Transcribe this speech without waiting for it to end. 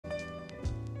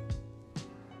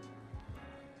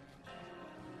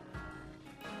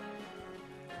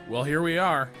Well, here we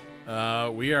are.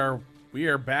 We are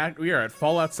back. We are at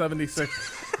Fallout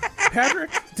 76. Patrick,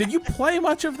 did you play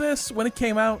much of this when it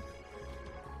came out?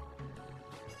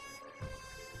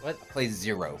 What? I played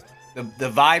 0. The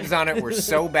vibes on it were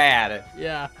so bad.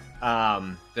 Yeah.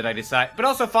 That I decided. But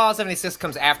also, Fallout 76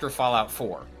 comes after Fallout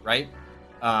 4, right?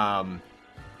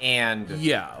 And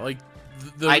yeah, like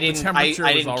the temperature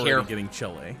was already getting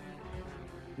chilly.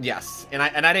 Yes, and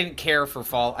I didn't care for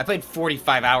Fallout. I played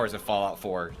 45 hours of Fallout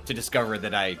 4 to discover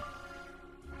that I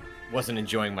wasn't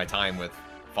enjoying my time with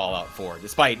Fallout 4,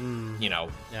 despite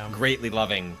greatly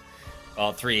loving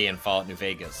Fallout 3 and Fallout New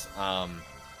Vegas.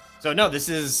 So no, this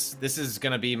is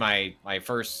gonna be my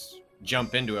first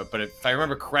jump into it. But if I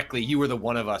remember correctly, you were the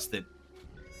one of us that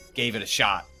gave it a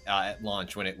shot at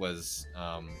launch when it was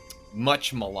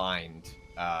much maligned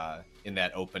in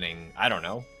that opening. I don't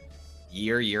know.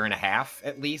 Year and a half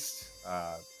at least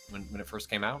when it first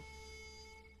came out.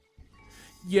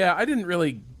 Yeah, I didn't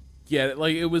really get it.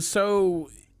 Like, it was so,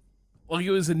 like,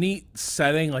 it was a neat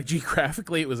setting. Like,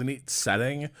 geographically, it was a neat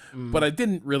setting, but I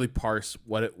didn't really parse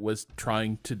what it was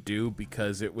trying to do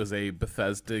because it was a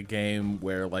Bethesda game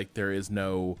where, like, there is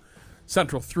no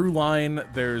central through line.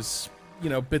 There's,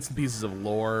 bits and pieces of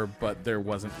lore, but there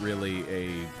wasn't really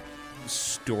a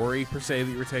story per se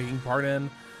that you were taking part in.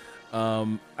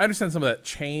 I understand some of that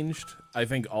changed. I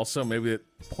think also maybe it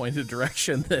pointed a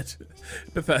direction that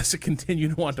Bethesda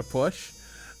continued to want to push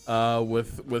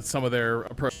with some of their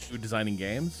approach to designing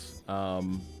games.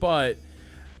 But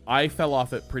I fell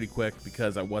off it pretty quick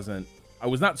because I was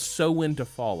not so into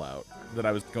Fallout that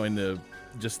I was going to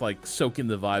just like soak in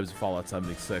the vibes of Fallout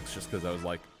 76 just because I was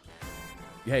like,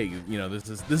 hey, this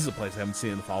is a place I haven't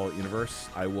seen in the Fallout universe.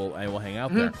 I will hang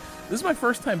out there. This is my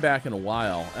first time back in a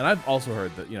while, and I've also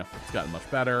heard that it's gotten much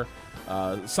better.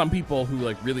 Some people who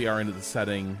like really are into the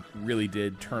setting really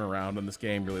did turn around on this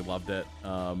game, really loved it.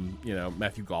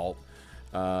 Matthew Galt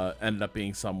ended up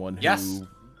being someone who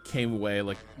came away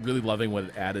like really loving what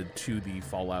it added to the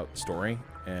Fallout story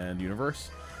and universe.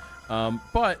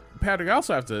 But Patrick, I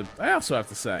also have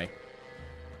to say,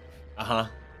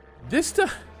 this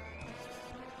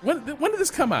When did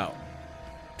this come out?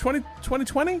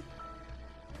 2020?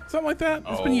 Something like that?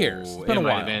 It's been years. It's been a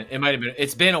while. It might have been.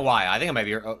 It's been a while. I think it might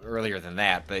be earlier than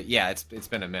that, but yeah, it's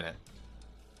been a minute.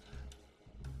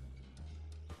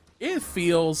 It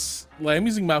feels like I'm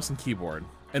using mouse and keyboard,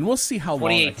 and we'll see how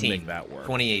long I can make that work.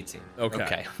 2018.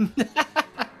 Okay.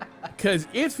 Because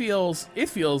it feels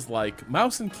like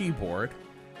mouse and keyboard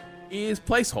is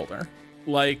placeholder.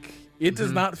 Like, it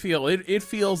does not feel. It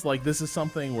feels like this is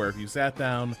something where if you sat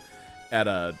down at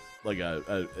an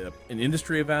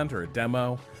industry event or a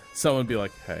demo, someone would be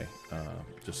like, "Hey,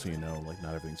 just so you know, like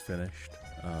not everything's finished.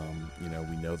 We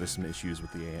know there's some issues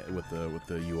with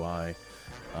the UI.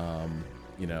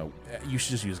 You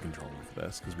should just use a controller for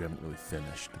this because we haven't really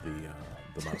finished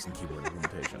the mouse and keyboard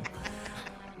implementation.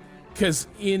 Because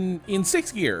in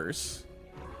 6 years,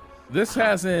 this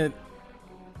hasn't.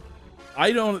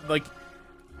 I don't like.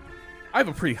 I have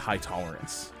a pretty high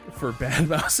tolerance for bad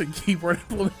mouse and keyboard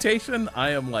implementation.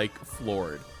 I am like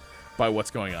floored by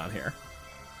what's going on here.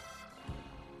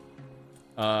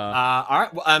 All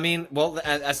right. Well, I mean,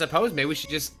 I suppose maybe we should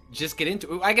just get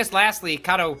into it. I guess lastly,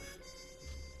 Cado,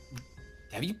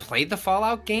 have you played the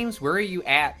Fallout games? Where are you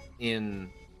at in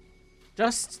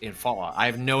Fallout? I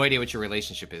have no idea what your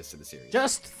relationship is to the series.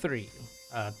 Just 3.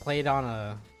 Played on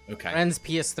a friend's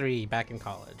PS3 back in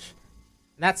college.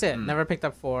 And that's it. Never picked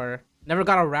up 4. Never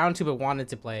got around to, but wanted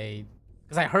to play,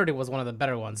 because I heard it was one of the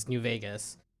better ones, New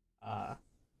Vegas.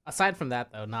 Aside from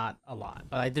that, though, not a lot.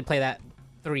 But I did play that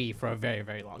 3 for a very,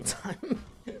 very long time.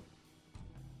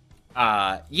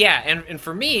 Yeah, and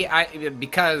for me,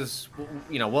 because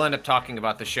we'll end up talking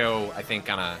about the show, I think,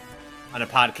 on a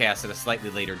podcast at a slightly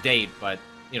later date. But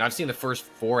I've seen the first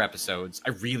 4 episodes.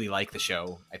 I really like the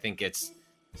show. I think it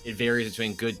varies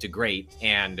between good to great,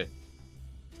 and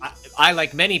I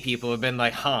like many people, have been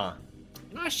like,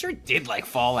 I sure did like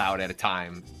Fallout at a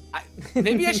time.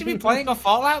 Maybe I should be playing a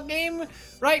Fallout game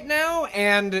right now.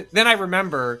 And then I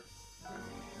remember,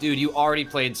 dude, you already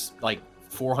played like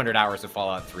 400 hours of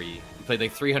Fallout 3. You played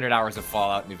like 300 hours of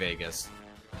Fallout New Vegas.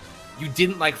 You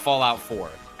didn't like Fallout 4.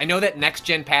 I know that next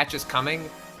gen patch is coming,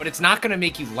 but it's not going to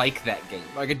make you like that game.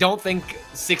 Like, I don't think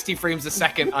 60 frames a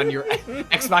second on your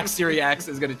Xbox Series X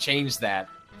is going to change that.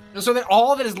 So that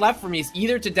all that is left for me is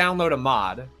either to download a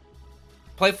mod,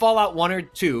 play Fallout 1 or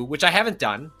 2, which I haven't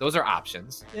done. Those are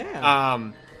options.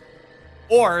 Yeah.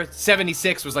 Or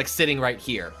 76 was like sitting right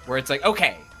here, where it's like,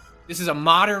 okay, this is a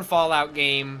modern Fallout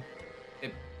game.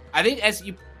 I think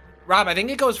Rob, I think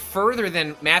it goes further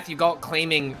than Matthew Galt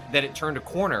claiming that it turned a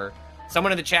corner.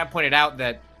 Someone in the chat pointed out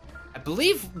that I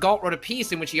believe Galt wrote a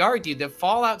piece in which he argued that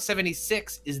Fallout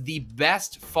 76 is the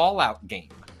best Fallout game.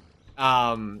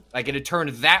 Like it had turned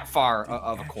that far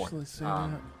of a corner.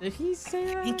 Did he say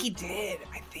that? I think he did.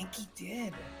 I think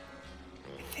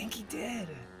he did.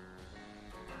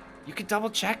 You could double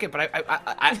check it, but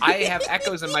I have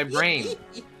echoes in my brain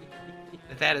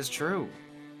that is true.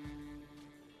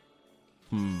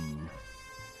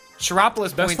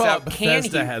 Chiropoulos points out,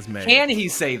 can he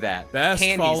say that? Best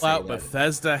Fallout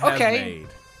Bethesda has made.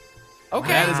 Okay.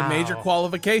 That is a major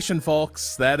qualification,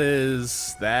 folks. That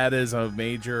is a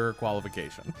major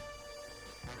qualification.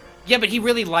 Yeah, but he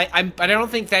really I don't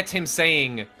think that's him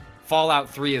saying Fallout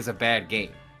 3 is a bad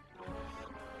game.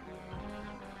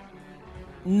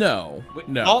 No,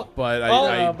 but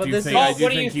I do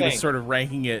think he was sort of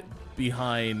ranking it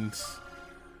behind.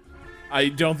 I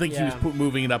don't think he was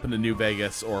moving it up into New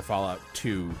Vegas or Fallout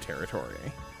 2 territory.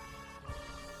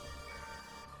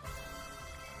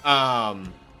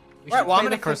 Right, well, I'm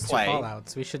gonna first play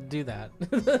Fallouts. We should do that.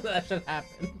 That should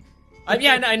happen.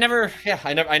 I never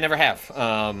have.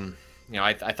 You know,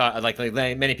 I thought like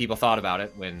many people thought about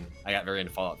it when I got very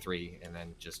into Fallout 3, and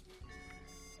then just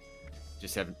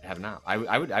have not.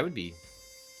 I'd be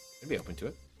open to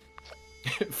it.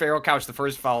 Feral Couch, the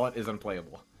first Fallout, is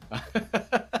unplayable.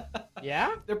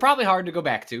 Yeah, they're probably hard to go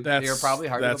back to. They're probably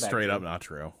hard to go back to. That's straight up not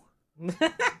true.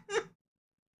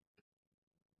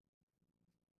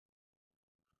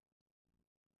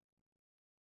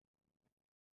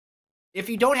 If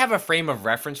you don't have a frame of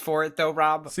reference for it, though,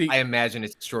 Rob, I imagine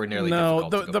it's extraordinarily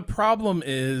difficult. No, the problem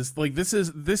is like this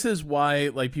is why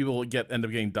like people end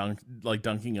up getting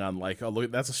dunking on like, oh look,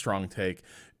 that's a strong take,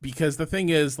 because the thing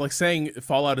is like saying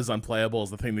Fallout is unplayable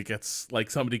is the thing that gets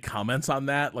like somebody comments on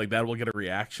that, like that will get a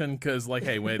reaction because like,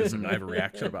 hey, wait a second, I have a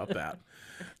reaction about that.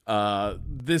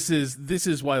 This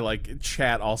is why like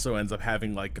chat also ends up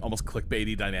having like almost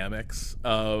clickbaity dynamics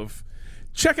of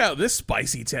check out this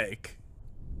spicy take.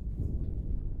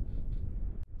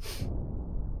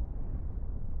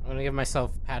 I'm gonna give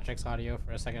myself Patrick's audio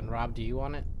for a second. Rob, do you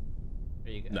want it?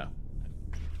 There you go.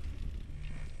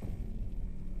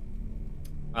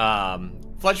 No.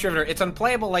 Fletch Riveter, it's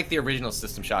unplayable like the original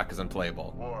System Shock is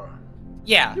unplayable.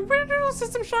 Yeah. The original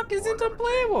System Shock isn't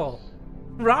unplayable.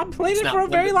 Rob played it for a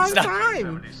very long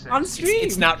time on stream.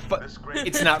 It's not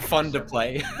fun to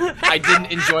play. I didn't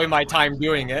enjoy my time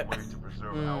doing it.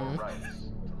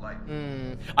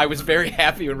 I was very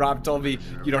happy when Rob told me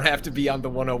you don't have to be on the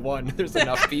 101. There's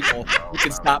enough people who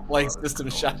can stop playing System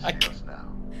Shock.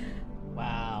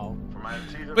 Wow.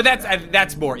 But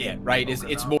that's more it, right?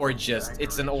 It's more just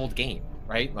it's an old game,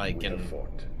 right? Like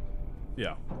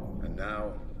yeah. And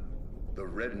now the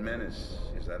Red Menace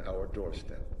is at our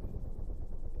doorstep.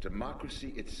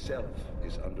 Democracy itself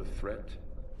is under threat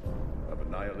of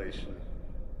annihilation.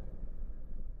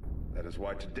 That is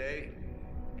why today,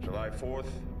 July 4th,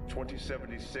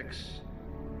 2076,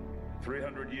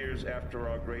 300 years after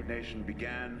our great nation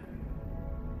began,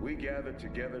 we gather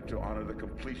together to honor the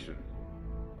completion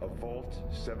of Vault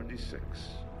 76.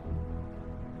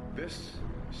 This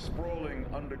sprawling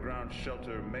underground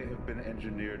shelter may have been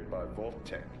engineered by Vault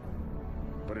Tech,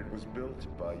 but it was built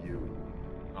by you,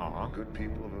 good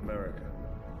people of America.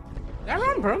 That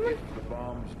Ron Perlman? If the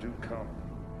bombs do come,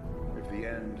 if the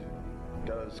end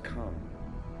does come,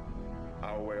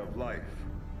 our way of life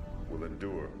will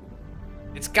endure.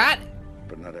 It's got,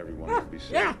 but not everyone will be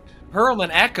saved. Yeah. Perlman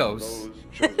echoes. Those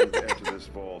chosen to enter this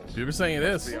vault. You were saying it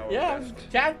is. Yeah,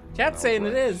 chat's saying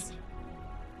it is.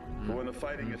 But when the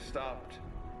fighting is stopped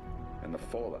and the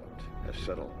fallout has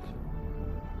settled,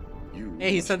 you.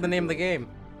 Hey, he said the name of the game.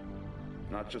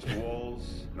 Not just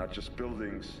walls, not just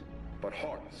buildings, but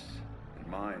hearts and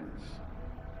minds,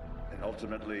 and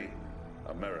ultimately,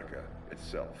 America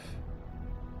itself.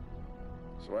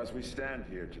 So as we stand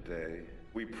here today,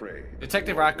 we pray.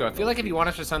 Detective Rocco, I feel like if you want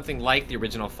us for something like the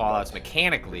original Fallouts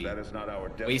mechanically, that is not our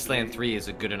destiny. Wasteland 3 is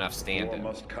a good enough stand-in.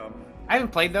 War must come. I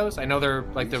haven't played those. I know they're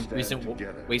like the recent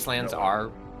Wastelands are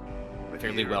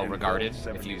fairly well regarded.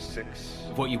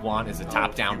 If what you want is a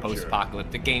top-down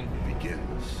post-apocalyptic game.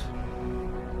 Begins.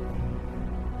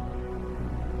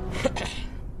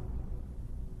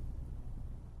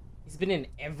 He's been in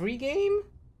every game?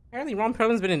 Apparently Ron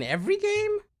Perlman's been in every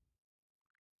game?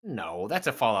 No, that's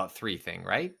a Fallout 3 thing,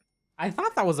 right? I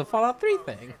thought that was a Fallout 3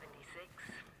 thing.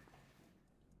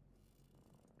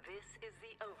 This is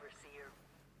the Overseer.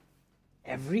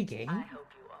 Every game? I hope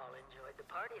you all enjoyed the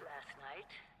party last night.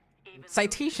 Even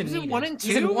Citation Is it needed. 1 and 2?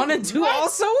 Is it 1 and 2 What?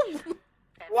 also?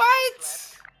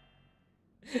 What?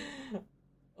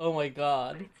 Oh my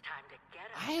god. It's time to get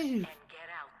up and get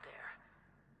out there.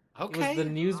 Okay. He was the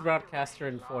news broadcaster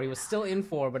in 4. He was still in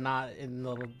 4, but not in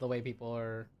the way people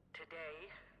are. Today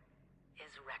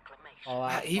is reclamation.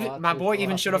 Fallout My 2, boy even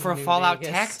Fallout showed up for New Fallout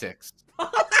Vegas. Tactics.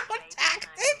 Fallout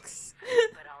Tactics.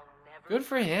 But I'll never Good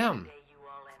for him. forget the day you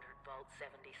all entered Vault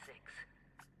 76.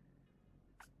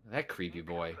 That creepy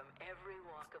boy. From every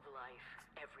walk of life,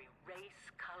 every race,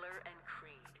 color, and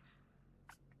creed.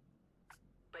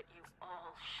 But you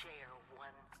all share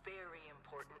one very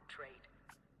important trait.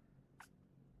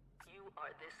 You are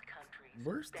this country's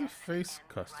Where's the best face and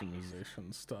brightest.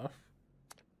 customization stuff?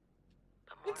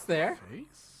 The more It's there.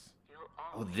 Face? you'll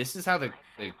Oh, always this is how be the, my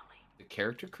the family. the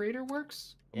character creator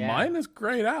works? Yeah. Mine is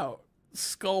grayed out.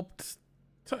 Sculpt.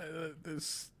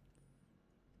 This.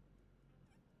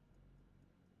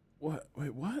 What?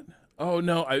 Wait, what? Oh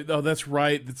no! Oh, that's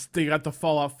right. They got the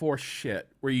Fallout 4 shit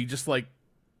where you just like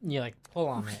You like pull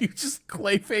on you it. just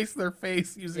clay face their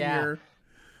face using Yeah. your.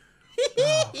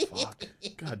 Oh fuck!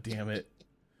 God damn it!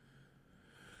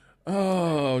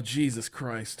 Oh Jesus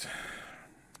Christ!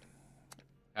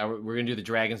 We're gonna do the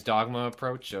Dragon's Dogma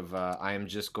approach of I am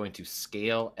just going to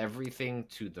scale everything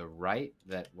to the right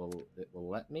that will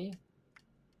let me.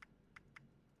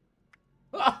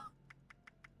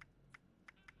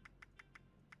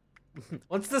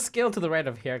 What's the scale to the right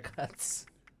of haircuts?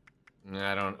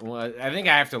 I don't. Well, I think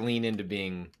I have to lean into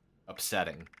being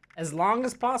upsetting. As long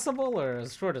as possible or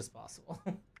as short as possible?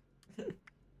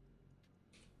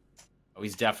 Oh,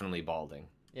 he's definitely balding.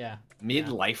 Yeah.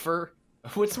 Midlifer?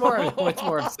 What's more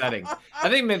upsetting? I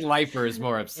think midlifer is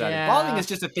more upsetting. Yeah. Balding is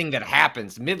just a thing that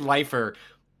happens. Midlifer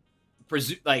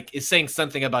is saying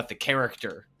something about the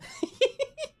character.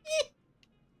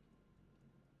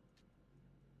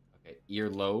 Okay,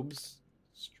 earlobes,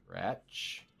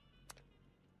 stretch,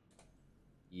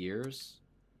 ears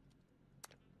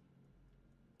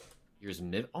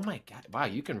mid. Oh my god! Wow,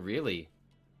 you can really.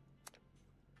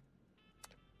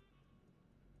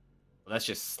 Well, that's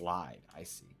just slide. I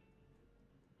see.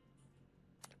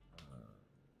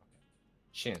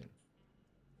 Chin,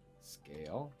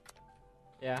 scale,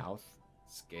 Yeah. mouth,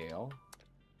 scale,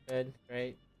 Good.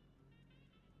 Great.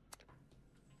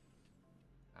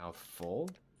 mouth full,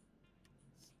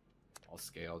 all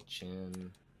scale,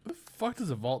 chin. The fuck does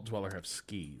a vault dweller have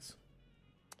skis?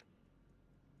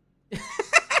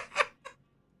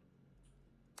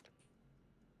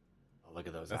 Oh, look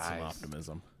at those That's eyes. some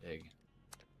optimism. Big.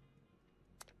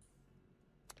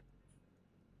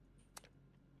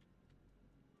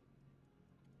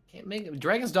 Can't make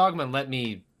Dragon's Dogma let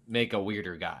me make a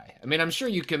weirder guy. I mean, I'm sure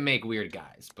you can make weird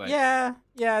guys, but Yeah.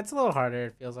 Yeah. It's a little harder.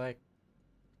 It feels like.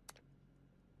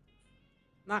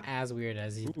 Not as weird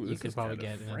as you Ooh, this could is probably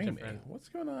kinda get in a framey. different. What's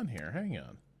going on here? Hang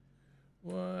on.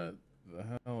 What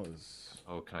the hell is?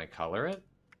 oh, can I color it?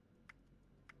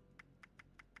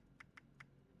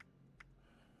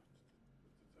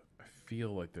 I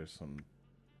feel like there's some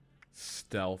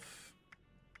stealth.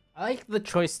 I like the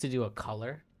choice to do a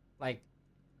color, like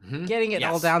Mhm. getting it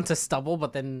all Yes. down to stubble,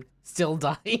 but then still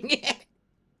dyeing it.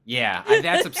 Yeah,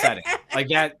 that's upsetting. Like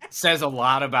that says a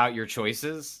lot about your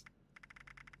choices.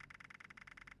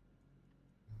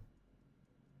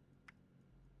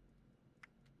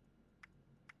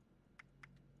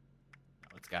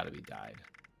 Oh, it's got to be dyed.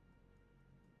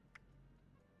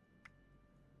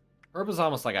 Purple's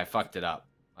almost like I fucked it up.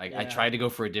 Like I Yeah. tried to go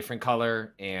for a different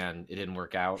color and it didn't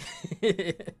work out.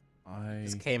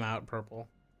 Just came out purple.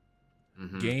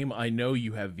 Mhm. Game, I know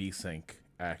you have VSync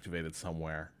activated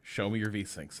somewhere. Show me your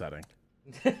VSync setting.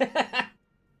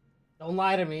 Don't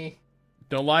lie to me.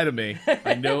 Don't lie to me.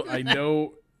 I know. I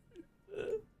know.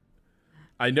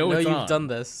 I know No, it's you've on. done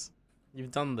this.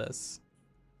 You've done this.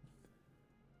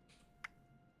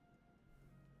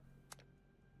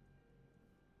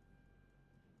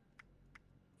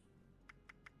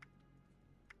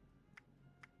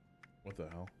 What the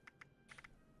hell?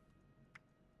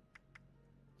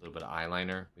 A little bit of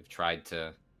eyeliner. We're trying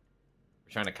to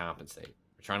compensate.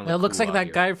 We're trying to. It Look looks cool like out that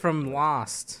here. guy from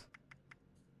Lost.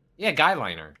 Yeah, Guy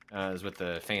Liner is what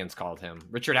the fans called him.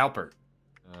 Richard Alpert.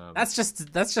 That's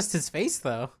just his face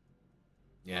though.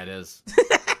 Yeah, it is.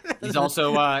 He's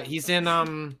also he's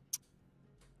in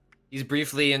he's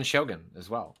briefly in Shogun as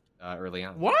well early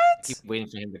on. What? I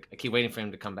keep waiting for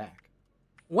him to come back.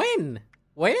 When?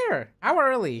 Where? How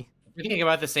early? You're thinking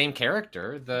about the same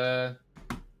character,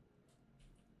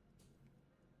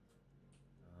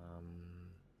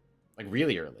 like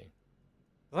really early.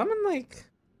 I'm in like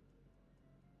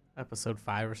episode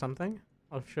 5 or something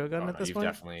of Shogun Oh, at no, this you've point.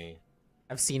 definitely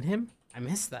I've seen him. I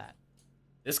missed that.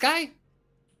 this guy.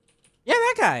 Yeah,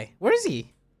 that guy. Where is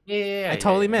he? Yeah, I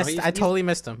totally No, missed. I totally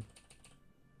missed him.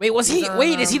 Wait, was he?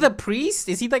 Wait, is he the priest?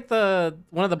 Is he like the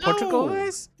one of the Portugal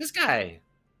guys? This guy.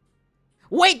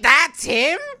 Wait, that's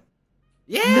him?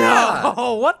 Yeah.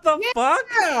 No, what the fuck?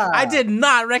 I did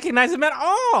not recognize him at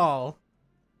all.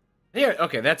 Here,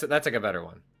 okay, that's like a better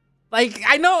one. Like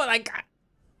I know, like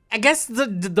I guess the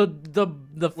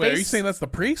face. Wait, are you saying that's the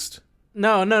priest?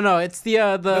 No, it's the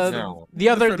other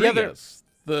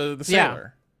the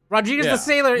sailor. Rodriguez the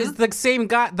sailor is the same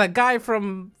guy, the guy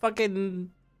from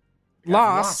fucking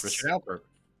Lost. Richard Alpert.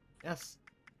 Yes.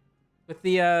 With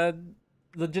the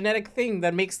genetic thing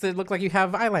that makes it look like you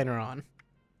have eyeliner on.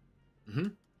 Mm-hmm.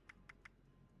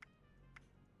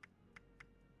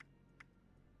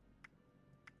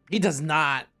 He does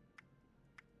not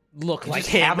look like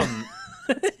him.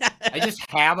 I just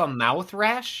have a mouth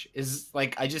rash.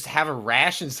 I just have a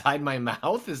rash inside my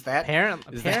mouth. Is that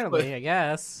apparently? I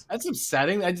guess that's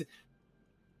upsetting. I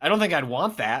don't think I'd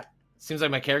want that. Seems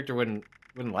like my character wouldn't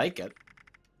like it.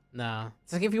 No,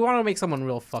 it's like if you want to make someone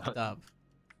real fucked up,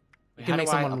 you can make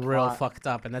someone real fucked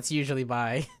up, and that's usually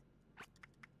by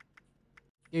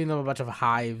giving them a bunch of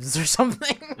hives or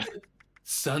something.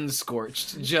 Sun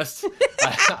scorched, just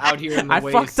out here in the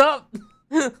waste. Fucked up.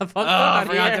 I fucked up. I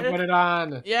forgot to put it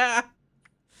on. Yeah.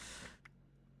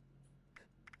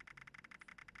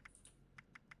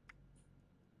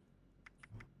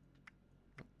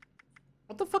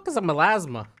 What the fuck is a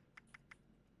melasma?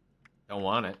 Don't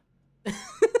want it.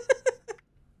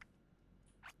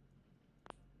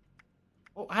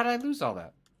 Oh, how did I lose all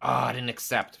that? Oh, I didn't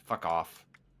accept. Fuck off.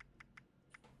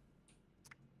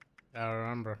 I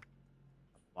remember.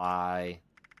 Why?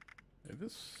 Hey,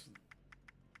 this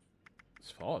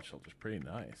fallout shelter's pretty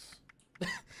nice.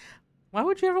 Why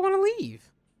would you ever want to leave?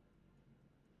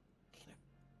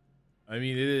 I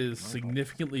mean, it is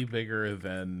significantly bigger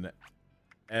than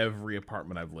every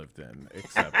apartment I've lived in,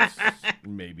 except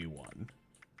maybe one.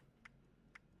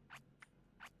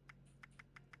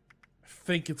 I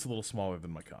think it's a little smaller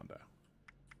than my condo.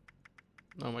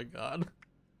 Oh my god.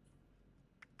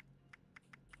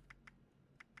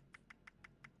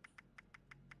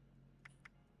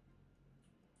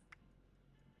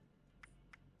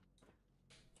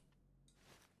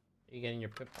 Are you getting your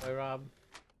Pip Boy, Rob?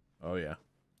 Oh, yeah.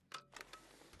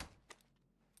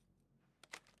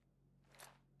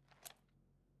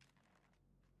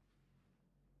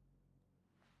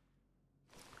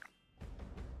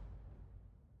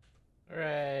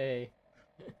 Hooray.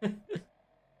 Okay,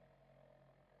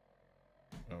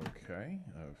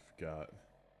 I've got...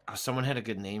 Oh, someone had a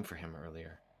good name for him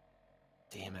earlier.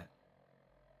 Damn it.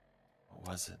 What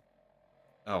was it?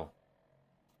 Oh.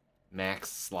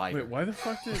 Max Slider. Wait, why the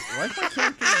fuck did... Why did my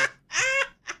character...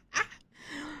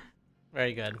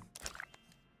 Very good.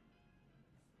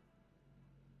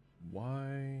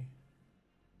 Why...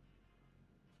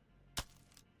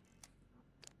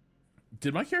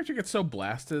 Did my character get so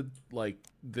blasted, like,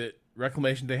 that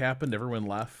Reclamation Day happened, everyone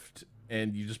left,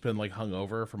 and you just been, like, hung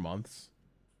over for months?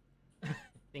 I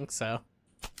think so.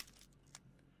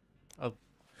 Oh,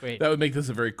 wait. That would make this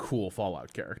a very cool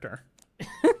Fallout character.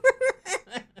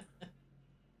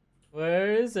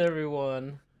 Where is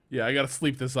everyone? Yeah, I gotta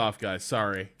sleep this off, guys.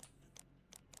 Sorry.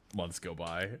 Months go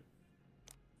by.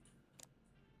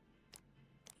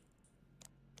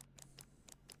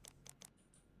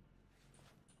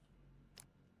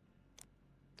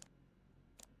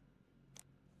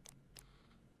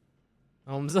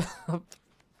 Thumbs up.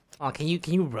 Oh, can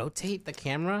you rotate the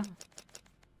camera?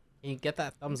 Can you get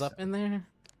that thumbs up in there?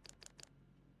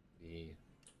 Yeah.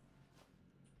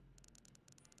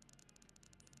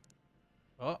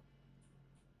 Oh.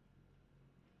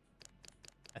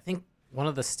 I think one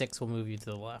of the sticks will move you to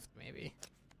the left, maybe.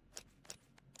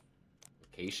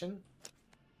 Location?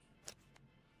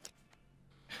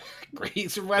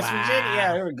 Greece from West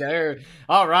Virginia. Here we go.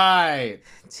 All right.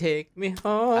 Take me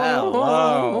home.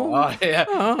 Hello. Oh, yeah.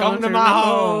 Come to my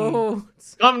home.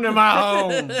 Come to my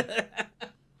home.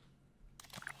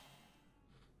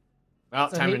 Well,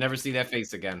 So time to never see that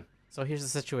face again. So here's the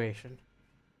situation.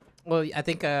 Well, I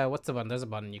think, what's the button? There's a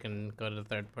button. You can go to the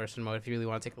third person mode if you really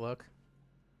want to take a look.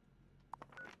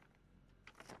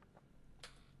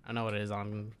 I don't know what it is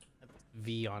on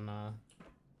V on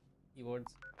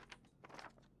keyboards.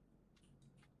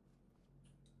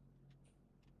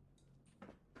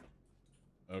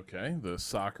 Okay, the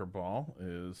soccer ball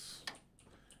is...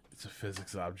 It's a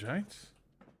physics object.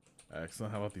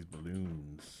 Excellent. How about these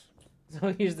balloons?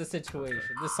 So here's the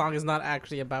situation. This song is not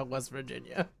actually about West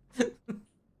Virginia. It's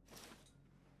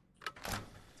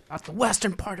about the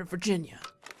western part of Virginia.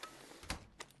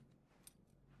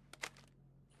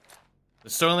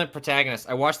 Storyline protagonist.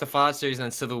 I watched the Fallout series and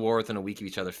then Civil War within a week of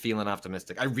each other, feeling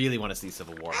optimistic. I really want to see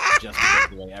Civil War just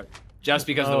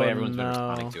because of the way everyone's been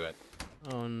responding to it.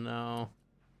 Oh no.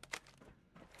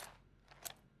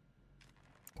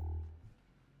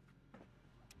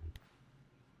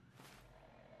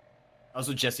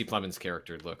 Also, Jesse Plemons'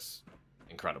 character looks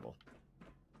incredible.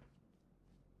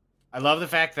 I love the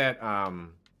fact that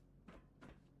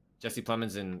Jesse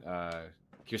Plemons and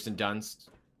Kirsten Dunst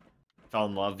fell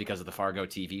in love because of the Fargo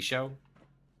TV show,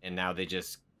 and now they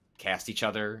just cast each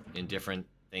other in different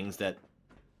things that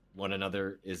one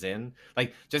another is in.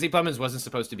 Like, Jesse Plemons wasn't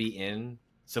supposed to be in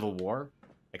Civil War.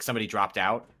 Like, somebody dropped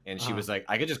out, and she was like,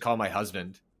 I could just call my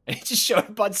husband. And he just showed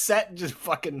up on set and just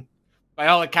fucking, by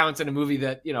all accounts, in a movie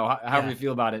that, you know, however you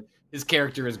feel about it, his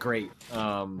character is great.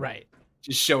 Right.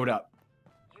 Just showed up.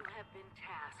 You have been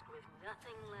tasked with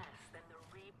nothing less than the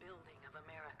rebuilding of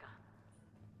America.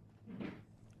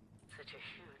 Such a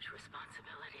huge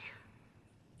responsibility.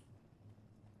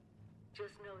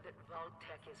 Just know that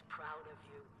Vault-Tec is proud of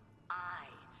you. I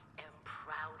am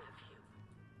proud of you.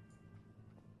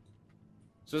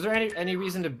 So is there any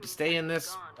reason to stay in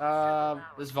this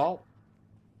this vault?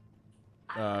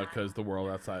 Because the world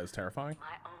outside is terrifying.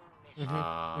 My own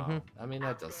mission. I mean,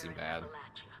 that does seem bad.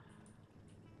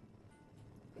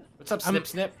 What's up, Snip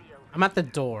Snip? I'm at the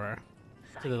door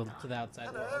to the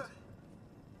outside world.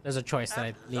 There's a choice that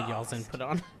I need y'all's input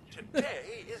on.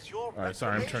 Today is your All right,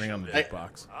 sorry, I'm turning on the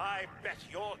jukebox. I bet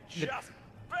you're just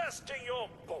bursting your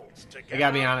bolts together. I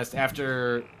gotta be honest.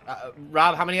 After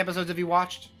Rob, how many episodes have you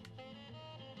watched?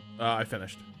 I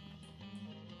finished.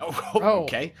 Oh,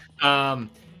 okay.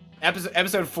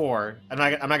 Episode 4. I'm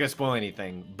not gonna spoil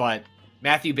anything, but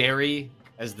Matthew Berry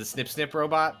as the Snip Snip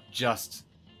robot, just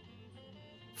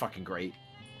fucking great.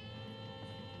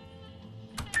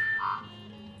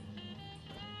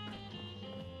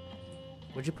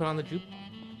 What'd you put on the juke?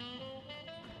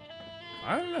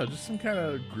 I don't know, just some kind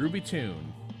of groovy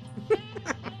tune.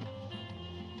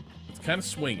 It's kind of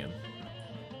swinging.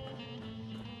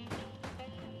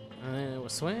 We're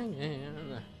swinging.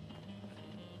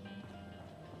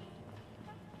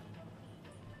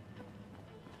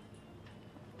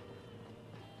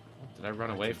 Did I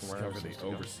run away from where I was the supposed to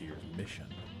go? overseer's mission?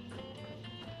 All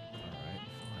right,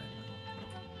 fine.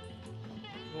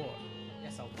 Sure.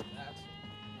 Yes, I'll do that.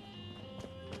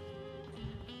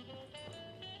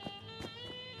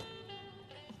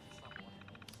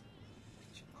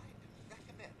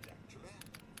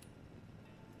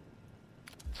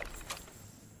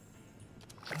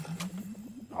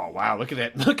 Oh wow, look at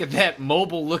that. Look at that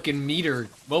mobile game meter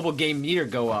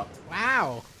go up.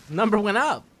 Wow, number went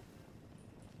up.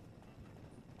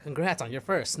 Congrats on your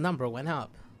first number went up.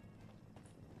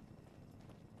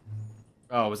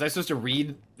 Oh, was I supposed to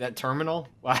read that terminal?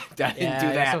 Well, I didn't do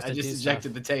you're that. supposed I to just do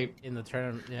ejected stuff the tape. in the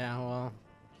turn. Yeah, well,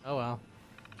 oh well.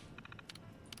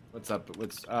 What's up?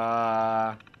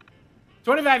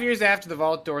 25 years after the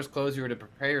vault doors closed, you were to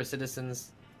prepare your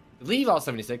citizens to leave all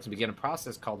 76 and begin a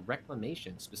process called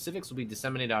reclamation. Specifics will be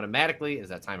disseminated automatically as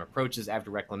that time approaches.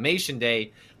 After Reclamation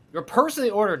Day, you're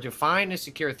personally ordered to find and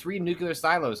secure 3 nuclear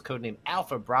silos, codenamed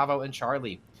Alpha, Bravo, and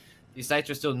Charlie. These sites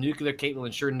are still nuclear capable,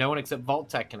 ensure no one except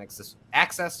Vault-Tec can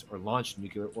access or launch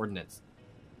nuclear ordnance.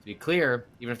 To be clear,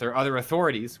 even if there are other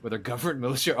authorities, whether government,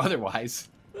 militia, or otherwise,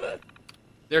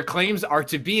 their claims are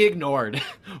to be ignored.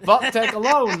 Vault-Tec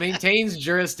alone maintains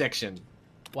jurisdiction.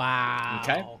 Wow.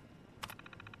 Okay.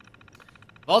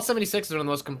 Vault 76 is one of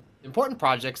the most important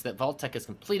projects that Vault-Tec has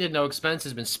completed. No expense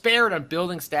has been spared on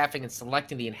building, staffing, and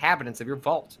selecting the inhabitants of your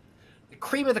vault. The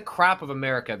cream of the crop of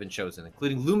America have been chosen,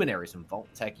 including luminaries from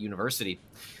Vault-Tec University.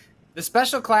 The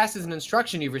special classes and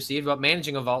instruction you've received about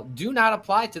managing a vault do not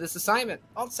apply to this assignment.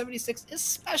 Vault 76 is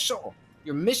special.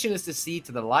 Your mission is to see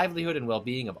to the livelihood and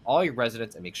well-being of all your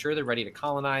residents and make sure they're ready to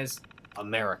colonize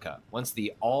America. Once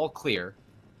the all clear,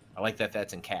 I like that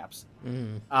that's in caps,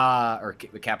 or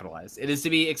capitalized. It is to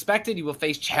be expected you will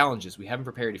face challenges we haven't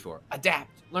prepared you for. Adapt,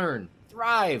 learn,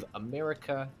 thrive.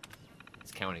 America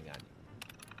is counting on you.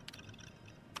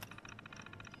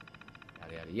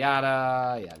 Yada,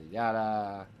 yada, yada,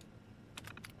 yada.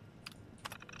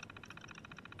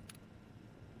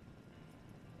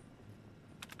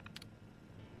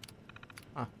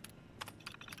 Huh.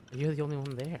 You're the only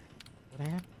one there. What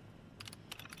happened?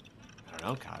 I don't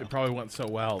know, Kyle. It probably went so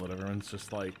well that everyone's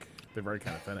just like, they've already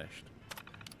kind of finished.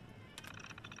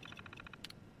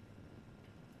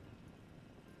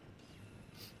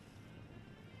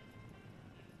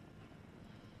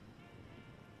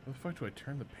 How the fuck do I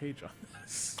turn the page on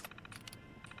this?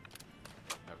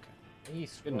 Okay. Can you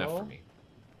Good enough for scroll? me.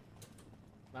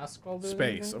 Not scroll.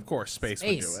 Space, of course, space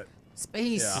would do it.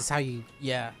 Space Yeah. is how you.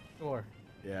 Yeah, sure.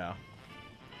 Yeah.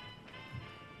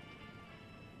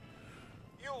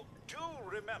 You do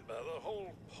remember the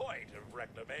whole point of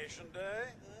Reclamation Day?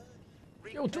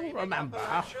 You do Reclaiming remember.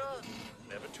 Appalachia?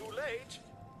 Never too late.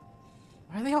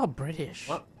 Why are they all British?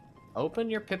 What? Open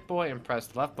your Pip-Boy and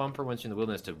press left bumper once you're in the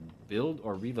wilderness to build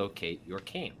or relocate your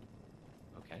camp.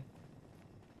 Okay.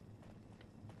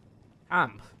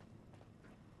 Camp.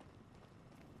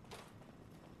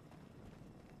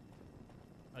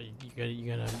 Are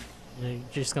you're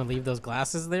just gonna leave those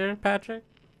glasses there, Patrick?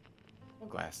 What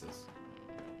glasses?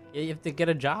 Yeah, you have to get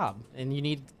a job, and you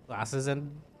need glasses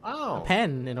and Oh. a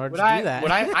pen in order to do that.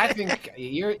 I think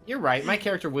you're right. My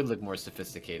character would look more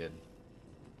sophisticated.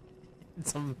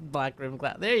 Some black rim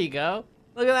glass. There you go.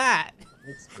 Look at that.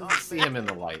 Let's see him in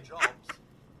the light.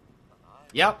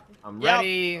 Yep, I'm Yep.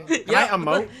 ready. Can I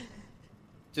emote?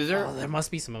 Is there? Oh, there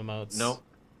must be some emotes. Nope.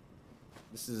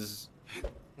 This is.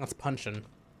 That's punching.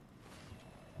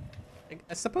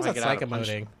 I suppose I that's get out like of punch?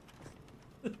 emoting.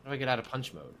 How do I get out of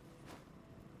punch mode?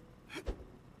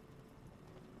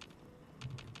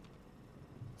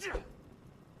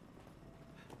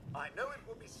 I know it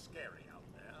will be scary out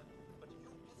there, but you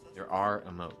possess There are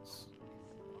emotes.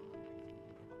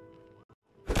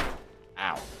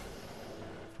 Ow.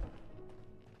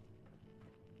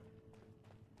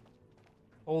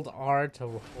 Hold R to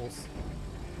hold.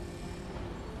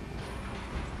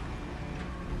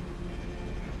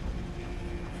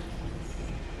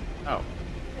 Oh.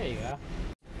 There you go.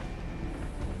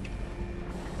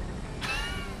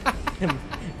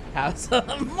 Have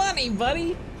some money,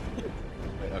 buddy.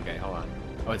 Wait, okay, hold on.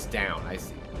 Oh, it's down. I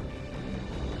see.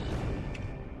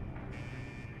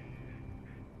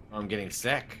 Oh, I'm getting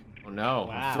sick. Oh no.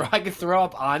 Wow. I can throw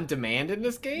up on demand in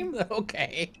this game?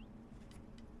 Okay.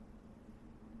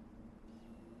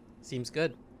 Seems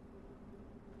good.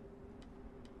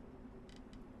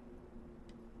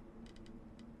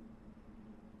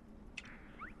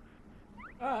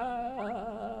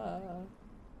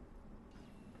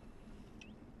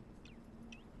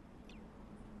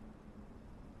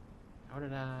 How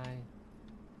did I?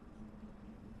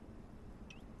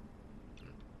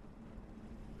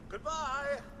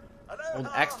 Goodbye. Hold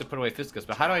X to put away Fiscus,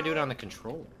 but how do I do it on the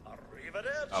controller?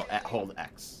 Arrivederci. Oh, hold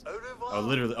X. Au revoir. Oh,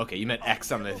 literally. Okay, you meant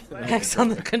X on the. X on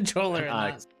the controller. Uh,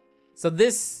 not- So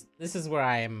this is where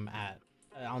I am at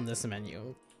on this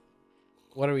menu.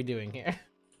 What are we doing here?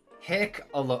 Pick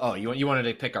a oh, you wanted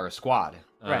to pick our squad.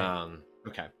 Right.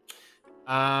 Okay.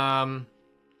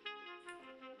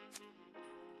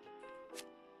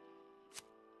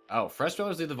 Oh, fresh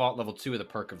dwellers leave the vault level 2 with a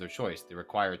perk of their choice. They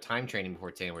require time training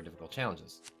before taking more difficult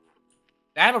challenges.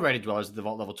 Battle-ready dwellers leave the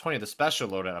vault level 20 with a special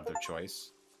loadout of their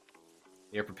choice.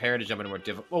 They are prepared to jump into more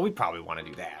difficult. Well, we probably want to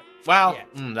do that. Well,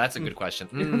 Yeah. that's a good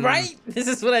question. Right? This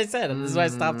is what I said. This is why I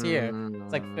stopped here.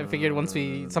 It's like I figured once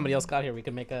somebody else got here, we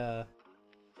could make a.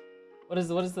 What is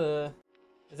the?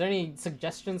 Is there any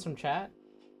suggestions from chat?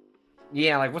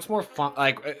 Yeah, like what's more fun?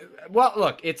 Like, well,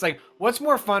 look, it's like what's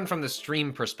more fun from the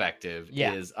stream perspective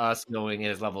Yeah. is us going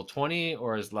as level 20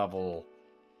 or as level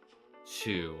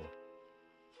 2.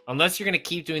 Unless you're gonna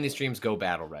keep doing these streams, go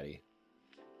battle ready.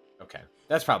 Okay,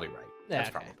 that's probably right. Yeah, That's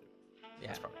okay. probably. Yeah.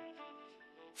 That's probably.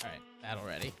 All right, battle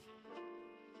ready.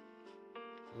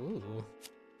 Ooh.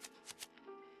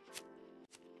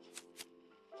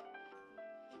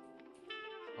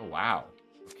 Oh wow.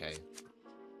 Okay.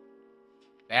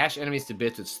 Bash enemies to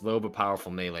bits with slow but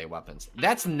powerful melee weapons.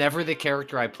 That's never the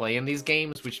character I play in these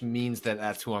games, which means that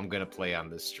that's who I'm gonna play on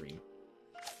this stream.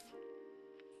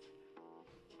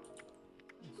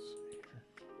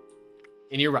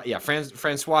 And you're right. Yeah,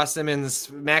 Francois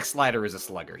Simmons, Max Slider is a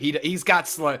slugger. He's got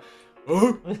slug.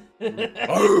 Like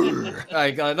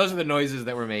those are the noises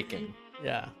that we're making.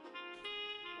 Yeah.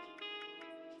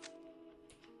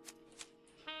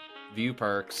 View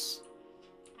perks.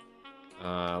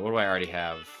 What do I already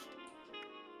have?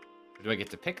 Do I get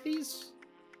to pick these?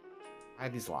 I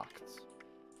have these locked.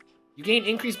 You gain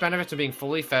increased benefits of being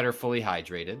fully fed or fully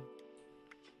hydrated.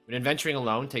 When adventuring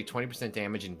alone, take 20%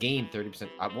 damage and gain 30%.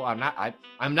 Well,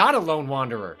 I'm not a lone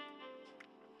wanderer.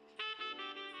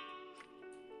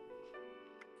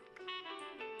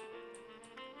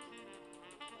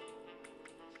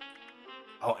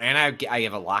 Oh, and I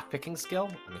have a lockpicking skill.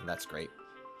 I mean, that's great.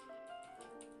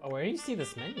 Oh, where do you see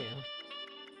this menu?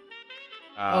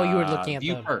 Oh, you were looking at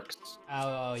view the perks.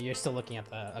 Oh, you're still looking at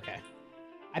the. Okay.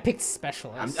 I picked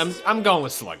specialist. I'm going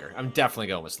with Slugger. I'm definitely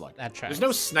going with Slugger. That tracks. There's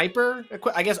no sniper.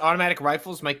 I guess automatic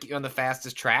rifles might get you on the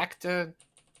fastest track to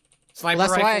sniper Well,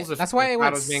 that's rifles. why- that's why I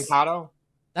went Cado's being Cado.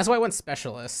 That's why I went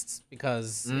specialists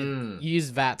because you use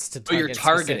VATS to Oh, target. you're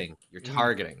targeting. specific- You're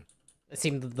targeting. It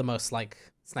seemed the most like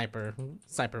sniper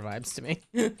vibes to me.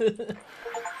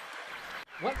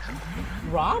 What?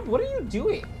 Rob, what are you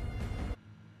doing?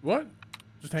 What?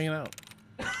 Just hanging out.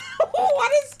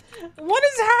 What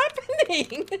is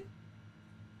happening?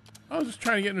 I was just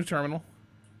trying to get into a terminal.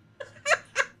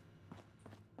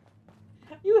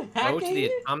 You Go hacking? to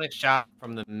the atomic shop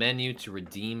from the menu to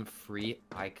redeem free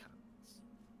icons.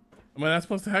 Am I not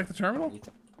supposed to hack the terminal?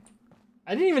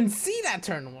 I didn't even see that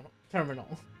terminal.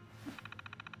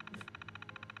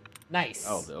 Nice.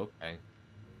 Oh, okay.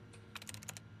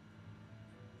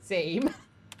 Same.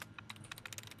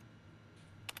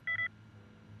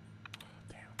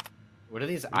 What are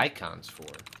these icons for?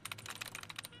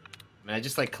 I mean, I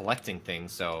just like collecting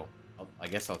things, so I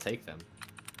guess I'll take them.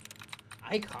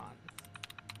 Icon.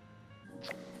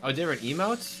 Oh, different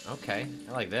emotes? Okay,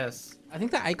 I like this. I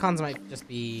think the icons might just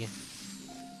be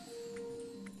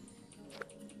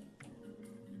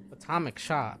atomic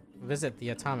shop. Visit the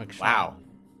atomic shop. Wow.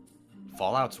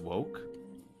 Fallout's woke?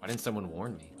 Why didn't someone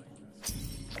warn me?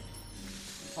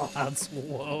 Fallout's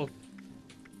woke.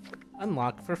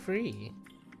 Unlock for free.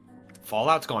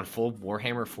 Fallout's gone full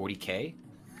Warhammer 40k?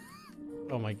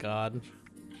 Oh my god.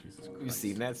 Jesus You Christ.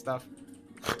 seen that stuff?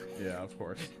 Yeah, of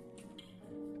course.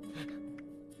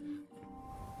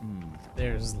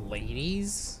 There's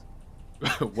ladies.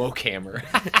 Woke hammer.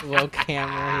 Woke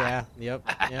hammer, yeah. Yep.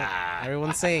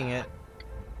 Everyone's saying it.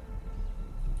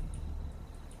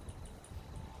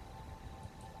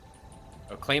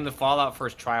 Oh, claim the Fallout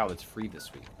first trial that's free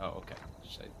this week. Oh, okay.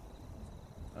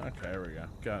 Okay, there we go.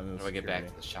 Got into How do I get back to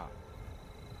security. the shop?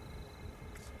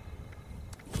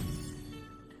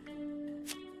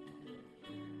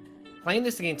 Playing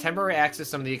this to gain temporary access to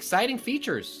some of the exciting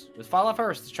features. With Fallout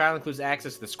First, this trial includes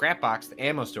access to the scrap box, the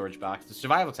ammo storage box, the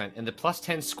survival tent, and the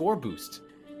 +10 score boost.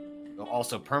 You'll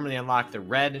also permanently unlock the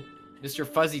red Mr.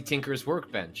 Fuzzy Tinker's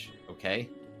workbench. Okay.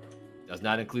 Does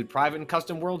not include private and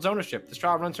custom worlds ownership. This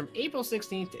trial runs from April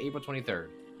 16th to April 23rd.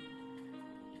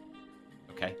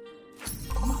 Okay.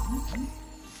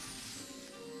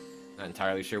 Not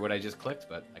entirely sure what I just clicked,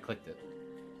 but I clicked it.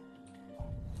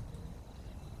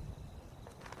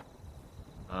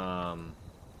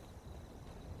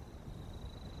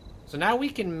 So now we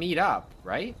can meet up,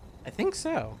 right? I think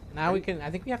so. Now we can. I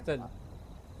think we have to.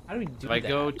 How do we do If I that?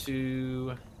 go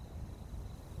to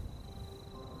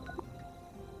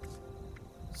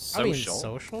Probably in social,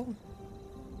 social.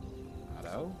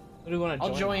 Cado? What do we want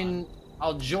to join?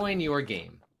 I'll join your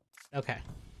game. Okay.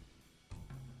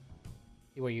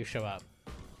 See where you show up.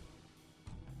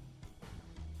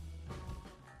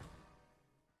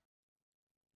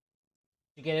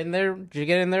 Did you get in there? Did you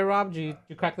get in there, Rob? Did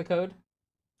you crack the code?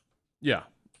 Yeah,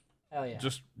 Hell yeah.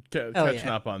 just Hell catching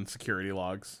yeah. up on security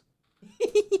logs.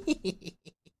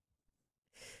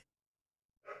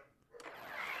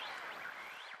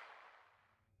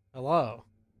 Hello.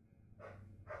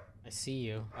 I see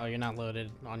you. Oh, you're not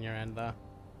loaded on your end, though.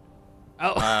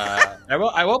 Oh,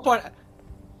 I will point.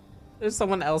 there's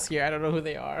someone else here. I don't know who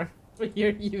they are. But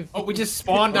you. Oh, we just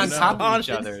spawned on no. top of each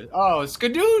other. Oh,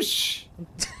 skadoosh!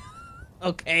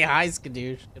 Okay, hi,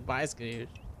 Skadoosh. Goodbye, Skadoosh.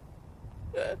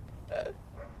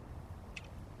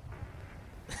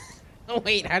 Oh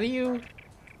wait, how do you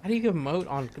emote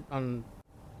on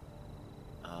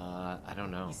I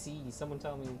don't know. PC? Someone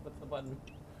tell me what's the button.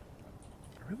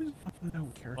 I really don't know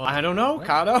character. I don't know,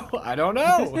 Cado. I don't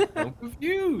know. I'm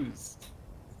confused.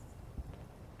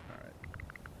 All right.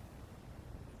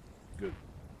 Good.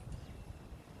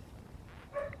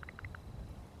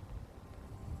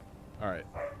 All right.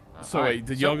 So all right, wait,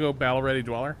 did so- y'all go Battle Ready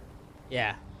Dweller?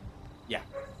 Yeah. Yeah.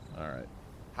 All right.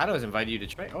 Cado's invited you to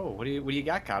try. Oh, what do you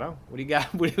got, Cado? What do you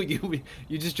got? What do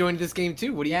you just joined this game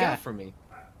too? What do you Yeah. got for me?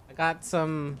 I got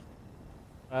some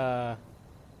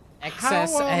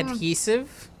excess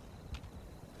adhesive.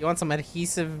 You want some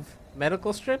adhesive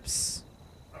medical strips?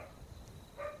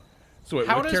 So wait,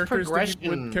 How what does characters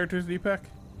progression- what characters do you pick?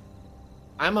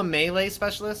 I'm a melee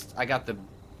specialist. I got the.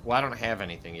 Well, I don't have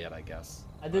anything yet, I guess.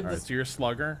 I did All right, this. so you're a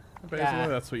slugger, basically. Yeah.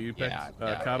 That's what you picked. Yeah,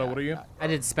 Cado, yeah, what are you? yeah. I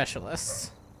did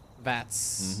specialists.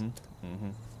 Vats. Mm-hmm.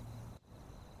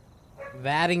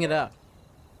 Vatting it up.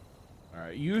 All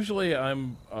right. Usually, I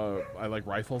like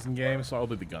rifles in games, so I'll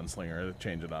be the gunslinger to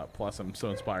change it up. Plus, I'm so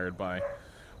inspired by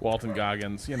Walton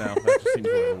Goggins. You know, that just seems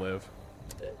the way to live.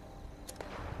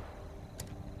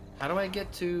 How do I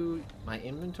get to my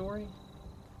inventory?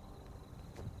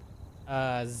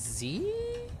 Z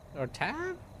or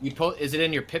tab? You is it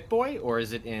in your Pip-Boy or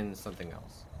is it in something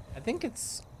else? I think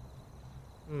it's.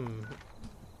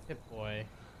 Pip-Boy.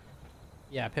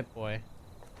 Yeah, Pip-Boy.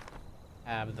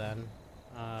 Tab then.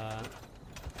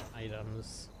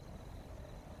 Items.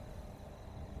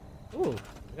 Ooh,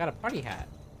 I got a party hat.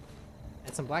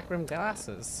 Get some black rimmed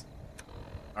glasses.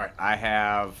 All right, I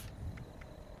have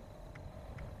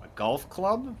a golf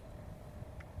club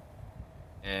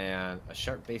and a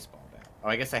sharp baseball bat. Oh,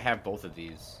 I guess I have both of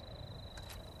these.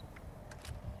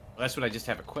 Well, that's what I just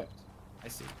have equipped. I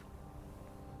see.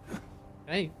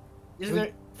 Hey, Isn't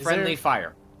there friendly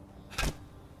fire?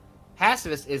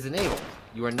 Pacifist is enabled.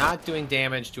 You are not doing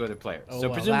damage to other players. Oh, So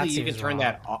well, presumably that you can seems turn wrong.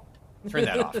 that off. Turn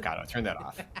that off, Cado. Turn that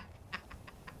off.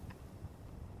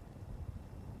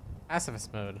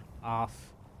 Pacifist mode off.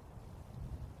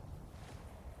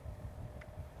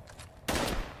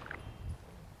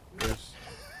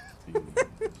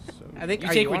 I think You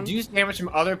are take on? reduced damage from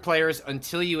other players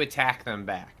until you attack them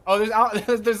back. Oh,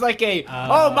 there's like a.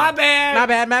 Oh, my bad. My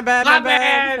bad. My bad. My My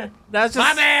bad. bad. That's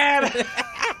just. My bad.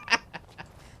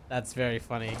 That's very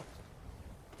funny.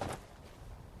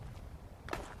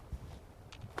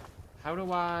 How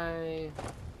do I?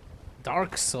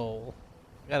 Dark Soul.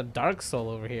 We got a Dark Soul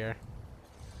over here.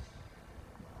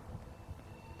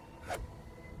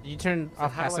 Did you turn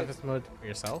off how do I- pacifist mode for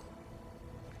yourself?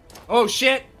 Oh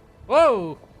shit!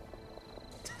 Whoa!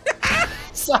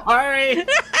 Sorry.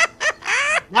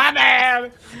 My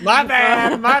bad. My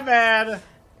bad. My bad.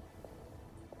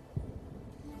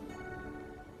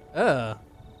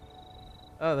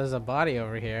 Oh, there's a body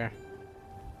over here.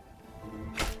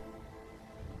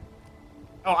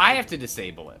 Oh, I have to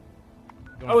disable it.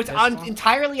 You Oh, want it's on pistol?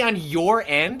 entirely on your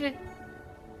end.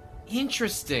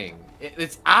 Interesting.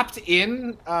 It's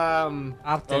opt-in. Opt-in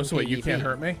Oh, so wait, you PvP. can't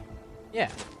hurt me? Yeah.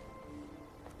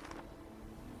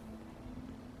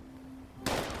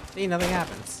 See, nothing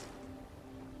happens.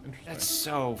 Interesting. That's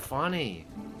so funny.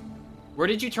 Where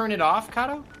did you turn it off,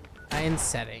 Cado? In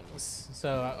settings.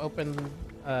 So I open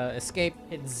escape,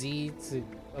 hit Z to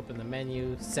open the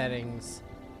menu, settings,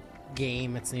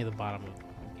 game. It's near the bottom of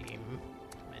the game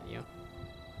menu.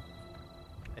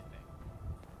 I think.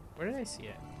 Where did I see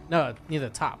it? No, near the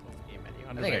top of the game menu.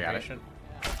 Under think I got it. vibration.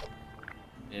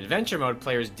 In adventure mode,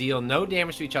 players deal no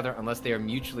damage to each other unless they are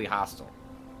mutually hostile.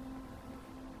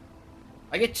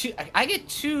 I get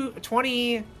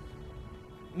 20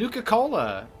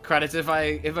 Nuka-Cola credits if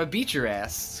I beat your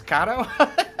ass, Cado.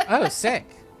 Oh, sick.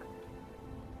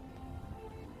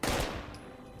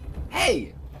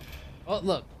 Hey! Oh,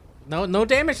 look. No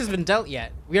damage has been dealt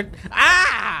yet. We're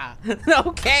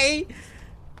okay.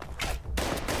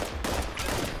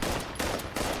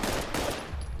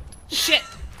 Shit!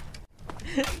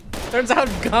 Turns out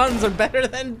guns are better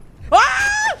than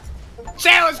ah!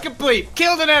 Challenge complete!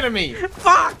 Killed an enemy!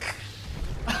 Fuck!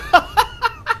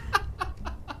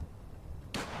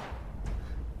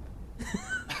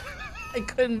 I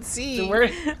couldn't see. So where-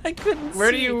 I couldn't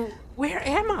where see. do you- Where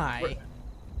am I?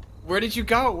 Where did you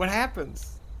go? What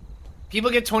happens? People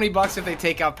get 20 bucks if they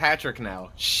take out Patrick now.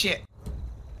 Shit.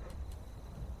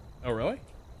 Oh, really?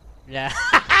 Yeah.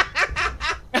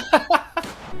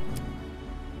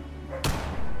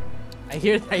 I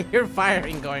hear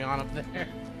firing going on up there.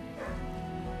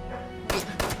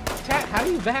 Chat, how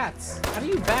do you VATS? How do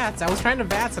you VATS? I was trying to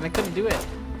VATS and I couldn't do it.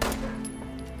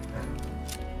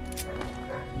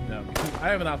 No, because I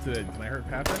haven't opted in. Can I hurt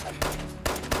Patrick?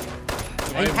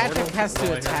 Am I think Patrick immortal? has to Will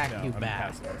I hurt- attack no, you I'm back.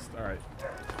 pacifist. All right. All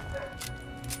right.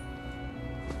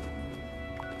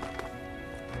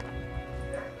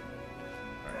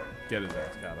 Get his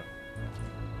ass, Cado.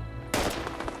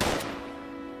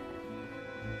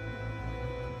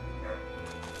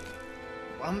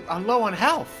 I'm low on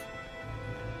health.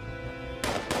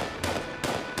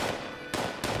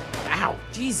 Ow,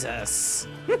 Jesus.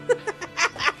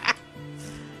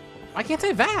 Why can't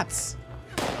I VATS?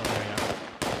 Oh, there we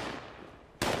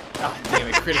go. God damn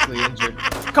it, critically injured.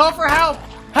 Call for help!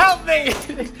 Help me!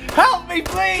 Help me,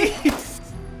 please!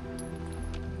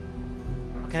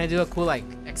 Can I do a cool, like,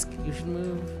 execution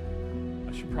move?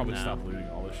 I should probably No. stop looting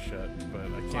all this shit, but I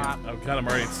Wow. can't. Oh god, I'm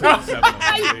already at 67 of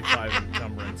 85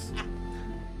 encumbrance.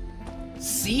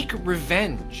 Seek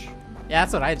revenge. Yeah,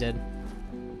 that's what I did.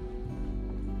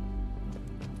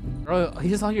 Bro,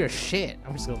 here's all your shit.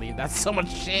 I'm just gonna leave. That's so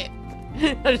much shit.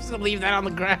 I'm just gonna leave that on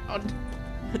the ground.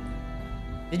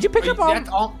 Did you pick up That's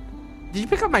all. Did you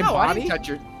pick up my No, I body? didn't touch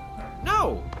your.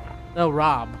 No. No,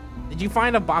 Rob. Did you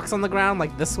find a box on the ground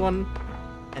like this one,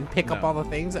 and pick up No. all the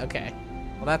things? Okay.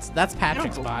 Well, that's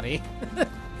Patrick's No. body.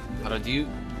 Otto, do you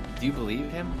believe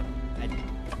him?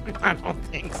 I don't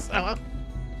think so.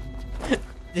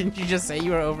 Didn't you just say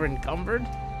you were over encumbered?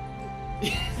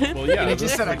 Well, yeah. He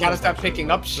just said I gotta stop picking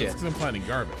up shit. Because I'm finding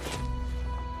garbage.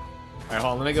 All right,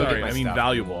 hold on. Let me go Sorry, get my I mean stuff.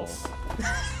 valuables.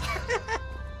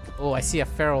 Oh, I see a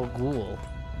feral ghoul.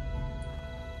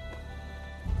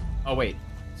 Oh wait.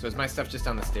 So is my stuff just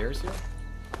on the stairs here?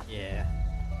 Yeah.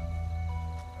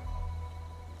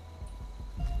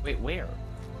 Wait, where?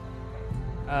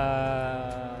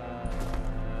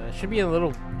 It should be a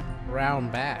little brown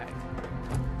bag.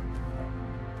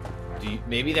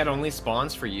 Maybe that only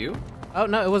spawns for you? Oh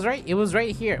no, it was right. It was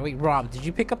right here. Wait, Rob, did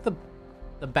you pick up the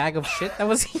bag of shit that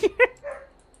was here?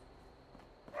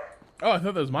 Oh, I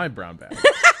thought that was my brown bag.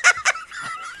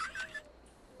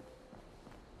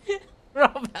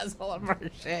 Rob has all of our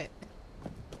shit.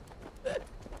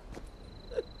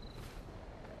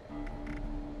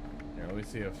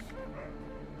 Here,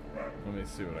 let me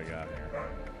see what I got here.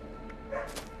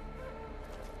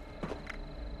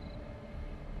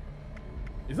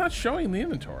 He's not showing the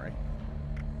inventory.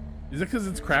 Is it because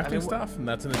it's crafting stuff and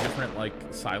that's in a different like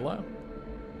silo?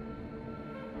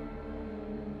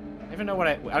 I don't even know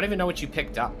I don't even know what you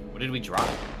picked up. What did we drop?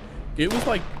 It was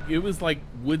like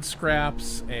wood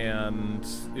scraps and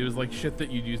it was like shit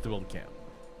that you'd use to build a camp.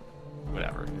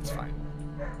 Whatever, it's fine.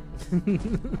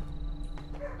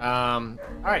 All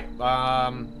right.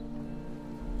 How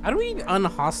do we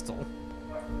unhostile?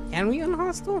 Can we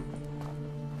unhostile?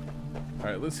 All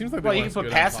right. It seems like you can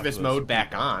put pacifist mode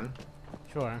back on.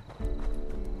 Sure.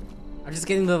 I'm just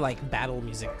getting the like battle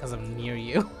music because I'm near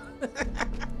you.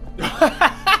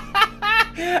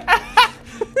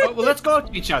 Well, let's go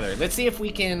up to each other. Let's see if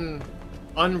we can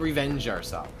unrevenge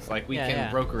ourselves. Like we can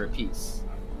broker a peace.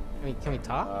 Can we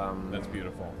talk? That's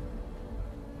beautiful.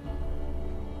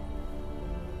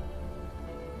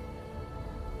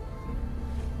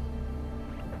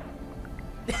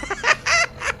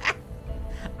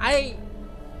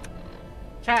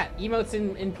 Chat emotes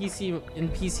in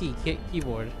PC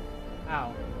keyboard.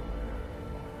 Ow.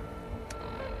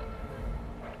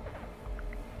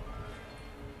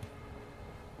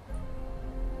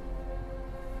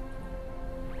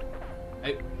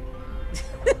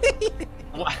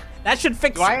 What? That should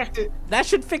fix it. I have to... That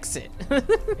should fix it.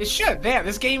 It should. Yeah,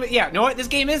 this game. Yeah, you know what? This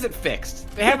game isn't fixed.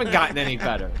 They haven't gotten any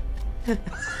better.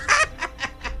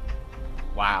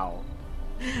 Wow.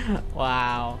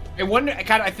 Wow. I wonder.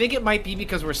 I think it might be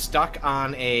because we're stuck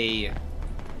on a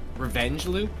revenge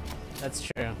loop. That's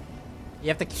true. You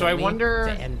have to kill so I me wonder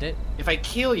to end it. If I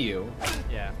kill you.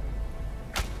 Yeah.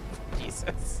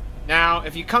 Jesus. Now,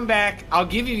 if you come back, I'll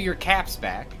give you your caps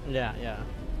back. Yeah, yeah.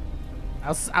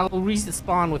 I'll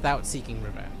respawn without seeking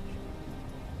revenge.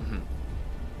 Mm-hmm.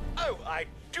 Oh, I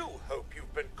do hope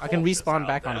you've been. I can respawn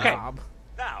back on Rob.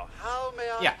 Now, how may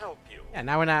I help you? Yeah,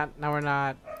 now we're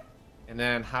not. And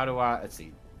then how do I? Let's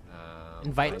see.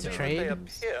 Invite to trade. They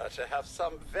appear to have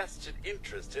some vested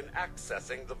interest in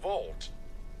accessing the vault.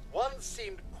 One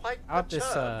seemed quite perturbed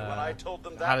when I told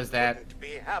them that wouldn't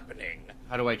be happening.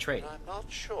 How do I trade? I'm not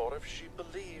sure if she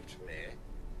believed me.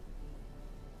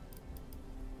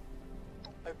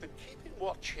 I've been keeping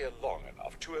watch here long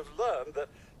enough to have learned that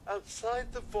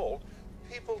outside the vault,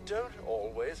 people don't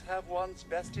always have one's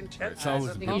best intentions.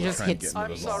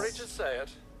 I'm sorry to say it,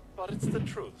 but it's the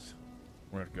truth.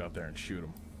 We're gonna go out there and shoot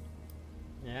them.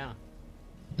 Yeah.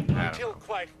 Until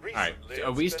quite recently. All right.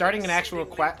 Are we starting an actual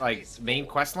main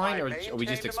quest line, or are we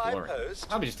just exploring?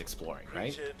 Probably just exploring,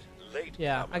 right?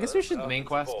 Yeah. I guess we should main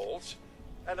quest.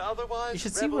 And otherwise you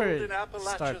should see where it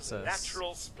starts us.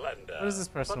 Natural splendor. What does this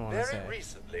person want to say?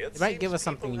 It might give us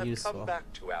something useful. Come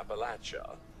back to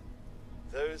Appalachia.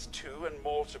 Those two and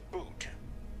more to boot.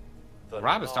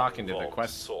 Rob is talking to the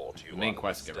main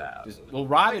quest giver. Well,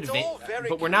 Rob advanced,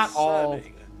 but we're not all.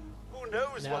 Who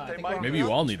knows what they might maybe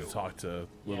you all need to talk to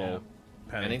little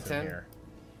Pennington here.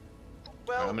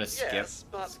 Well, I'm gonna skip. Yes,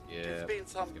 but it's been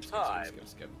some time.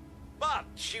 Skip. But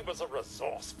she was a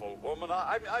resourceful woman.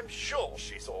 I'm sure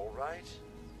she's all right.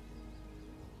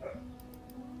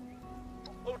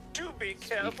 Oh, do be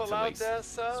careful out there,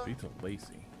 sir. Speak to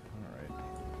Lacey. All right.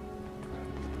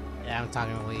 Yeah, I'm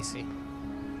talking to Lacey.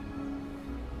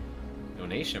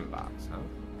 Donation box, huh?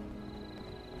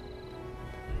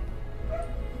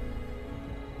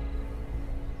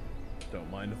 Don't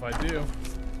mind if I do.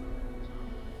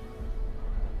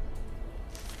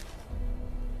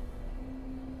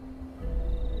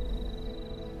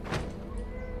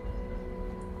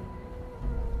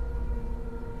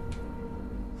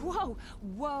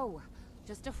 Whoa.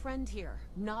 Just a friend here,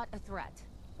 not a threat.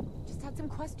 Just had some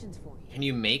questions for you. Can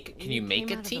you make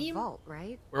a team? Vault,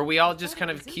 right? Where we all just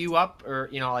kind of queue up, or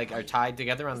like are tied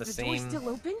together on the same. Is the door still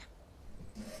open?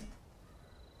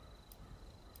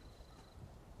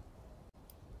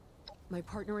 My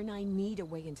partner and I need a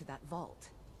way into that vault.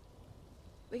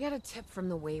 We got a tip from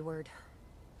the Wayward.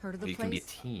 Heard of the place? You can be a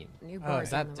team. New oh, is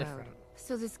that different?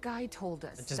 So this guy told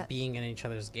us just being in each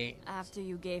other's game. After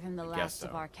you gave him the last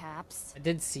of our caps. I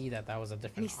did see that was a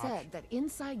different And he said that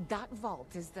inside that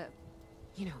vault is the,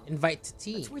 invite to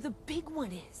team. That's where the big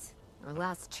one is. Our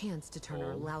last chance to turn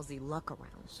our lousy luck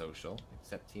around. Social.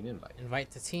 Accept team invite.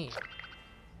 Invite to team.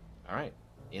 All right.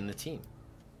 In the team.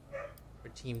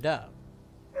 We're teamed up.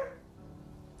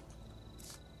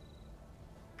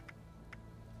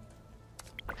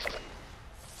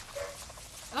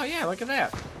 Oh yeah, look at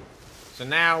that. So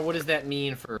now, what does that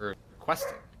mean for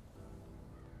questing?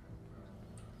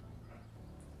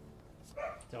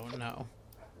 Don't know.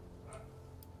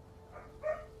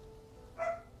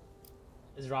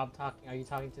 Is Rob talking? Are you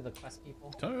talking to the quest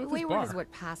people? The wayward is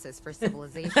what passes for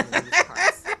civilization in these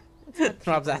parts.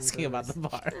 Rob's asking about the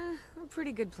bar. A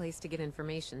pretty good place to get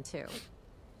information too.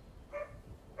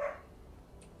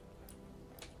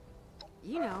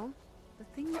 You know, the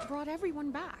thing that brought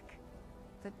everyone back.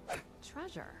 The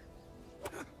treasure.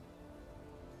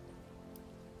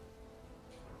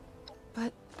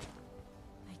 But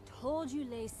I told you,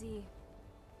 Lacey.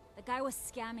 The guy was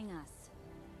scamming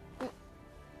us.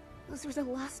 those were the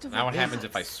last of Now what our happens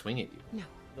business. if I swing at you? No.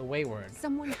 The wayward.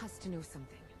 Someone has to know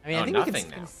something. I mean, Oh, I think we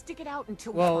nothing can. now. Stick it out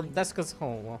until Well, we find that's because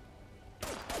well,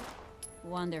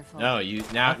 Wonderful. No, you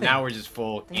now we're just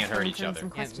full Thanks can't for hurt each answering other. some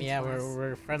questions yeah, for us.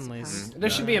 we're friendlies. There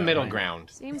should be a middle ground.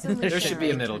 Seems only There should fair be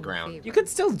a I middle return the ground. favor. You could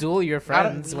still duel your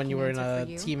friends We when you can were in answer a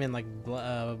for you. team in like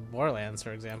Borderlands,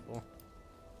 for example.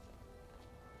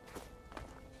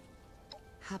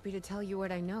 Happy to tell you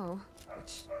what I know,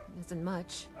 which isn't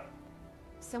much.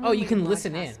 Oh, you made a can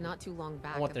listen broadcast in Not too long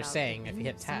back what they're about saying if you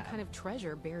hit some tab. kind of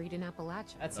treasure buried in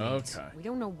Appalachia. That's neat. Okay. We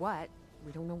don't know what,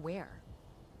 we don't know where.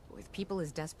 But with people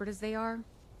as desperate as they are,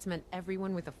 it's meant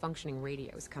everyone with a functioning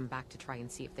radio has come back to try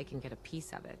and see if they can get a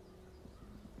piece of it.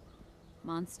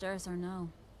 Monsters or no?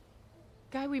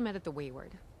 Guy we met at the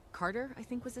Wayward. Carter, I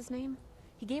think was his name.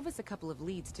 He gave us a couple of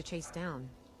leads to chase down,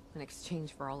 in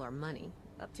exchange for all our money.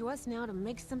 Up to us now to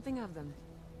make something of them.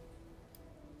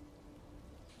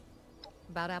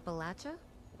 About Appalachia?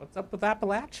 What's up with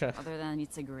Appalachia? Other than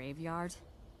it's a graveyard?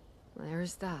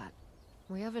 There's that.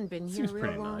 We haven't been here Seems real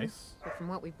pretty long, nice. but from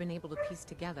what we've been able to piece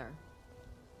together,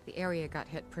 the area got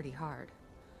hit pretty hard.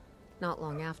 Not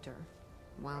long after,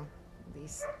 well,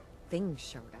 these things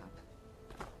showed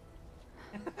up.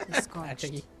 Scorched.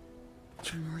 Actually,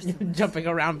 Merciless. jumping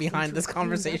around They behind seem this to have cleaned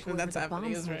conversation up that's wherever the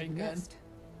happening is bombs very had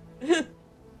good. missed.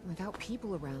 Without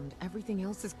people around, everything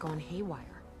else has gone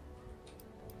haywire.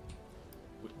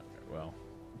 Well,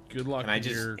 good luck. Can I with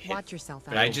just your... hit- Watch yourself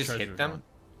Could out. I just treasure hit them? hunt.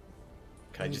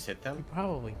 Can I just hit them? You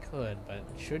probably could, but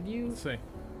should you? Let's see.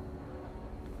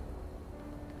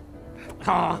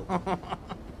 Oh.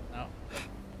 No.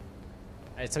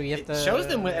 Alright, so you have It to. shows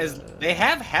them as they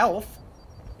have health.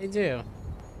 They do.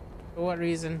 For what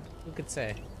reason? Who could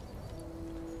say?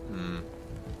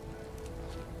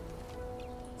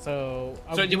 So.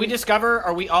 So did we discover?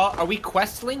 Are we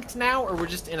quest linked now, or we're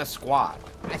just in a squad?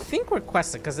 I think we're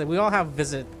quested because we all have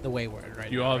visit the Wayward, right?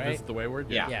 You now, all right? visit the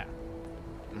Wayward? Yeah. Yeah.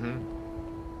 Mm-hmm.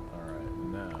 All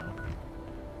right, now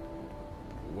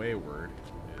Wayward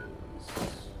is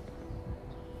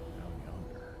down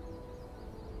yonder.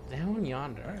 Down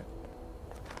yonder. All right.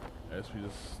 I guess we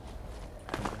just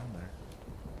head down there.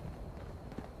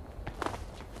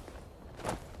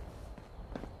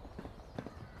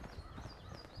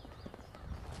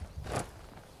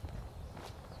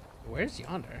 Where's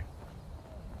yonder?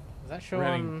 Does that show We're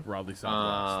on? heading broadly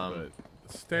southwest,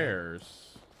 but the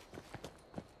stairs.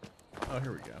 Oh,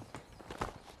 here we go.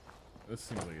 This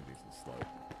seems like a decent slope.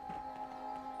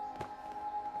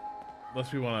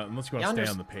 Unless you want to stay Yonder's-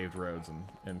 on the paved roads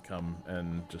and come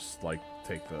and just like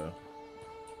take the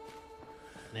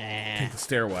Nah.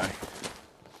 stairway.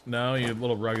 No, you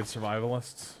little rugged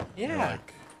survivalists. You're Yeah.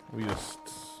 like, we just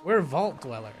We're vault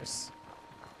dwellers.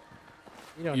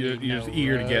 You don't you're need no just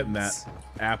eager to get in that roads.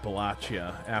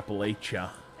 Appalachia. Appalachia.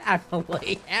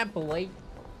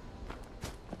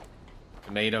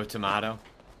 Tomato.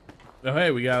 Oh,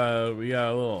 hey, we got a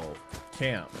little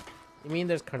camp. You mean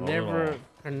there's little-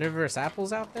 carnivorous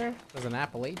apples out there? There's an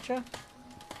Appalachia?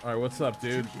 All right, what's up,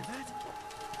 dude?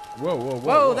 Whoa, whoa, whoa!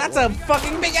 Whoa, that's a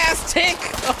fucking big ass tick!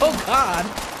 Oh god.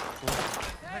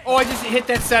 Oh, I just hit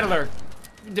that settler.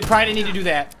 Probably didn't need to do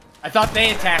that. I thought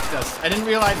they attacked us. I didn't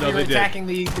realize No, we were they did. attacking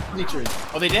the creatures.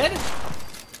 Oh, they did?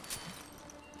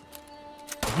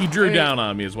 He drew down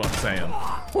on me, is what I'm saying.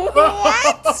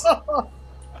 What?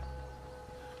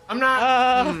 I'm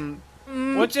not.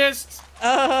 What just?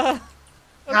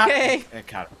 Okay.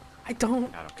 Cado, I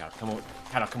don't. come over.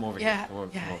 Cado, come over Yeah, here. Come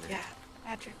over yeah, here. yeah.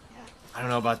 Patrick, yeah. I don't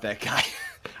know about that guy.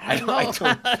 I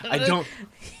don't.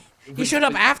 He showed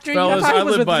up after Fellas, you. I thought I he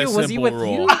was live with by a you. Was he simple with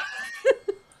rule. you?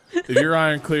 If your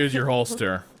iron clears your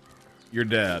holster, you're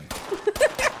dead.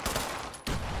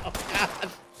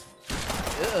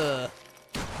 Ugh.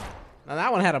 Now that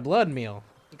That one had a blood meal.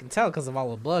 You can tell because of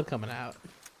all the blood coming out.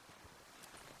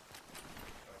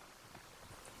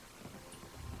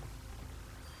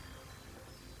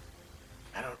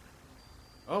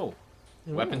 Oh,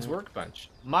 weapons workbench.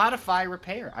 Modify,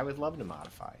 repair. I would love to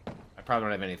modify. I probably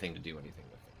don't have anything to do anything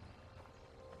with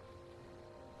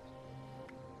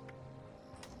it.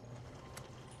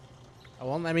 I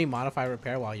won't let me modify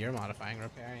repair while you're modifying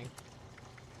repairing.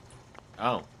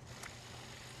 Oh.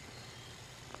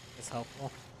 It's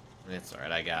helpful. It's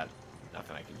alright, I got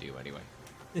nothing I can do anyway.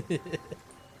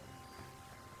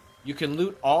 You can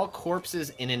loot all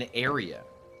corpses in an area.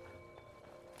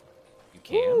 You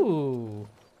can. Ooh.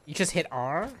 You just hit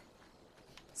R?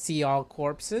 See all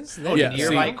corpses? Oh, yeah,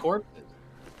 nearby corpses.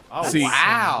 Oh, see,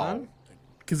 wow.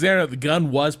 Because the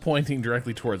gun was pointing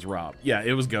directly towards Rob. Yeah,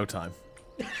 it was go time.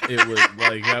 It was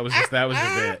like that was just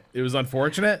it. It was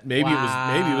unfortunate. Maybe it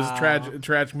was a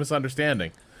tragic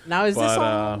misunderstanding. Now is this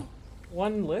all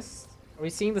one list? Are we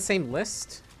seeing the same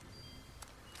list?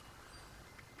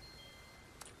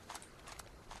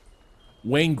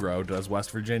 Waingro does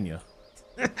West Virginia.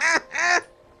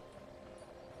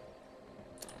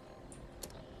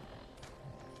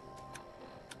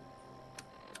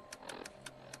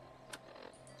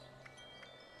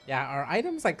 Yeah, are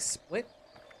items like split?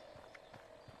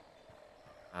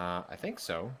 I think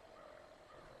so.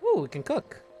 Ooh, we can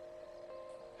cook.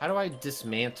 How do I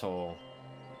dismantle?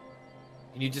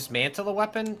 Can you dismantle a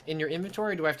weapon in your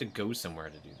inventory, or do I have to go somewhere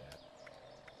to do that?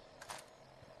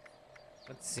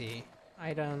 Let's see.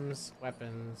 Items,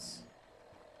 weapons.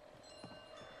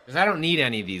 Because I don't need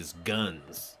any of these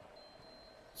guns.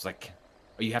 It's like,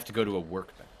 oh, you have to go to a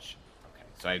workbench. Okay,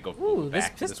 so I go. Ooh,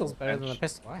 back this pistol's better than the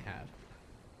pistol I had.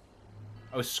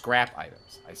 Oh, scrap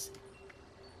items. I see.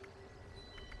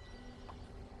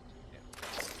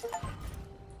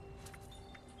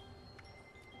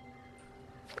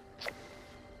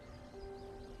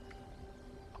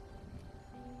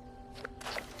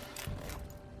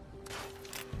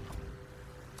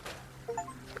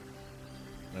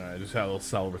 I just had a little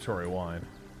celebratory wine.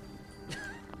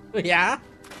 Yeah?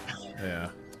 Yeah.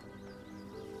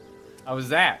 How was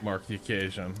that? Mark the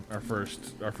occasion. Our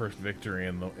first victory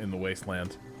in the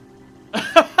wasteland.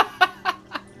 I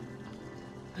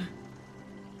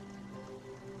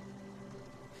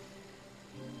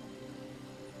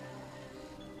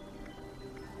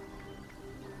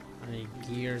need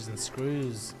gears and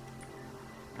screws.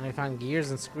 I found gears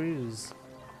and screws.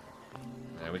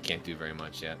 We can't do very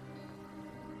much yet.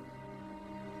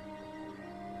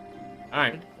 All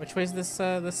right. Which way's this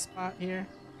this spot here?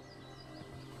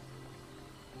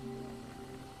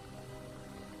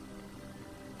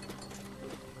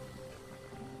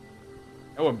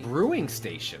 Oh, a brewing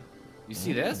station. You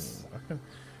see this?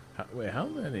 Wait, how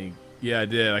many? Yeah, I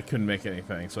did. I couldn't make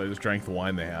anything, so I just drank the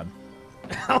wine they had.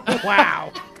 Oh,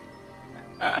 wow.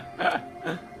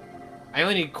 I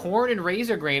only need corn and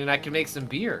razor grain, and I can make some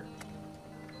beer.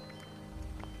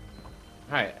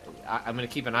 All right, I'm gonna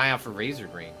keep an eye out for razor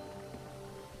grain.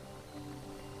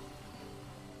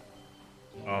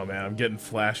 Oh man, I'm getting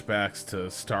flashbacks to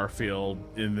Starfield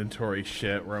inventory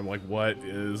shit where I'm like, what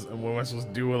am I supposed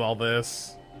to do with all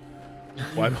this?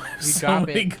 Why do I have so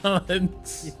many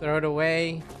guns? You throw it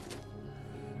away.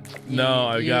 No,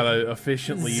 I gotta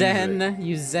efficiently use it.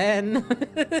 You zen.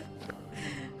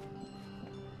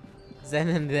 Zen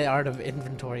in the art of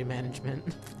inventory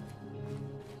management.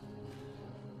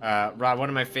 Rod, one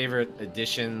of my favorite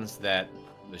additions that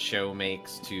the show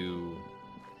makes to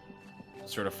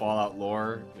sort of Fallout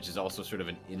lore, which is also sort of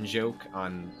an in-joke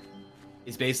on,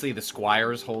 is basically the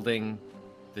squires holding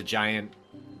the giant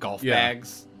golf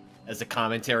bags as a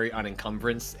commentary on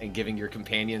encumbrance and giving your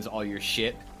companions all your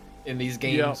shit in these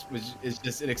games, which is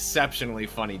just an exceptionally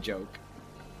funny joke.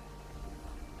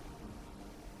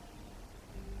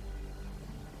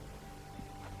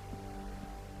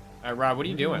 All right, Rob, what are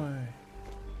you doing?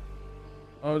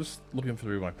 Oh, just looking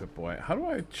through my Pip-Boy. How do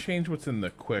I change what's in the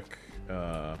quick?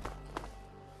 There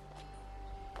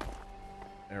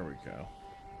we go.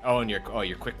 Oh, and your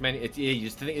quick menu.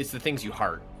 It's the things you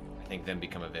heart. I think then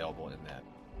become available in that.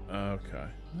 Okay.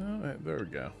 There we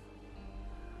go.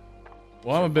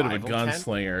 Well, I'm a bit of a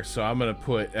gunslinger, so I'm gonna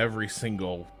put every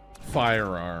single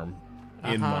firearm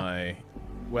in my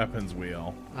weapons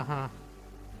wheel.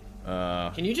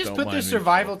 Can you just put the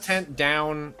survival tent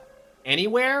down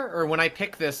anywhere, or when I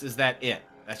pick this, is that it?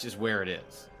 That's just where it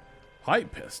is. Pipe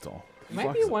pistol.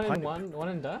 Might be one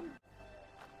and done.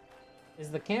 Is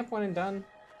the camp one and done?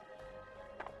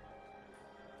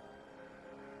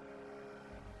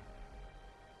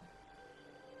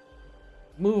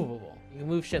 Movable. You can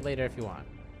move shit later if you want.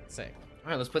 Sick. All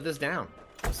right, let's put this down.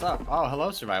 What's up? Oh, hello,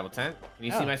 survival tent. Can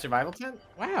you see my survival tent?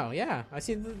 Wow, yeah. I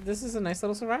see. This is a nice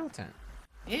little survival tent.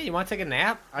 Yeah, you want to take a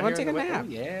nap? I want to take a nap. Oh,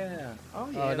 yeah. Oh,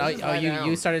 yeah. Oh, no,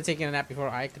 you started taking a nap before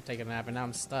I could take a nap, and now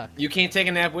I'm stuck. You can't take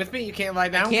a nap with me? You can't lie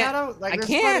down, Cado? Like, I there's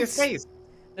can't. plenty of space.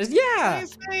 Yeah.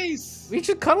 Space. We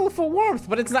should cuddle for warmth,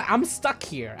 but it's not. I'm stuck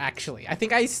here, actually. I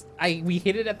think we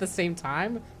hit it at the same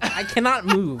time. I cannot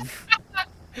move.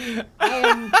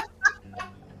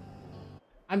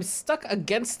 I'm stuck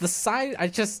against the side.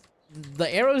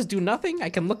 The arrows do nothing. I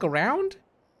can look around,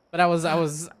 but I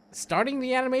was starting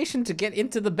the animation to get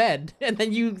into the bed, and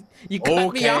then you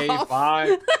cut me off. Okay,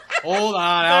 fine. Hold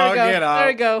on, I'll get up.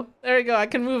 There we go. I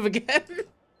can move again.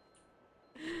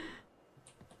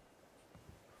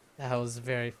 That was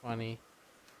very funny.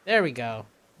 There we go.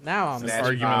 Now I'm this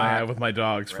argument I have with my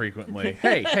dogs frequently.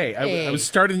 Hey, I was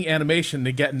starting the animation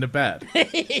to get into bed.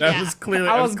 That was clearly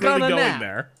I was clearly going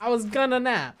there. I was gonna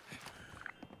nap.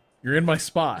 You're in my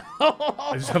spot.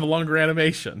 I just have a longer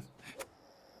animation.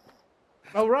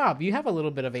 Oh, Rob, you have a little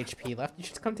bit of HP left. You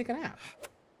should come take a nap.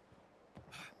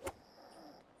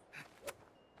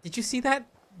 Did you see that?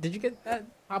 Did you get that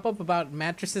pop-up about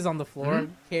mattresses on the floor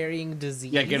carrying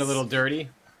disease? Yeah, get a little dirty.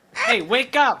 Hey,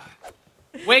 wake up!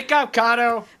 Wake up,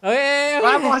 Cado! Okay.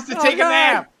 Rob wants to take a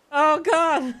nap! Oh,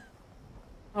 God!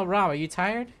 Oh, Rob, are you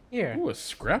tired? Here. Ooh, a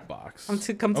scrap box.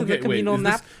 Come to the communal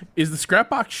nap. Is the scrap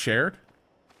box shared?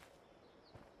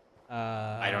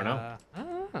 I don't know.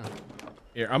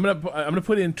 Here, I'm gonna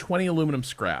put in 20 aluminum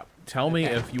scrap. Tell me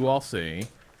if you all see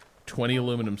 20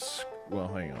 aluminum. Well,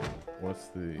 hang on. What's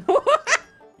the?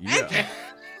 Yeah.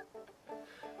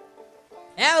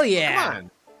 Hell yeah! Come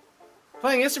on.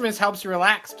 Playing instruments helps you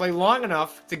relax. Play long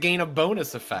enough to gain a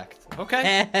bonus effect.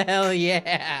 Okay. Hell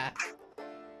yeah!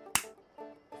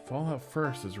 Fallout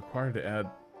First is required to add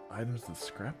items to the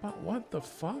scrap box. What the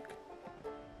fuck?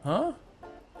 Huh?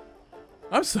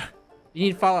 I'm sorry. You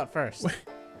need Fallout First. Wait.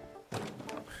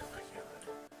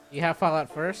 You have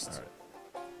Fallout First?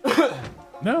 Right.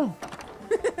 No.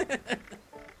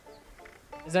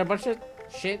 Is there a bunch of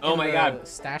shit? Oh my god!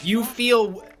 Stash you box?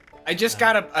 feel? I just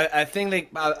got a thing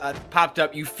that popped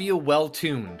up. You feel well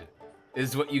tuned,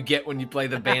 is what you get when you play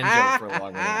the banjo for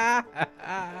long enough.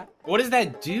 What does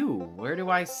that do? Where do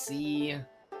I see?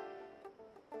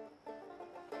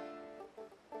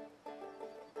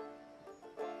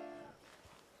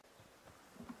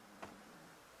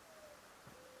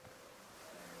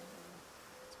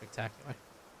 Spectacular.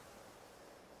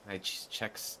 I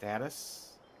check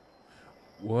status.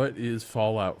 What is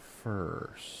Fallout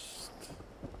First?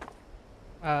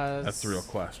 That's the real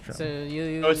question. So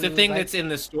you it's the thing like that's in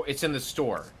the store. It's in the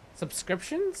store.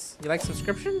 Subscriptions? You like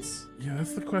subscriptions? Yeah,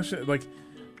 that's the question. Like,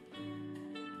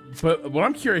 but what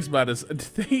I'm curious about is,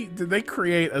 did they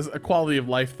create a quality of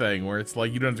life thing where it's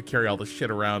like you don't have to carry all the shit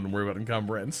around and worry about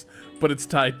encumbrance, but it's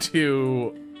tied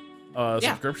to a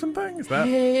subscription thing? Is that?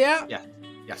 Yeah. Yeah.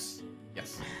 Yes.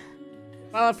 Yes.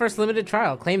 Fallout First limited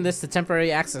trial. Claim this to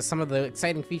temporarily access some of the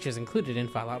exciting features included in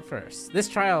Fallout First. This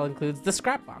trial includes the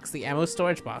scrap box, the ammo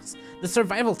storage box, the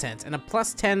survival tent, and a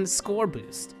plus 10 score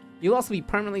boost. You'll also be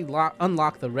permanently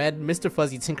unlock the red Mr.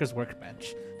 Fuzzy Tinker's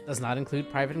Workbench. Does not include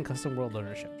private and custom world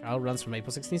ownership. Trial runs from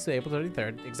April 16th to April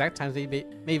 33rd. Exact times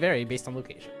may vary based on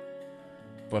location.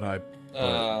 But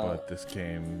but this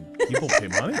game, people pay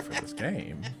money for this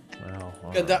game. Well,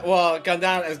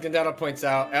 as Gandana points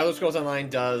out, Elder Scrolls Online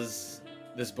does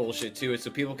this bullshit too, so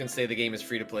people can say the game is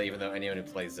free to play even though anyone who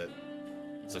plays it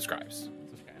subscribes.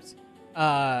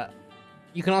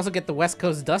 You can also get the West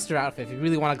Coast Duster outfit if you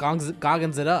really want to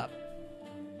Goggins it up.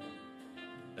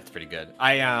 That's pretty good.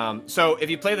 So if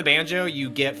you play the banjo, you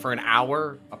get for an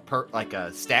hour a perk, like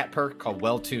a stat perk called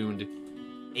Well Tuned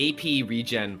AP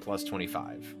Regen plus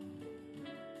 25.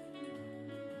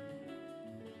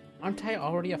 Aren't I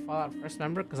already a Fallout First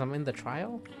member because I'm in the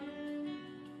trial?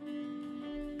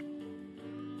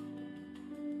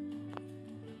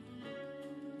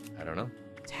 I don't know.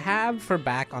 Tab for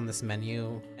back on this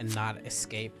menu and not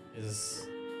escape is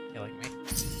killing me.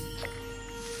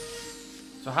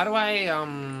 So how do I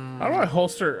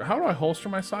holster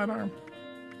my sidearm?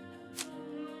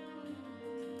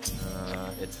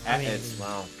 It's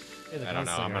well, I don't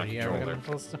know. I'm not you ever gonna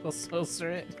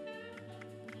holster it?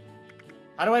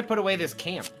 How do I put away this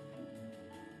camp?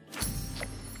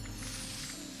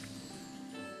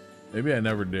 Maybe I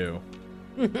never do.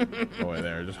 Oh wait,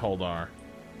 there. Just hold R.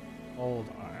 Hold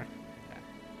R. Okay.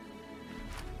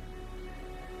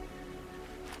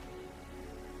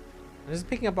 I'm just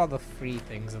picking up all the free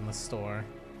things in the store.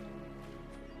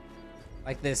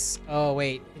 Like this. Oh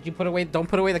wait, did you put away? Don't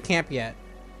put away the camp yet.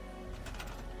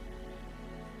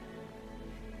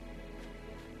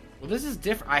 Well, this is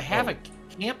different. I have a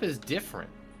camp is different.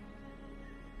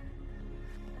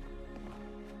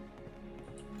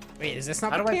 Wait, is this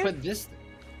not How the do camp? I put this?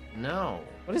 No.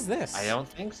 What is this? I don't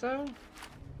think so.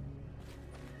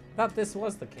 I thought this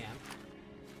was the camp.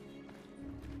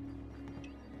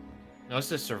 No,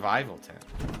 it's a survival tent.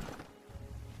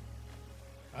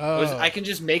 Oh. I can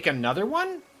just make another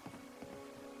one?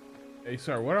 Hey,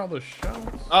 sorry, what are all those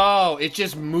shells? Oh, it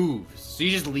just moves. So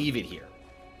you just leave it here.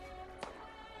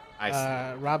 I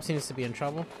see. Rob seems to be in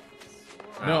trouble.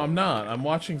 No, I'm not. I'm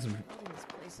watching some...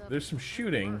 There's some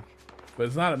shooting, but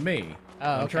it's not at me. Oh,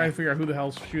 I'm okay. trying to figure out who the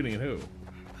hell's shooting at who.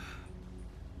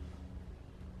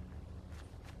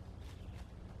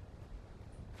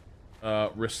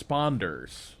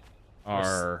 Responders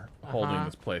are holding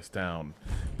this place down.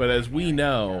 But as we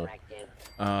know,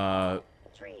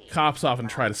 cops often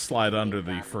try to slide under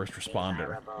the first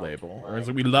responder label. Whereas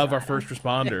we love our first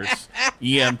responders.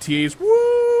 EMTs,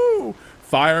 woo!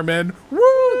 Firemen,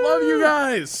 woo! Love you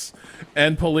guys!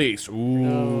 And police, ooh.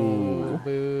 Oh,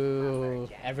 boo.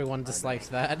 Everyone dislikes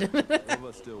that.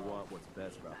 Still want what's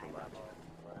best about the lodge.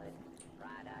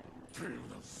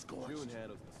 June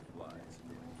handles the supplies.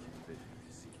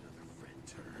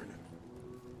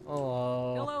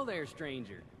 Oh. Hello there,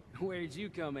 stranger. Where'd you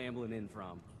come ambling in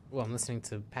from? Well, I'm listening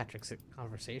to Patrick's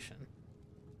conversation.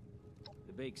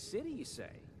 The big city, you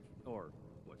say? Or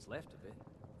what's left of it?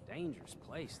 Dangerous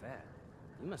place, that.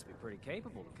 You must be pretty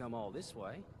capable to come all this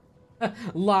way.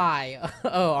 Lie.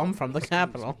 Oh, I'm from the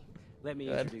capital. Let me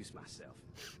introduce myself.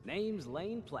 Name's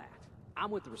Lane Platt.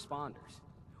 I'm with the Responders.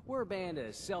 We're a band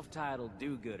of self-titled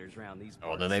do-gooders around these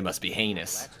parts. Oh, then they must be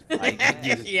heinous.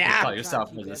 Yeah. You call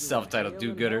yourself as a self-titled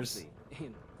do-gooders.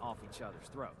 And off each other's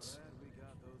throats.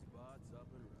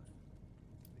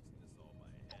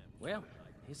 Well,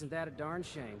 isn't that a darn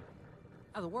shame?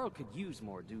 Now, the world could use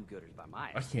more do-gooders by my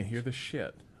I can't hear this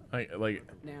shit.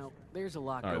 Now, there's a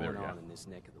lot there going we go. on in this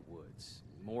neck of the woods.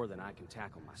 More than I can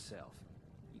tackle myself.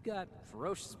 You got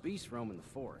ferocious beasts roaming the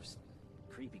forest.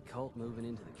 Creepy cult moving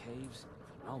into the caves.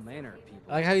 And all manner of people.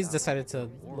 I like how he's decided to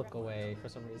look away for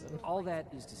some reason. All that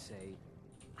is to say,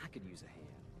 I could use a hand.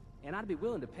 And I'd be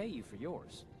willing to pay you for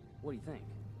yours. What do you think?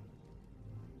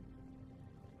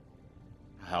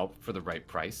 Help for the right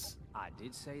price. I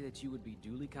did say that you would be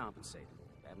duly compensated.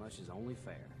 That much is only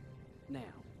fair. Now,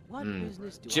 what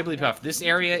business do Jibblypuff, this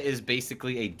area is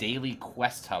basically a daily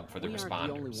quest hub for the We aren't the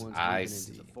only responders. ones I moving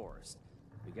see. into the forest.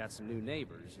 We got some new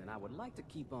neighbors, and I would like to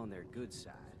keep on their good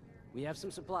side. We have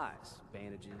some supplies,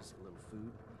 bandages, a little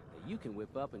food that you can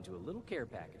whip up into a little care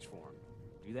package for them.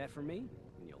 Do that for me,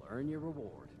 and you'll earn your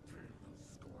reward.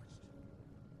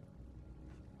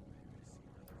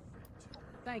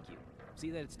 Thank you. See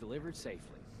that it's delivered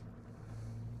safely.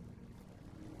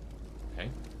 Okay.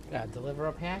 Yeah, deliver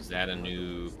a pack? Is that a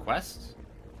new quest?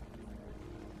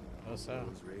 Oh, so.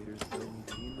 Those raiders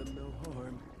don't mean them no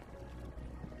harm.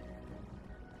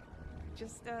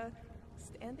 Just,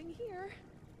 standing here.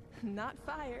 Not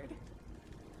fired.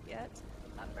 Yet.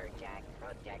 Lumberjack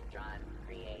Protectron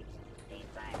creates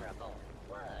desirable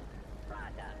wood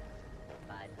products,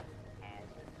 but has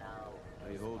no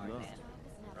How you holding up?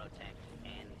 protect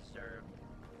and serve.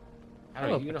 I don't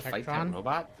know, you gonna fight that Protectron?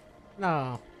 robot?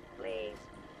 No. Please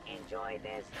enjoy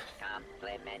this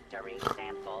complimentary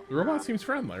sample. The robot seems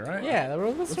friendly, right? Yeah, the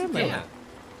robot's friendly. Yeah.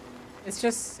 It's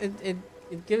just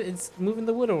it's moving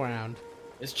the wood around.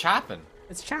 It's chopping.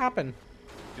 It's chopping.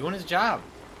 Doing his job.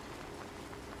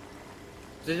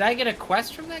 Did I get a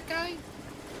quest from that guy?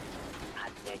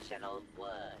 Additional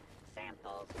wood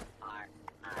samples are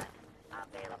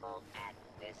unavailable at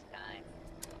this time.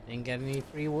 Didn't get any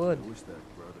free wood. I wish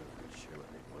that brother could share what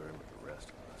they learned with the rest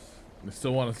of us. They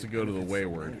still want us to go to the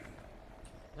Wayward.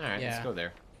 Alright, let's Yeah. go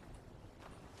there.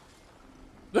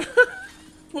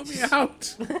 Let me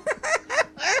out!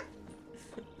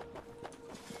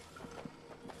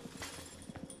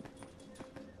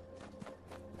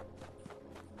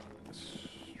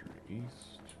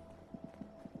 East.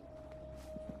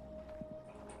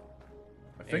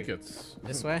 I think it's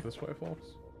This way? This way, folks.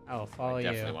 Oh, follow I you.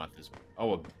 definitely want this one.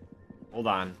 Oh, hold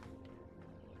on.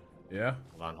 Yeah.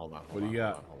 Hold on. What do you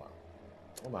got?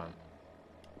 Hold on.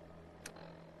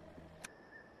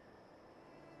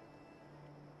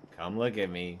 Come look at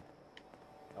me.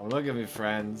 Come look at me,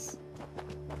 friends.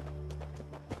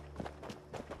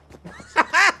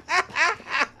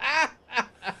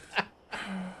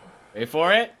 Wait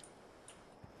for it.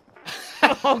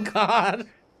 Oh God.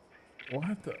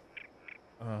 What the?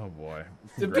 Oh boy.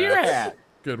 The beer hat.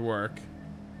 Good work.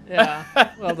 Yeah.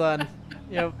 Well done.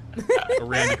 Yep. A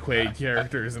Randy Quaid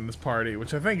character is in this party,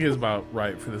 which I think is about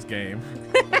right for this game.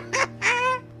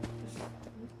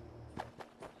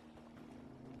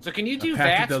 So can you do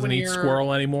Patrick VATS doesn't when eat you're...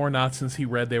 squirrel anymore, not since he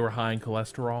read they were high in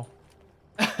cholesterol.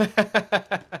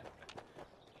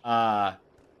 Oh,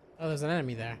 there's an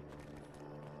enemy there.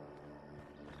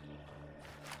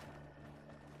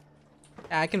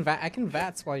 Yeah, I can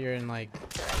VATS while you're in like...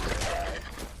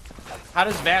 How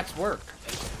does VATS work?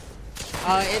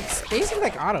 It's basically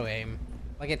like auto aim.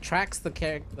 Like it tracks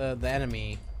the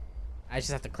enemy. I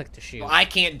just have to click to shoot. Well, I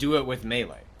can't do it with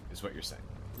melee, is what you're saying.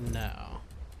 No,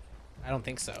 I don't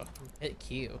think so. Hit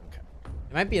Q. Okay.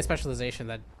 It might be a specialization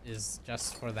that is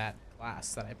just for that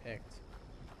class that I picked.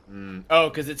 Oh,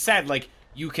 because it said like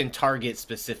you can target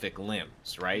specific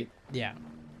limbs, right? Yeah.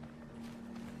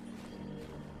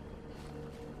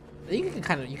 You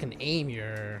can aim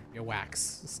your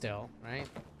wax still, right?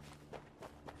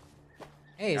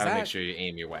 Hey, Gotta make sure you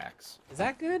aim your wax. Is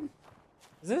that good?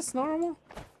 Is this normal?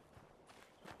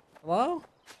 Hello?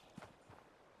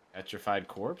 Petrified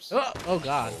corpse? Oh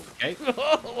god. Okay.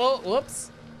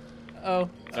 Whoops. Oh.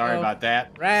 Sorry about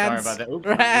that. Rads. Sorry about that. Oops,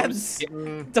 Rads.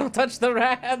 Don't touch the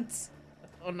rads.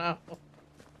 Oh no.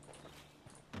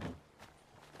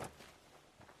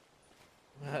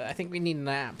 I think we need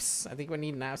naps. I think we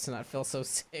need naps to not feel so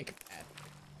sick.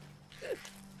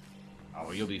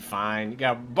 Oh, you'll be fine. You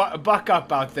got buck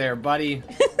up out there, buddy.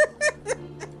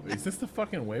 Is this the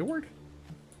fucking Wayward?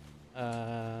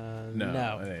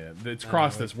 No. It's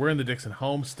crossed this. We're in the Dixon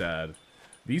Homestead.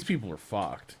 These people are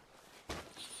fucked.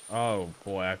 Oh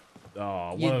boy.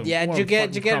 Did you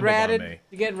get ratted?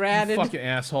 You get ratted? You fucking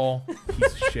asshole.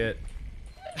 Piece of shit.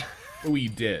 Oh, you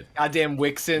did. Goddamn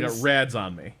Wixens. You got rads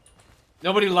on me.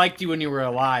 Nobody liked you when you were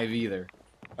alive either.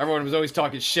 Everyone was always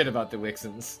talking shit about the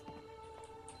Wixens.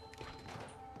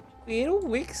 Little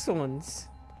Wixens.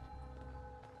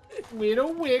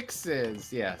 Little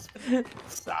Wixens. Yes.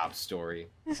 Sob story.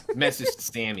 Message to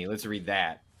Sammy. Let's read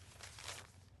that.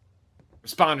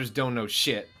 Responders don't know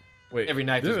shit. Wait. Every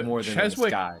night there's more than in the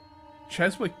sky.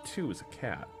 Cheswick 2 is a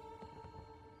cat.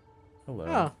 Hello.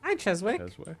 Oh, hi Cheswick.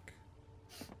 Cheswick.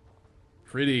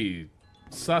 Pretty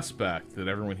suspect that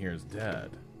everyone here is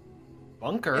dead.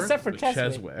 Bunker? Except for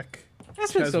Cheswick.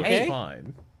 Cheswick's okay.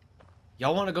 Fine.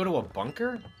 Y'all want to go to a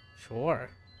bunker? Sure.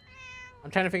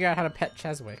 I'm trying to figure out how to pet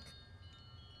Cheswick.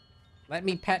 Let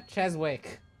me pet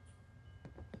Cheswick.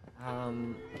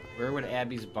 Where would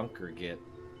Abby's bunker get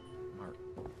marked?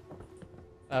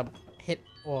 Hit.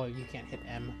 Well, you can't hit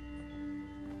M.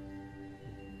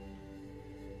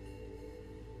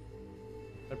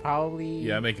 But probably.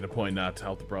 Yeah, I'm making a point not to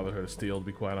help the Brotherhood of Steel, to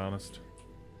be quite honest.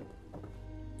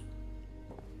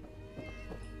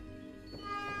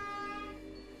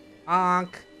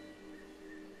 Honk.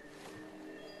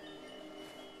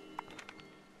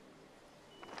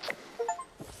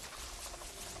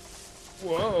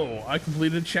 Whoa, I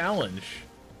completed a challenge.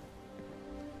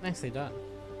 Nicely done.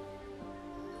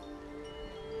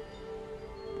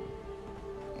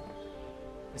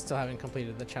 I still haven't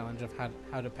completed the challenge of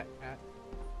how to pet cat.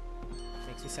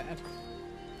 Makes me sad.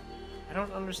 I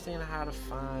don't understand how to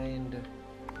find... It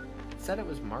said it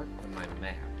was marked on my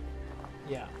map.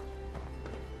 Yeah.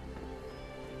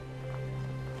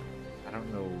 I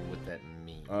don't know what that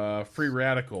means. Free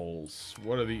radicals.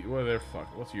 What are their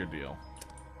fuck? What's your deal?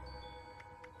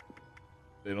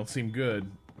 They don't seem good.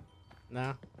 No.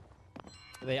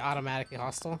 Are they automatically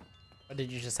hostile? Or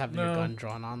did you just have your gun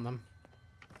drawn on them?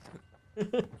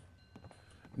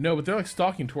 No, but they're like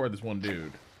stalking toward this one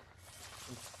dude.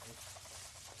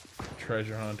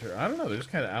 Treasure hunter. I don't know. They're just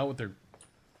kind of out with their...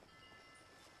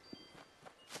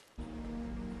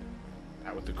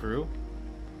 Out with the crew?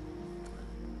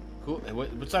 Cool.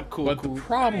 What's up, cool? But the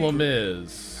problem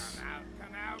is...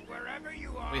 Come out wherever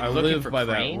you are. Wait, I live by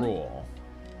that rule.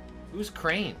 Who's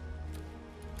Crane?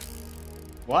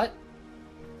 What?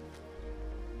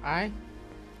 Hi?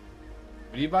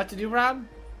 What are you about to do, Rob?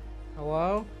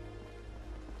 Hello?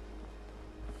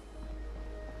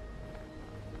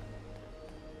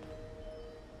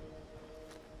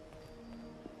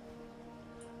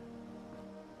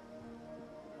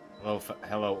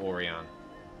 Hello, Orion.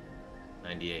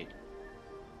 98.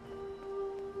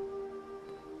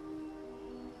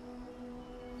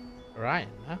 Ryan,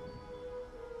 huh?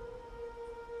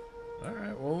 All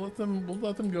right, we'll let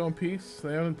them go in peace.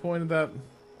 They haven't pointed that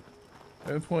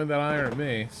iron at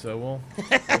me, so we'll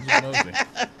just mosey.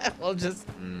 We'll just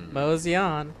mosey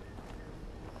on.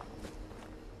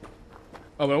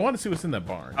 Oh, but I want to see what's in that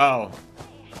barn. Oh.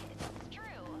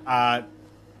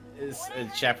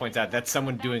 Chat points out that's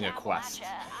someone doing a quest.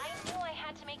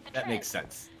 That makes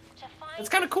sense. That's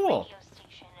kind of cool.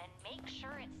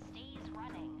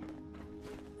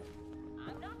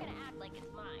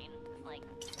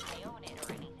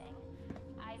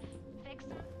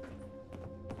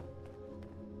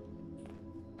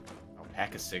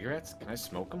 Pack of cigarettes? Can I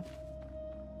smoke them?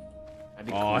 Oh,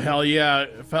 cool. Hell yeah.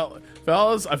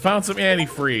 Fellas, I found some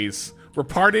antifreeze. We're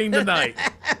partying tonight.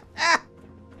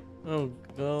 Oh,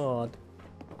 God.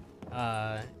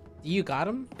 You got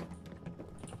him,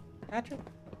 Patrick?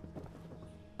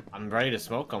 I'm ready to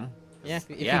smoke them. Yeah, if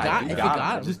you got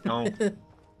him. Just don't.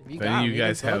 Then you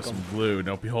guys have some glue.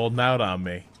 Don't be holding out on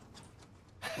me.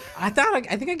 I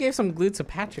think I gave some glue to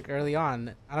Patrick early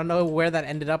on. I don't know where that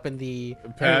ended up in the.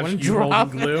 Patrick, you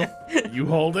holding glue? You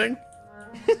holding?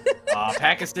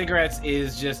 Pack of cigarettes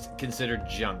is just considered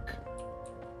junk.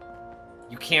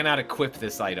 You cannot equip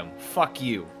this item. Fuck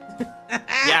you.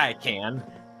 Yeah, I can.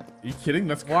 Are you kidding?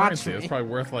 That's currency. It's probably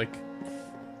worth like.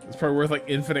 It's probably worth like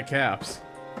infinite caps.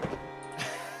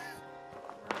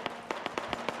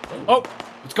 Oh,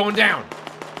 it's going down.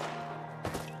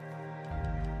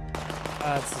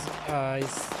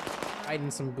 He's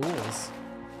fighting some ghouls.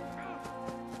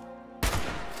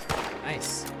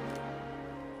 Nice.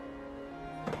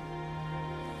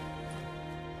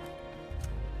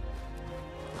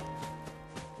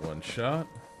 One shot,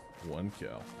 one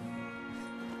kill.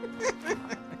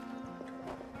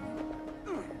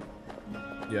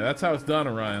 Yeah, that's how it's done,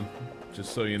 Orion.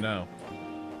 Just so you know.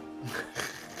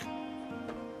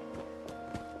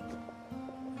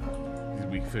 These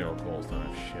weak feral goals don't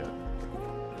have shit.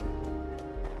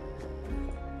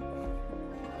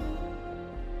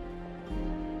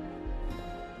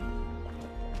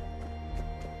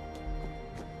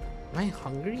 Am I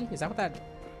hungry? Is that what that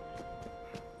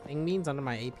thing means under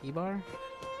my AP bar?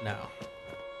 No.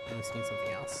 I must mean something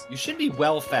else. You should be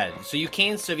well fed. So you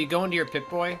can, so if you go into your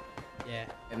Pip-Boy, yeah,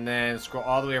 and then scroll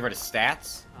all the way over to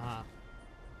stats,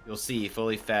 you'll see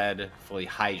fully fed, fully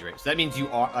hydrated. So that means you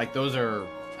are, like, those are,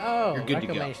 you're good to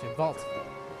go. Vault.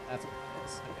 That's what it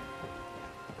is. Okay.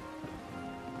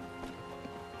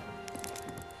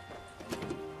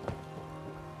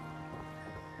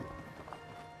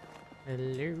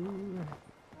 Hello.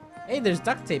 Hey, there's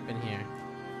duct tape in here.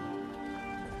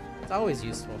 It's always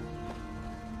useful.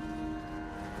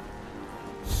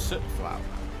 Soot flower.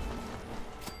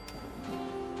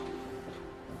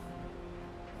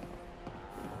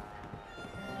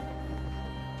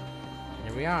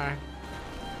 Here we are.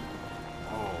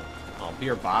 Oh,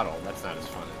 beer bottle. That's not as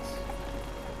fun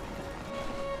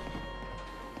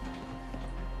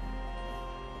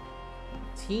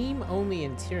as. Team only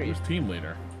interior. Who's team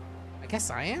leader? I guess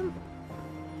I am.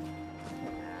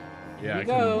 Yeah, Here we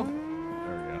go. There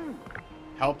we go.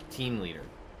 Help team leader.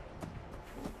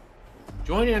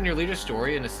 Join in on your leader's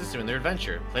story and assist them in their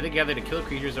adventure. Play together to kill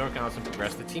creatures or accounts and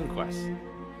progress the team quest.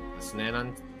 Listen in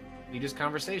on leader's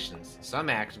conversations. Some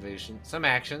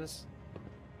actions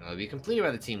will be completed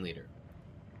by the team leader.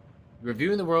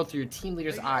 Reviewing the world through your team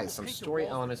leader's eyes. Some story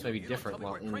elements may be different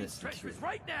while in this interior.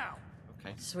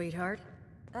 Okay. Sweetheart,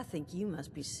 I think you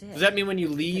must be sick. Does that mean when you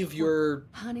leave your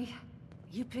honey,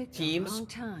 you picked teams, the wrong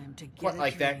time to get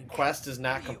like that quest is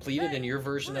not completed in your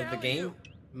version of the game?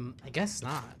 I guess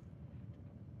not.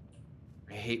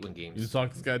 I hate when games. You just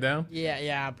talk this guy down?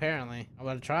 Yeah, apparently. I'm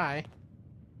gonna try.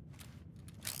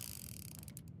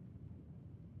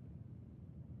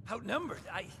 Outnumbered?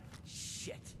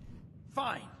 Shit.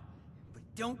 Fine. But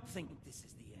don't think this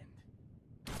is the end.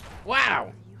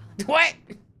 Wow! What?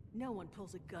 No one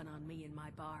pulls a gun on me in my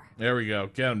bar. There we go.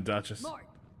 Get him, Duchess. Mort,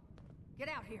 get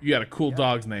out here. You got a cool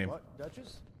dog's name. What,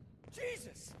 Duchess?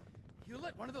 Jesus! You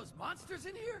let one of those monsters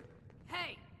in here?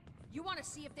 Hey! You want to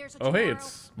see if there's a Oh, tomorrow? hey,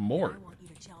 it's Mort. I want you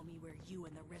to tell me where you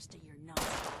and the rest of your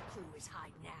nonsense crew is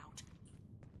hiding out.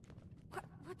 What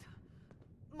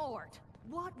the? Mort,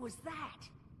 what was that?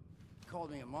 Called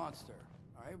me a monster.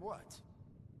 Alright, what?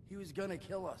 He was gonna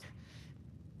kill us.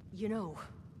 You know,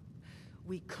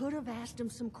 we could have asked him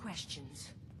some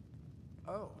questions.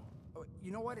 Oh,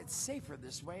 you know what? It's safer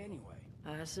this way anyway.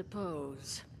 I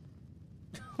suppose.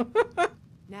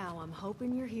 Now I'm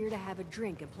hoping you're here to have a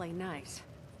drink and play nice.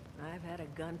 I've had a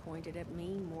gun pointed at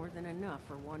me more than enough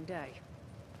for one day.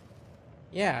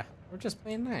 Yeah, we're just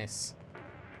playing nice.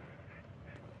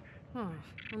 Well,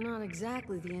 not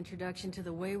exactly the introduction to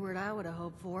the Wayward I would have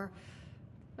hoped for.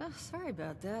 Well, sorry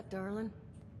about that, darling.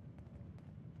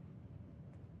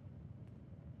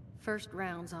 First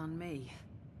round's on me.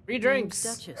 Free drinks.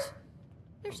 Duchess.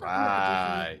 There's something you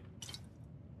could do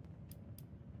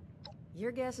for me.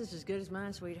 Your guess is as good as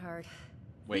mine, sweetheart.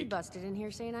 Wait. He busted in here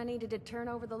saying I needed to turn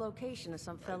over the location of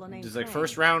some fella named Is like Frank,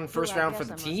 first round who I for guess the I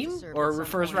must team, have served or at some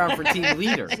first point. round for team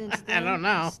leader? Since I then, don't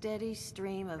know. a steady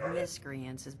stream of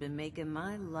miscreants has been making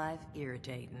my life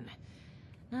irritating.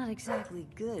 Not exactly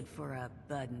good for a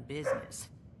budding business.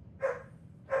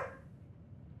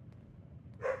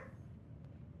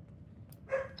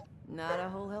 Not a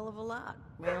whole hell of a lot.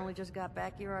 We only just got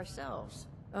back here ourselves.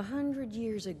 100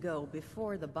 years ago,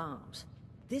 before the bombs,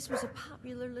 this was a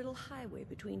popular little highway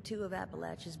between two of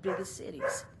Appalachia's biggest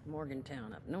cities,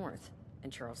 Morgantown up north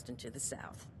and Charleston to the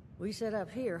south. We set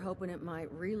up here hoping it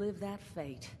might relive that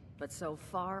fate, but so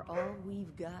far all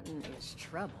we've gotten is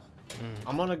trouble.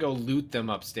 I'm gonna go loot them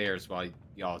upstairs while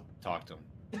y'all talk to them.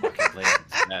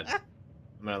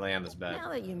 I'm gonna lay on this bed. Now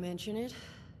that you mention it,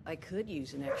 I could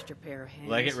use an extra pair of hands.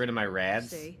 Will I get rid of my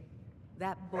rads? See,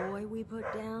 that boy we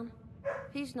put down,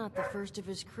 he's not the first of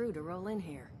his crew to roll in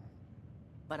here.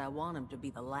 But I want him to be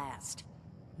the last.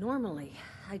 Normally,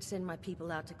 I'd send my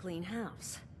people out to clean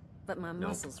house, but my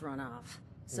muscles run off,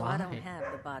 so I don't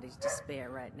have the bodies to spare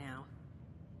right now.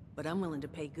 But I'm willing to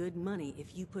pay good money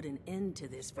if you put an end to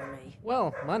this for me.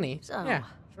 Well, money. So, yeah,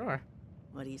 sure.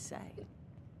 What do you say?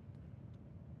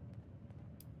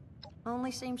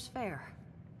 Only seems fair.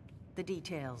 The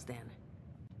details, then.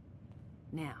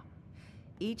 Now,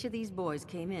 each of these boys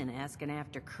came in asking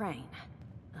after Crane.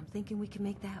 I'm thinking we can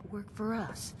make that work for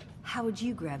us. How would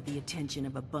you grab the attention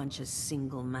of a bunch of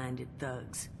single-minded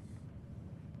thugs?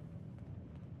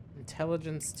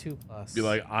 Intelligence 2+. Be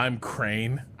like, I'm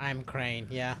Crane. I'm Crane,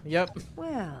 yeah. Yep.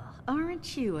 Well,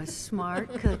 aren't you a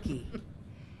smart cookie?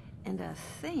 And I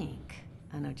think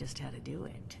I know just how to do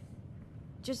it.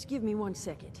 Just give me 1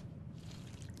 second.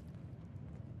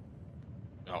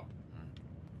 Oh.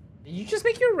 Did you just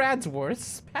make your rads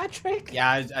worse, Patrick?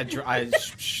 Yeah,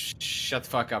 shut the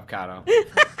fuck up, Cado.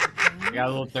 I got a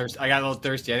little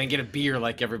thirsty. I didn't get a beer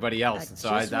like everybody else, and so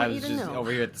I was just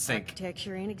over here at the sink.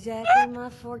 Architecture ain't exactly my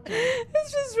forte.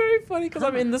 It's just very funny because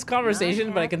I'm in this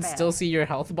conversation, but I can still see your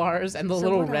health bars, and the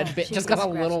little red bit just got a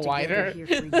little wider. Here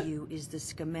for you is the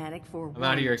schematic for I'm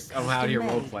out here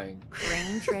role playing.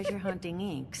 Crane Treasure Hunting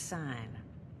Inc. sign.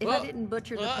 If I didn't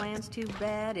butcher the plans too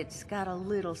bad, it's got a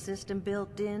little system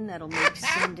built in that'll make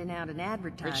sending out an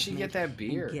advertisement. Where'd she get that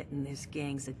beer? And getting this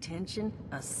gang's attention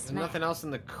a snack. There's nothing else in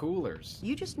the coolers.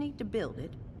 You just need to build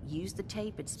it, use the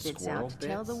tape it spits out to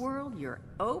tell the world you're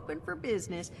open for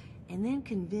business, and then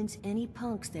convince any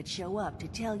punks that show up to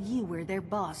tell you where their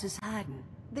boss is hiding.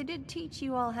 They did teach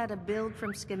you all how to build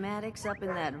from schematics up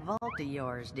in that vault of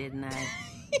yours, didn't they?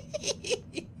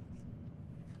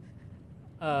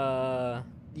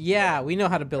 Yeah, we know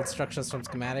how to build structures from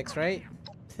schematics, right?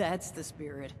 That's the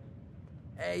spirit.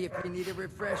 Hey, if you need a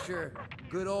refresher,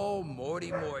 good old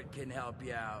Morty Mort can help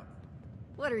you out.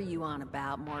 What are you on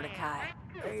about, Mordecai?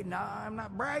 Hey, nah, I'm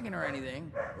not bragging or anything,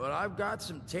 but I've got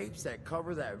some tapes that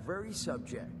cover that very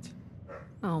subject.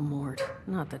 Oh, Mort,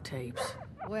 not the tapes.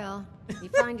 Well, you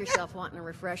find yourself wanting a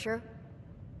refresher?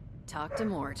 Talk to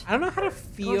Mort. I don't know how to Of course,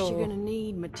 feel you're gonna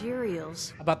need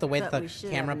materials about the way that the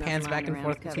camera pans back and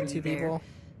forth between two people.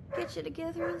 Get you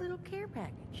together a little care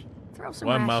package. Throw some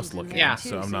Well, I'm rations mouse in looking, there, so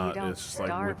too, I'm you not. don't It's just like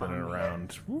starve whipping it on me.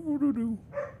 around. Woo-doo-doo.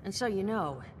 And so you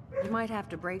know, you might have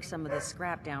to break some of this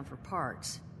scrap down for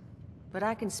parts. But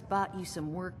I can spot you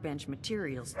some workbench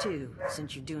materials too,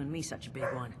 since you're doing me such a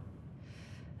big one.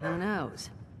 Who knows?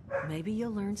 Maybe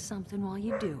you'll learn something while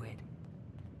you do it.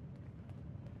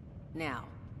 Now,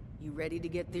 you ready to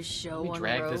get this show on the road?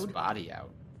 Drag this body out.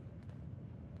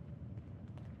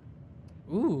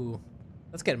 Ooh,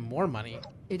 let's get more money.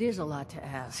 It is a lot to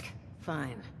ask.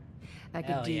 Fine. I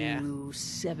could do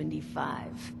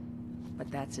 75.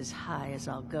 But that's as high as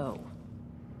I'll go.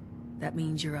 That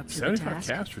means you're up to the 75 task.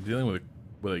 cash for dealing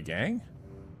with a gang?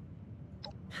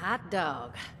 Hot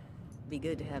dog. Be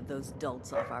good to have those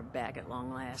dolts off our back at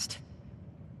long last.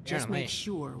 Just make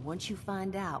sure, once you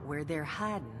find out where they're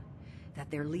hiding,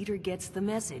 that their leader gets the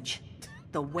message.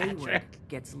 The wayward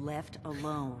gets left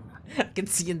alone. I can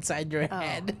see inside your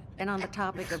head. And on the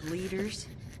topic of leaders,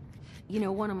 you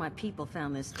know, one of my people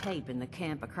found this tape in the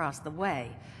camp across the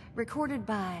way, recorded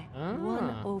by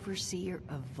one overseer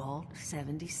of Vault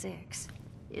 76.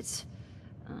 It's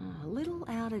a little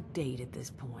out of date at this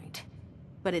point,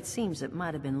 but it seems it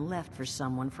might have been left for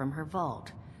someone from her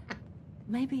vault.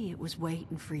 Maybe it was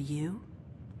waiting for you?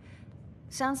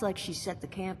 Sounds like she set the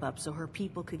camp up so her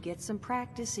people could get some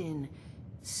practice in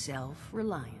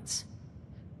self-reliance.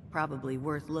 Probably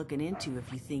worth looking into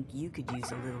if you think you could use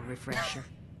a little refresher.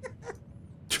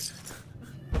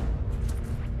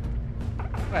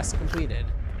 Quest completed.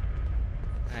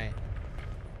 Alright.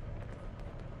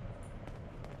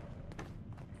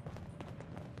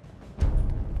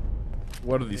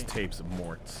 What are these tapes of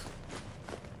Mort's?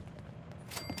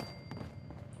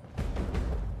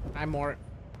 I'm Mort.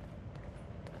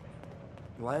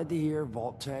 Glad to hear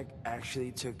Vault-Tec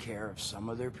actually took care of some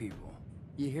of their people.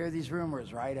 You hear these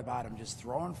rumors, right, about them just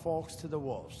throwing folks to the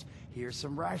wolves. Here's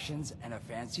some rations and a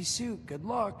fancy suit. Good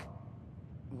luck.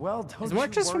 Well, don't is more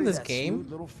you just from worry this that game?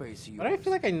 smooth little face of But I yours.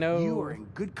 feel like I know. You are in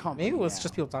good company. Maybe it was now.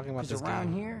 just people talking about 'Cause this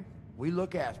around game. here, we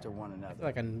look after one another. I feel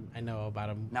like I know about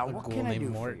a What ghoul can I named do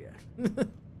Mort. for you?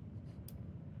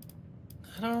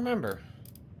 I don't remember.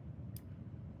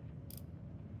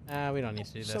 We don't need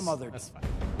to do this. Some other. That's fine.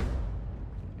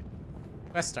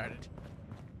 Quest started.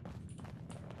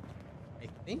 I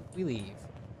think we leave.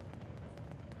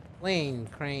 Plane,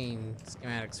 crane,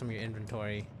 schematics from your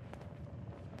inventory.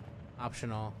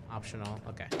 Optional.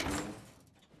 Okay.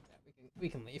 We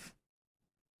can leave.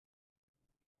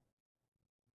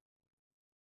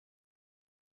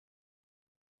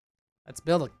 Let's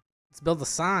build a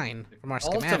sign from our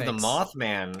Cult schematics. of the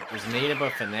Mothman is made up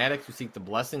of fanatics who seek the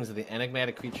blessings of the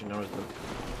enigmatic creature known as the...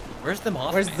 Where's the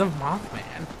Mothman? Where's the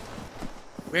Mothman?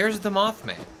 Where's the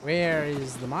Mothman? Where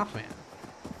is the Mothman?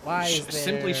 Why is there...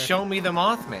 Simply show me the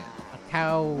Mothman. A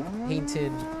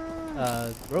cow-painted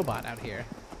robot out here.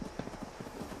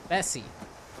 Bessie.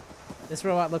 This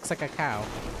robot looks like a cow.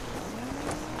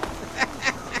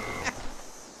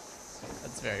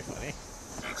 That's very funny.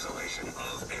 Exhalation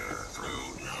of air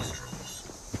through nostrils.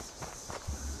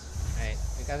 Alright,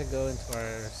 we gotta go into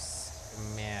our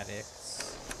schematics.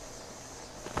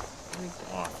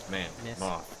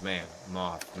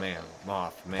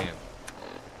 Mothman.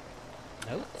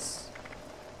 Notes?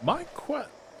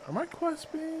 Are my quests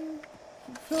being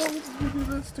fulfilled if we do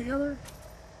this together?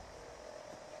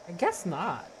 I guess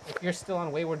not. If you're still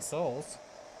on Wayward Souls.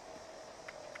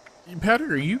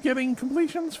 Patrick, are you getting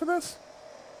completions for this?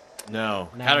 No.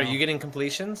 No. Cado, are you getting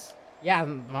completions? Yeah,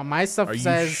 my stuff Are you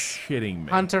says shitting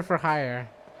me? Hunter for hire.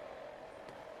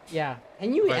 Yeah.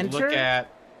 Can you But enter look at...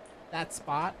 that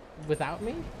spot without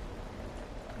me?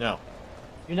 No.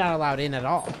 You're not allowed in at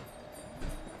all.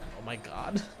 Oh my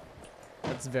god.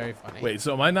 That's very funny. Wait,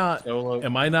 so am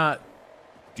I not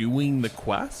doing the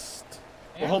quest?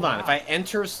 Well, hold on. If I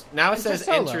enter... Now it says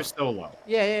enter solo.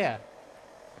 Yeah.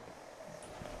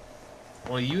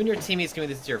 Well, you and your teammates can do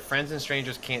this. Your friends and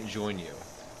strangers can't join you.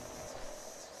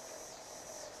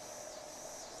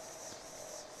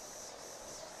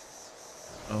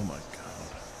 Oh my god.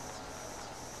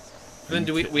 Then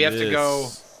do we have to go...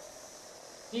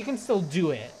 You can still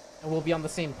do it, and we'll be on the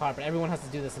same part, but everyone has to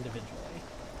do this individually.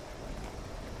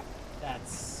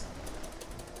 That's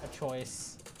a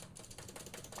choice.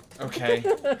 Okay.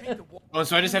 Oh,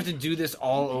 so I just have to do this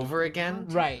all over again?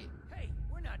 Right.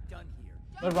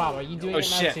 But Rob, are you doing it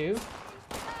now too?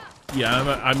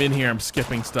 Yeah, I'm in here. I'm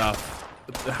skipping stuff.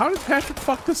 How did Patrick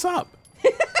fuck this up?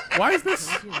 Why is this?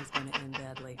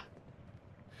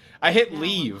 I hit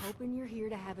leave. I'm hoping you're here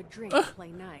to have a drink and play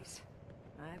nice.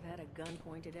 I've had a gun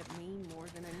pointed at me more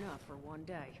than enough for one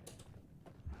day.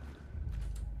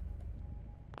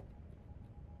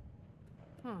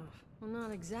 Huh. Well, not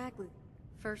exactly.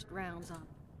 First round's on.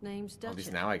 Name's Dutch. At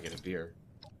least now I get a beer.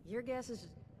 Your guess is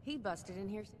he busted in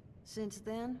here since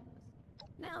then?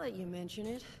 Now that you mention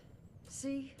it,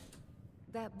 see?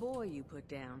 That boy you put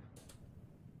down.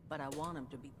 But I want him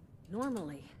to be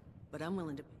normally, but I'm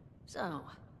willing to... So...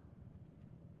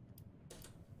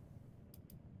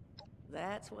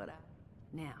 That's what I...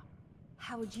 Now,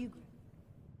 how would you...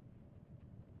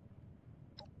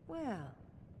 Well,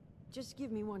 just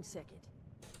give me 1 second.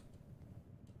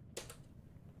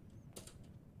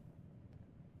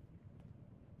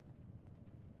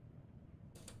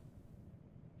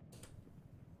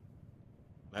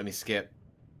 Let me skip.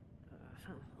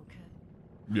 Okay.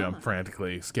 Yeah, I'm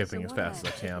frantically skipping as fast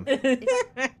as I can.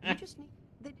 You just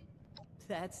need...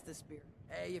 That's the spirit.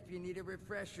 Hey, if you need a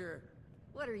refresher.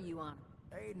 What are you on?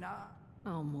 Hey, nah.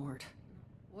 Oh, Mort.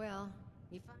 Well,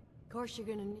 you find... Of course you're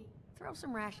gonna need... Throw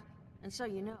some rations, and so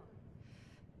you know.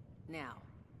 Now.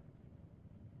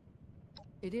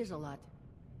 It is a lot.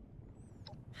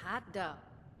 Hot dog.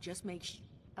 Just make sure...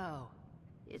 Oh.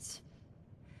 It's...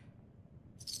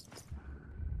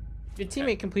 Your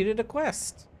teammate completed a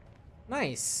quest.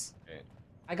 Nice. Okay.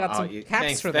 I got some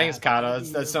caps for that. Thanks, Cado.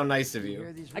 That's so nice of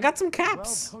you. I got some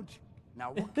caps. Well,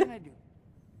 now, what can I do?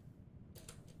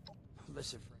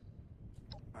 Listen,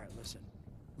 friend. All right, listen.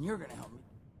 You're gonna help me.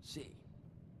 See.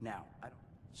 Now, I don't...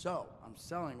 So, I'm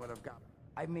selling what I've got.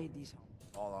 I made these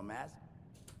homes. All I'm asking...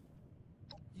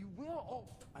 You will... Oh,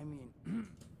 I mean...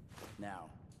 Now,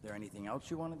 there anything else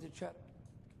you wanted to check?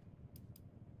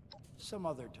 Some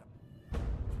other time.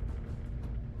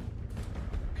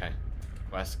 Okay.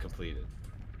 Quest completed.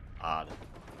 Odd.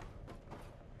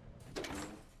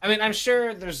 I mean, I'm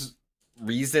sure there's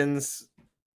reasons,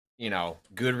 you know,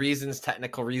 good reasons,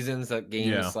 technical reasons that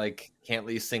games like can't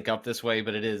really sync up this way,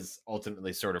 but it is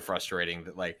ultimately sort of frustrating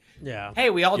that, like, hey,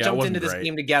 we all jumped into this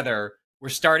game together. We're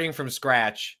starting from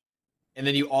scratch. and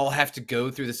then you all have to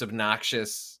go through this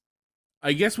obnoxious.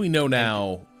 I guess we know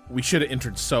now. We should have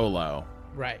entered solo,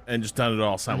 right, and just done it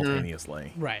all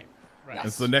simultaneously, right, right.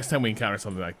 And so the next time we encounter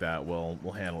something like that, we'll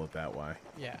handle it that way.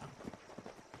 Yeah.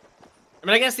 I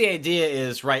mean, I guess the idea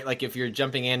is right. Like if you're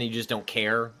jumping in and you just don't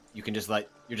care, you can just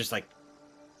you're just like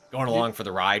going along for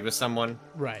the ride with someone.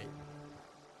 Right.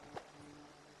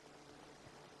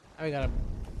 Now we gotta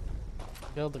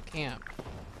build a camp.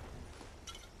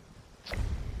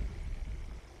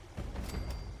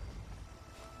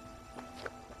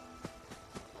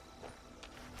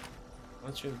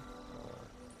 What's your...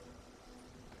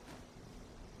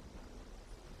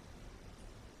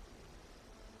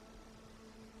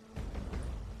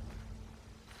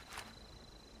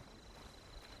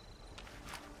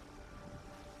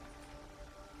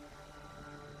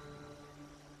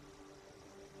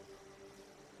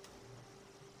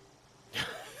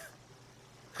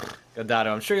 Godado,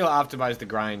 I'm sure you'll optimize the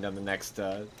grind on the next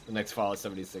Fallout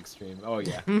 76 stream. Oh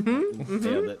yeah,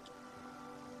 nailed it.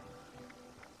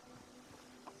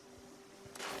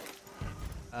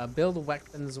 Build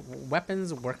weapons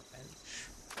workbench.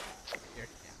 Here,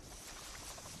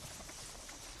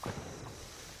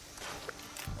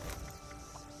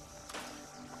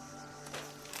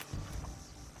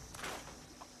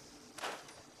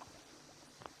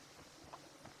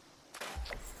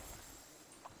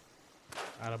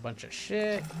 got a bunch of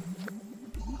shit.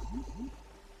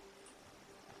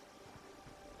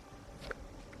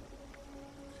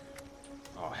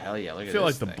 Oh hell yeah! Look at this. I feel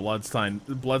like thing.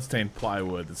 the bloodstained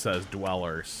plywood that says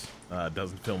dwellers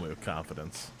doesn't fill me with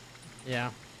confidence. Yeah.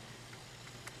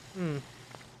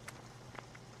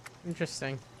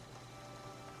 Interesting.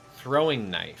 Throwing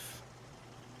knife.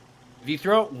 If you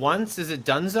throw it once, is it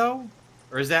donezo?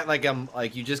 Or is that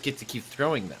like you just get to keep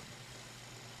throwing them?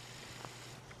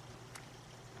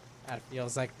 That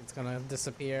feels like it's gonna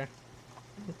disappear.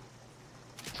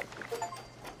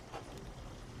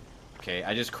 Okay,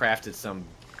 I just crafted some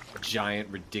giant,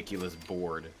 ridiculous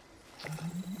board.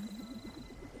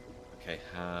 Okay,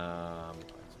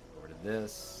 over to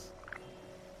this.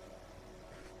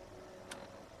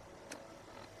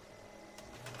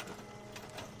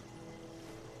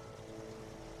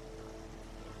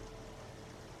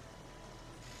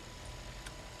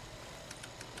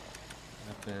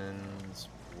 Weapons,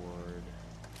 board.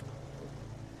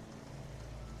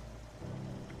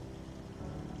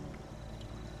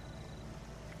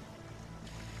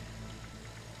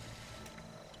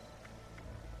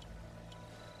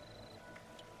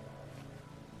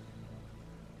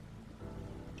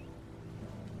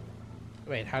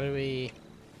 Wait, how do we...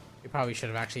 We probably should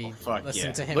have actually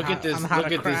listened to him Look at this, on how look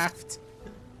to at craft. This,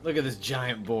 look at this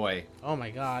giant boy. Oh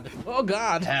my god. Oh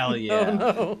god. Hell yeah. Oh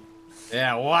no.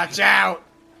 Yeah, watch out!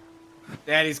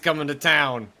 Daddy's coming to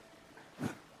town.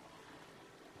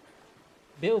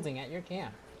 Building at your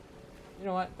camp. You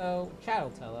know what, though? Chad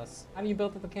will tell us. How do you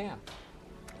build at the camp?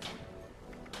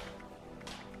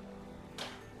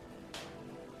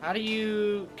 How do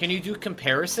you... Can you do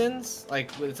comparisons?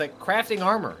 Like, it's like crafting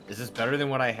armor. Is this better than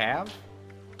what I have?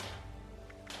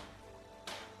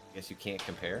 Guess you can't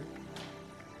compare.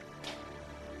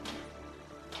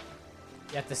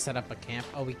 You have to set up a camp.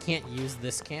 Oh, we can't use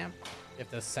this camp? You have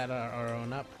to set our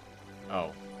own up? Oh.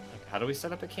 Okay. How do we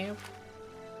set up a camp?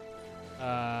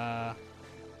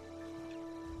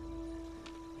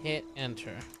 Hit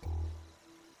enter.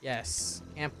 Yes,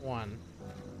 camp 1.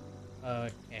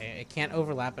 Okay, it can't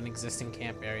overlap an existing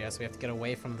camp area, so we have to get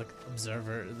away from the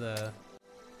observer,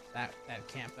 that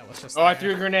camp that was just there. I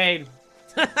threw a grenade.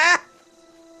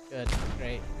 Good,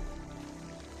 great.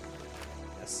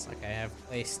 Yes, okay, I have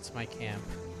placed my camp.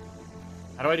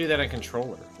 How do I do that on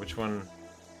controller? Which one?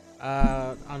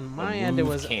 On my end it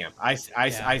was camp. I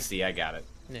see, I got it.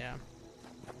 Yeah.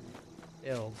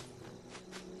 Build.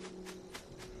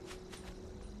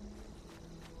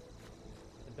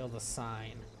 Build a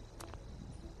sign.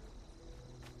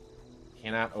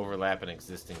 Cannot overlap an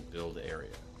existing build area.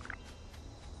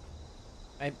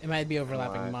 It might be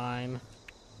overlapping mine.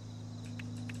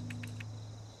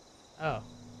 Oh.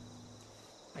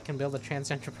 I can build a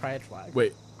transgender pride flag.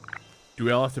 Wait. Do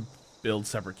we all have to build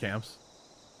separate camps?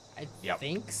 I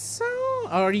think so?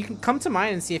 Or you can come to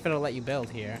mine and see if it'll let you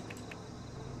build here.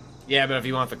 Yeah, but if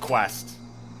you want the quest.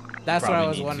 That's what I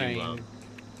was wondering.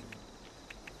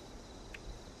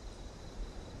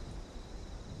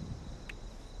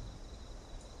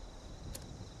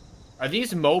 Are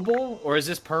these mobile or is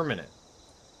this permanent?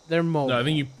 They're mobile. No, I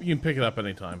think you can pick it up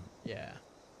anytime. Yeah.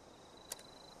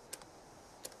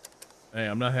 Hey,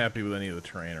 I'm not happy with any of the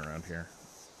terrain around here.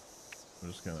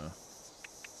 I'm just gonna...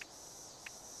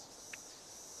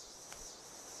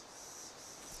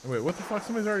 Wait, what the fuck?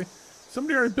 Somebody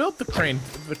already built the crane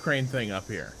thing up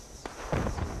here.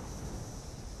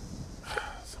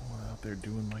 Someone out there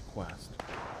doing my quest.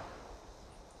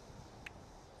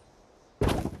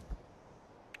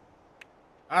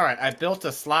 All right, I built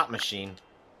a slot machine.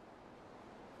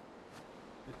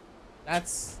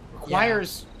 That's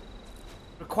requires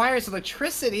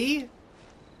electricity.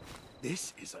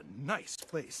 This is a nice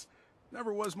place.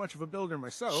 Never was much of a builder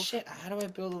myself. Shit, how do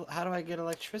I get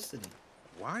electricity?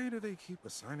 Why do they keep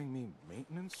assigning me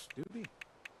maintenance duty?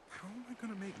 How am I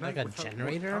gonna make like night a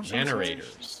generator?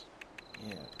 Generators.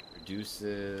 Yeah,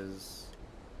 reduces.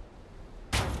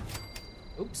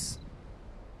 Oops.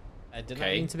 I did not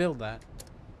mean to build that.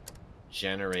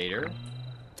 Generator.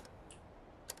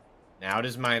 Now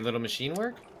does my little machine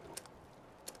work?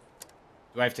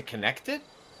 Do I have to connect it?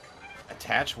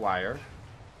 Attach wire.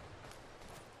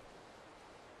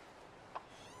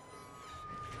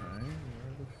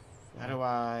 How do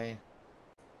I...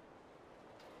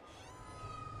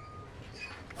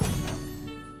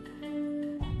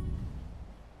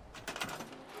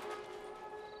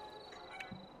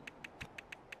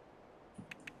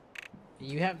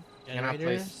 You have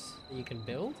generators that you can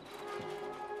build?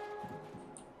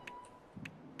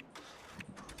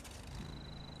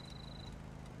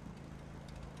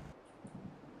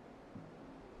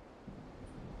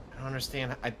 I don't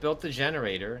understand. I built the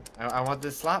generator. I want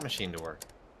this slot machine to work.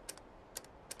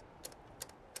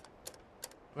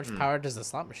 How much power does the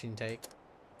slot machine take?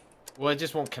 Well, it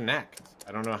just won't connect.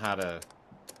 I don't know how to...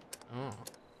 Oh.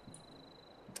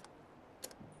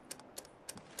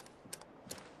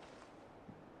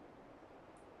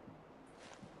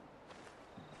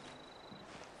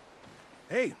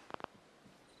 Hey.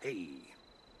 Hey.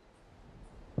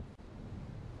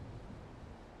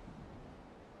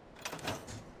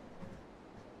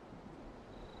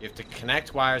 You have to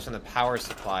connect wires from the power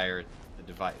supplier to the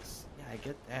device. Yeah, I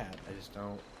get that. I just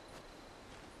don't...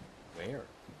 Where?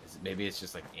 Maybe it's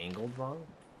just like angled wrong?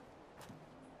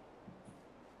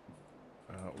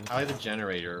 I have a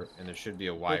generator, and there should be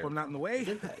a wire. Hope I'm not in the way. I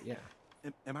did that, yeah.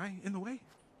 Am I in the way?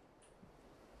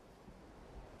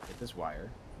 Get this wire.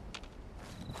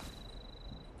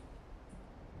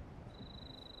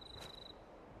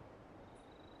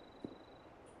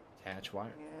 Attach wire.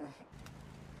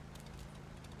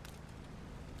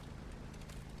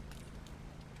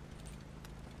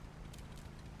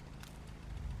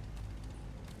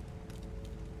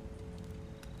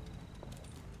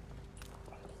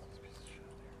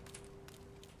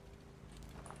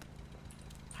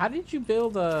 How did you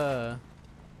build a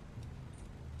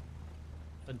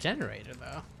generator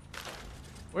though?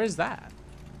 Where's that?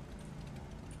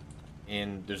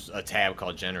 And there's a tab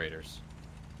called generators.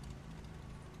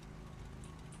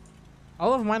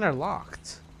 All of mine are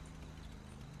locked.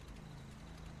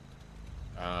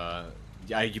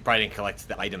 Yeah, you probably didn't collect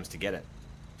the items to get it.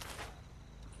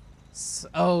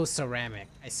 Oh, ceramic.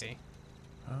 I see.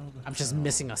 I'm just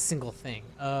missing a single thing.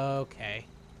 Okay.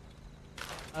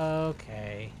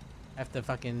 Okay. I have to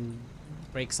fucking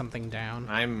break something down.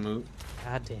 Move.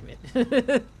 God damn it.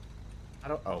 I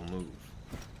don't. Oh, move.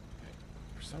 Okay.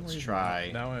 For some Let's reason,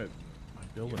 try. Now my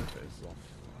building phase is all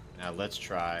fucked. Now let's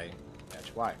try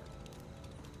attach wire.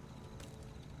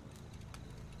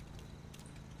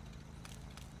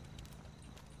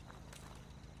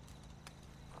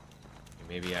 Okay,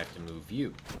 maybe I have to move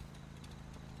you.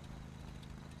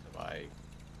 So like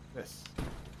this.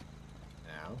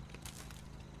 Now.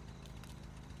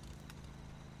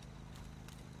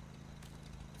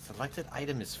 Selected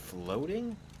item is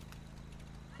floating?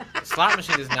 The slot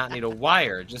machine does not need a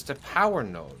wire, just a power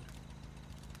node.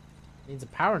 Needs a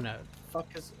power node.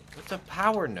 What's a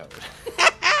power node?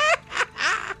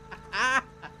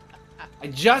 I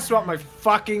just want my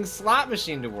fucking slot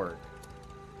machine to work.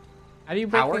 How do you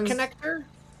break power things? Connector?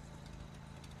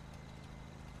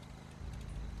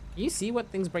 Can you see what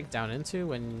things break down into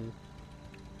when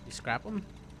you scrap them?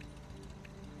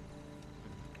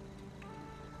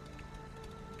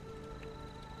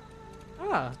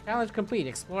 Ah, challenge complete.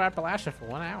 Explore Appalachia for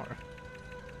 1 hour.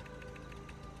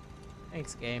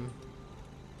 Thanks, game.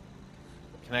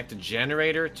 Connect a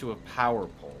generator to a power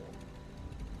pole.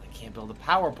 I can't build a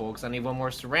power pole because I need one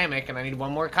more ceramic and I need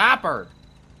one more copper.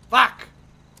 Fuck!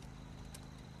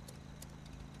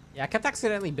 Yeah, I kept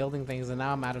accidentally building things and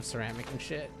now I'm out of ceramic and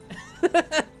shit.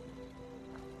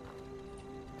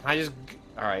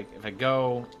 Alright, if I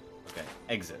go... Okay,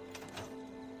 exit.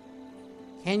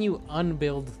 Can you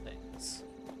unbuild things?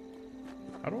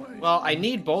 How do I... Well, I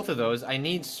need both of those. I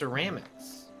need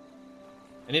ceramics.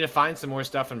 I need to find some more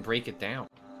stuff and break it down.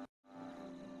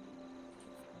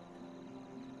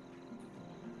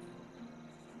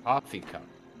 Coffee cup.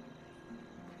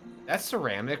 That's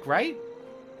ceramic, right?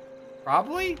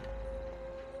 Probably?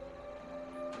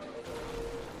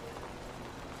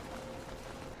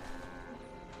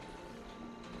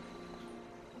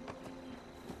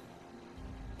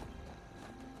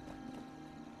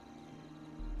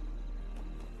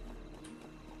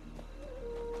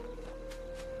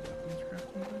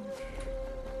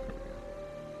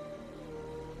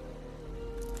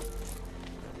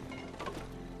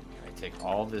 Take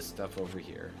all this stuff over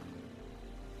here.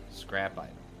 Scrap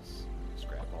items.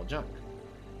 Scrap all junk.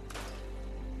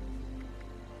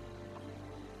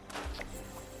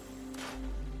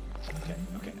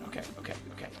 Okay.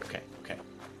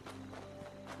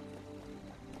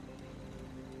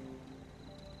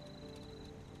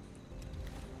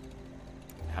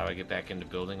 How do I get back into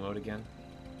building mode again?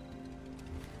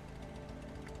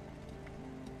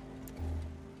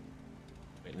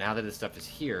 Wait, now that this stuff is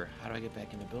here, how do I get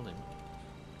back into building mode?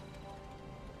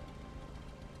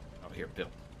 Oh, here, build.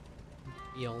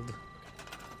 Yield.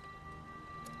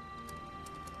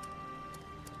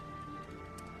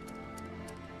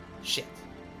 Shit.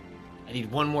 I need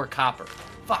one more copper.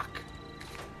 Fuck.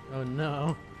 Oh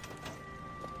no.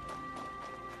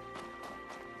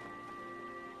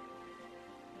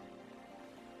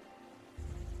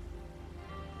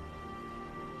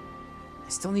 I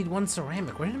still need one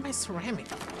ceramic. Where did my ceramic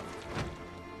go?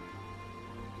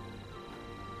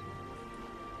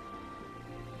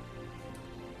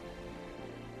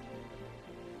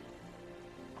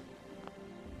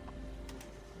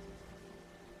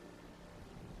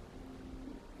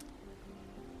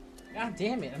 God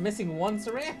damn it, I'm missing one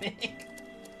ceramic.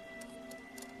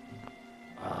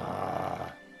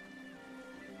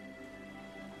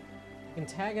 You can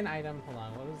tag an item. Hold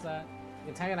on, what was that? You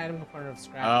can tag an item component of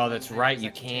scrap. Oh, that's right,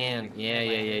 you can.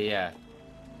 Yeah.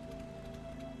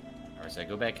 Alright, so I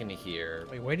go back into here.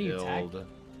 Wait, where do you tag?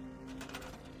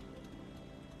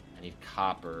 I need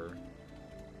copper.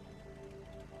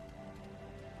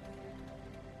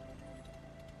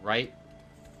 Right?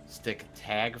 Stick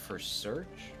tag for search.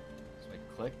 So I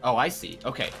click. Oh, I see.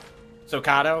 Okay. So,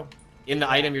 Cado, in the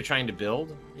item you're trying to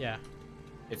build. Yeah.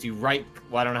 If you right,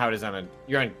 well, I don't know how it is on a.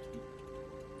 You're on.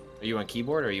 Are you on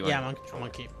keyboard or are you on? Yeah, I'm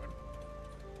on keyboard.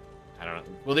 I don't know.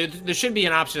 Well, there should be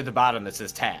an option at the bottom that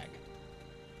says tag.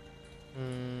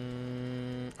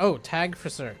 Oh, tag for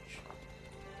search.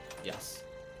 Yes.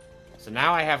 So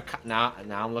now I have now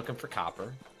I'm looking for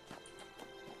copper.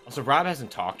 Also, Rob hasn't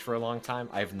talked for a long time.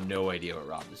 I have no idea what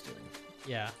Rob is doing.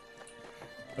 Yeah.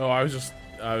 Oh, I was just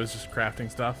crafting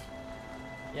stuff.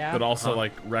 Yeah. But also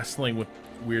like wrestling with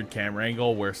weird camera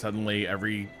angle where suddenly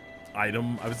every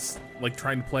item I was like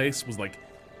trying to place was like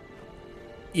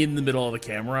in the middle of the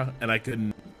camera and I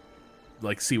couldn't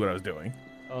like see what I was doing.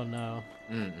 Oh no.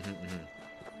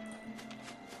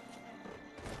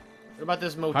 What about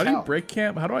this motel? How do you break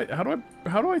camp? How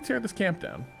do I tear this camp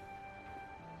down?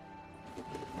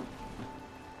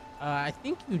 I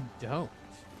think you don't.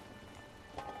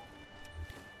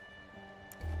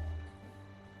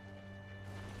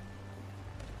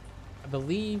 I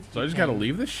believe. So I just gotta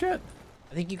leave this shit?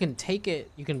 I think you can take it.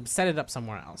 You can set it up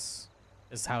somewhere else.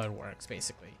 Is how it works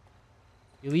basically.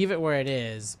 You leave it where it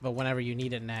is, but whenever you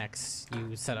need it next,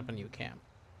 you set up a new camp.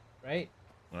 Right?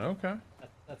 Okay.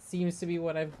 That seems to be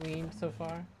what I've gleaned so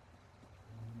far.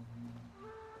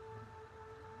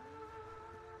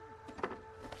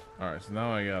 Alright, so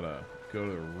now I gotta go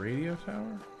to the radio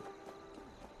tower?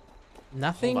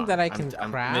 Nothing that I can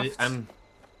craft.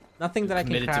 Nothing that I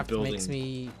can craft building. makes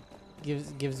me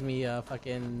gives me a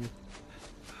fucking.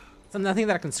 So nothing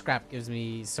that I can scrap gives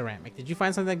me ceramic. Did you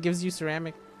find something that gives you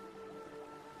ceramic?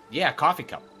 Yeah, coffee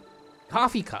cup.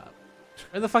 Coffee cup.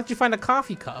 Where the fuck did you find a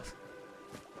coffee cup?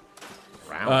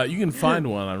 You can find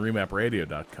one on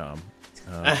remapradio.com.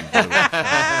 And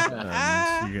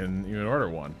you can order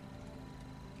one.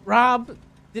 Rob,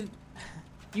 did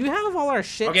you have all our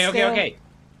shit? Okay.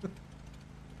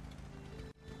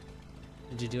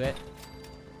 Did you do it?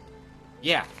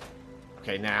 Yeah.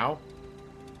 Okay, now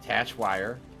attach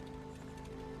wire.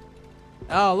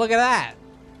 Oh, look at that.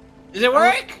 Does it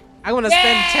work? I want to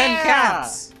spend 10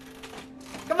 caps.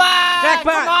 Come on!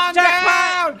 Jackpot! Come on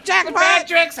Jackpot! down! Jackpot!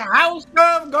 Patrick's House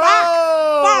of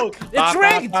Gold! Fuck! It's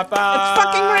rigged! It's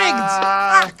fucking rigged!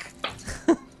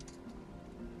 Fuck!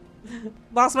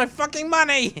 Lost my fucking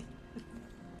money!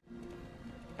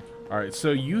 Alright,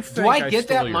 so you think Do I get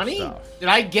stole that your money? stuff. Did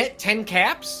I get 10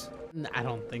 caps? I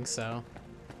don't think so.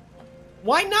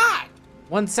 Why not?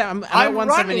 I'm at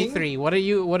 173. What are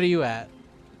you at?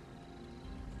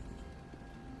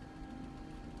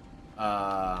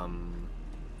 Well,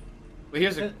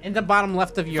 here's in the bottom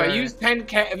left of your. If I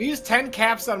use 10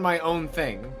 caps on my own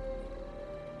thing.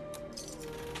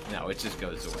 No, it just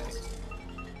goes away.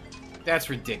 That's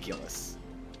ridiculous.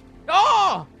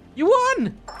 Oh! You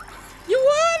won! You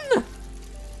won!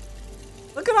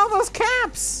 Look at all those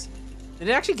caps! Did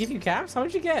it actually give you caps? How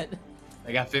much you get?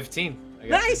 I got 15. I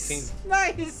got nice! 15.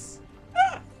 Nice!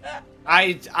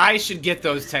 I should get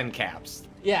those 10 caps.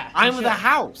 Yeah. I'm the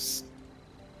house.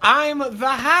 I'm the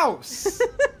house.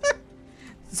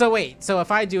 So wait, so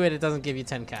if I do it, it doesn't give you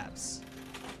 10 caps?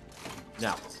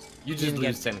 No. You just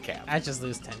lose 10 caps. I just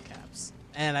lose 10 caps.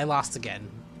 And I lost again.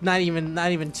 Not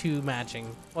even 2 matching.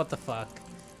 What the fuck?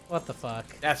 What the fuck?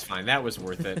 That's fine. That was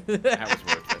worth it. That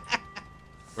was worth it.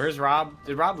 Where's Rob?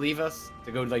 Did Rob leave us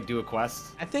to go like do a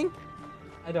quest? I think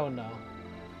I don't know.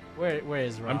 Where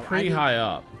is Rob? I'm pretty high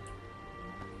up.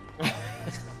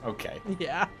 Okay.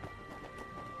 Yeah.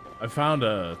 I found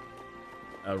a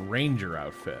ranger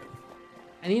outfit.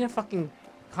 I need a fucking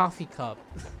coffee cup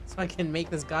so I can make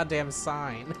this goddamn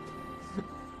sign.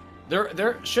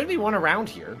 There should be one around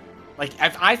here. Like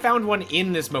I found one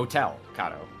in this motel,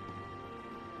 Cado.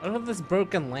 What about this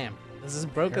broken lamp? Does this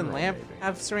broken Camera, lamp maybe.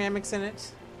 have ceramics in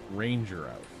it? Ranger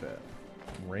outfit.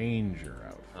 Ranger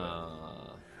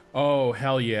outfit. Oh,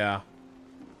 hell yeah.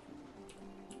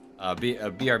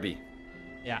 BRB.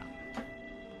 Yeah.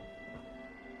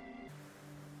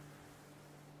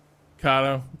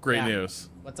 Cado, great Yeah. news.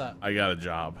 What's up? I got a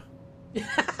job.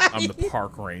 I'm the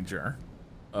park ranger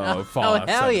of Fallout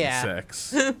hell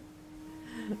 76. Yeah.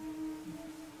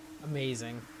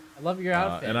 Amazing. I love your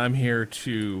outfit. And I'm here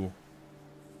to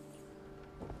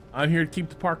keep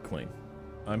the park clean.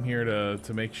 I'm here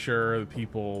to make sure that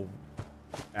people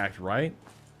act right,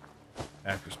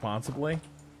 act responsibly.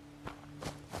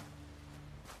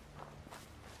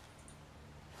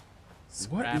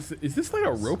 What is this like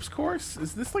a ropes course?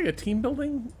 Is this like a team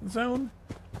building zone?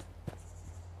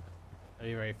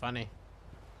 That'd be very funny.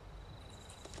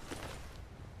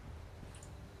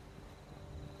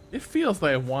 It feels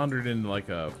like I wandered into like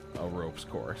a ropes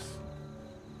course.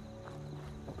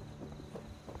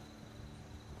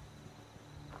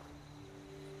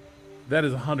 That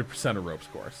is 100% a ropes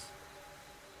course.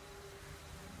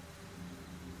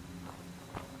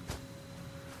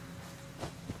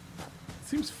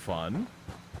 Seems fun.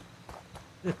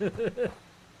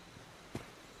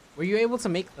 Were you able to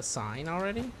make the sign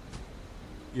already?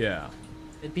 Yeah.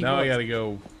 Did people Now I gotta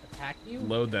go attack you?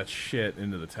 load that shit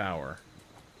into the tower.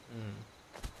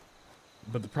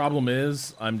 But the problem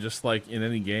is, I'm just like in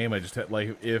any game. I just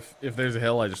like if there's a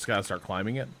hill, I just gotta start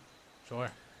climbing it.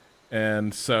 Sure.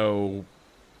 And so,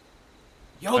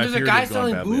 Yo, there's a guy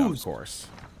selling Of booze. course.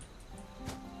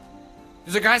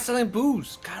 There's a guy selling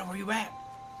booze. God, where you at?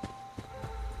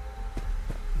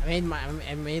 I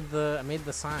made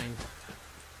the sign.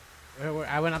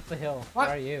 I went up the hill. What?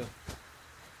 Where are you?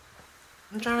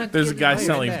 I'm trying to. There's a guy right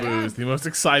selling there. booze. The most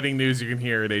exciting news you can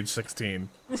hear at age 16.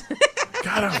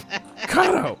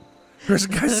 Cado! There's a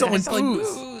guy selling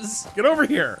booze. Get over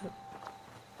here. Well,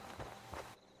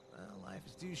 life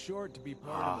is too short to be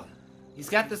part of it. He's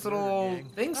got this little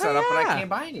thing set up, but I can't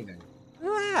buy anything.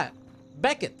 Look at that.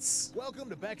 Beckett's. Welcome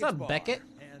to Beckett's What's up, Bar. Beckett?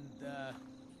 And the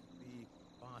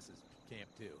boss's camp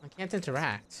too. I can't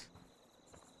interact.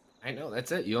 I know,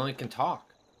 that's it. You only can talk.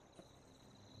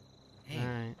 Hey.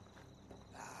 Alright.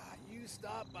 You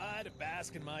stopped by to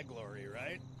bask in my glory,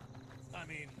 right? I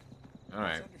mean, All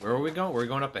right, where are we going? We're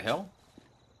going up a hill?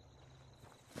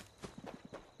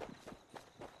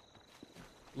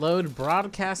 Load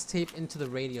broadcast tape into the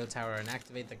radio tower and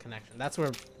activate the connection. That's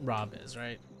where Rob is,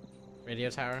 right? Radio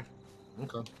tower?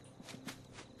 Okay.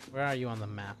 Where are you on the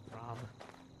map, Rob?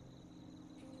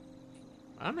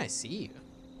 Why don't I see you?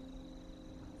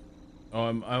 Oh,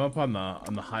 I'm up on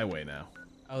the highway now.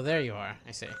 Oh, there you are.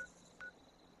 I see.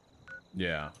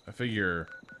 Yeah, I figure.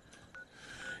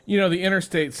 You know, the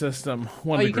interstate system,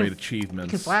 one of the great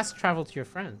achievements. You can fast travel to your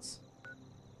friends.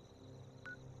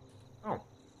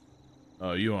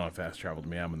 Oh, you want to fast travel to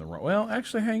me? I'm in the wrong. Well,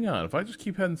 actually, hang on. If I just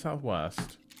keep heading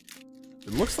southwest,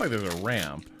 it looks like there's a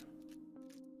ramp.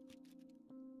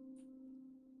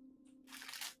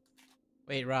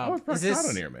 Wait, Rob. Oh, is it's Cado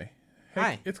this near me. Hey,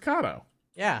 Hi? it's Cado.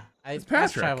 Yeah, I It's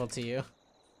fast Patrick. traveled to you.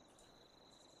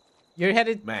 You're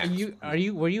headed. Max.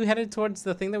 Were you headed towards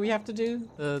the thing that we have to do?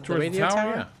 The Towards the radio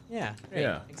tower? tower? Yeah. Great.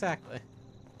 Yeah. Exactly.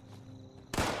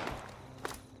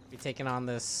 Be taking on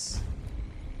this.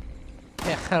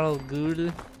 Ghoul.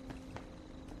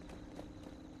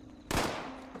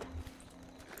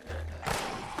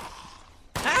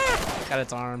 Ah! Got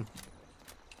its arm.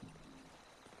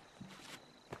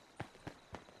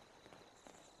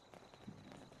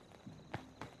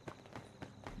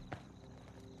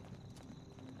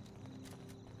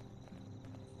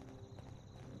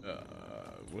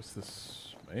 What's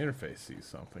this My interface sees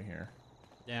something here.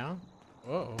 Yeah.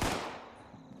 Whoa.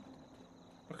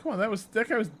 Oh, come on, that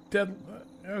guy was dead.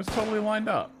 That was totally lined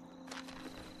up.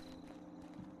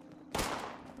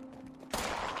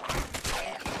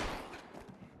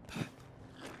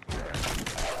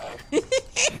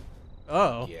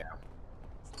 Oh. Yeah.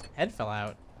 Head fell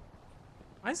out.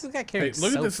 Why is this guy carrying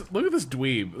look at this! Look at this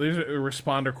dweeb. There's a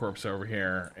responder corpse over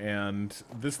here, and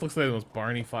this looks like the most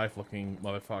Barney Fife-looking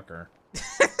motherfucker.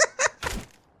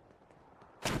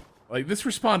 Like this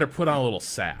responder put on a little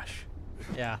sash.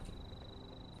 Yeah.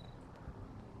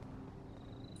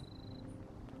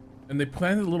 And they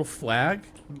planted a little flag.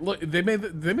 Look, they made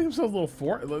themselves a little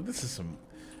fort. Look, this is some.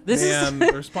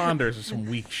 Responders are some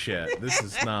weak shit. This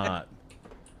is not.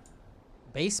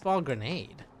 Baseball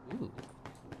grenade. Ooh.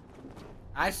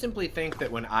 I simply think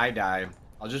that when I die,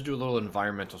 I'll just do a little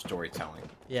environmental storytelling.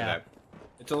 Yeah. So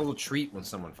it's a little treat when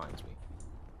someone finds me.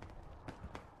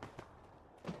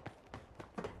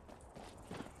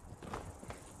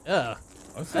 Ugh.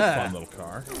 Oh, that's a fun little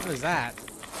car. What is that?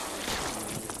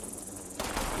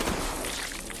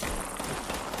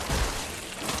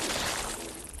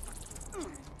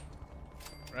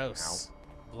 Gross.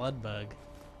 Ow. Blood bug.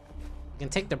 You can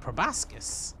take the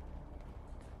proboscis.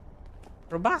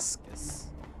 Proboscis.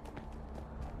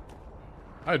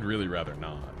 I'd really rather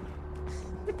not.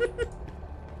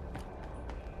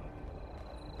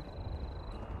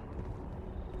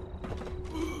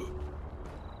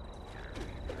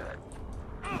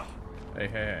 Hey, hey,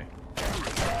 hey.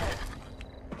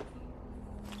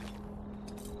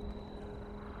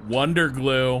 Wonder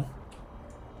glue.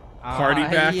 Party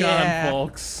back on,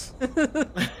 folks.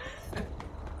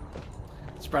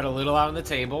 Spread a little out on the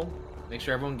table. Make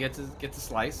sure everyone gets a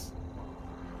slice.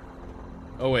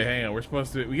 Oh wait, hang on.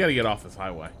 We gotta get off this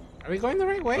highway. Are we going the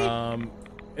right way?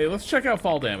 Hey, let's check out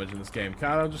fall damage in this game.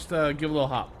 Cado, just give a little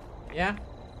hop. Yeah.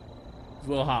 Just a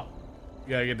little hop.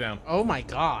 You gotta get down. Oh my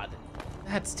god.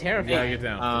 That's terrifying. You gotta get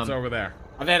down. It's over there.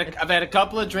 I've had a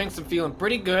couple of drinks. I'm feeling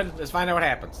pretty good. Let's find out what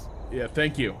happens. Yeah,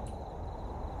 thank you.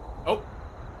 Oh.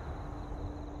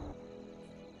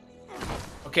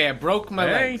 Okay, I broke my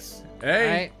legs. Hey,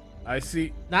 right. I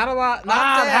see. Not a lot. Not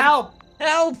Rob, dead. help!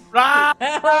 Help! Rob!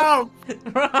 Help!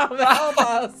 Rob, help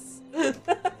us!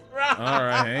 Rob. All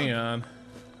right, hang on.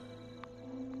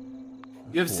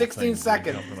 You have 16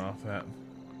 seconds. Jumping off that.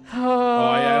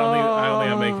 Oh yeah, I don't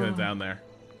think I'm making it down there.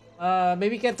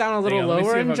 Maybe get down a little Hang on, let me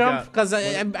lower see if and I've jump, got- because I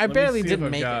let me barely see if didn't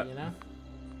I've make got- it, you know?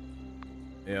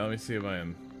 Yeah, let me see if I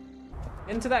am.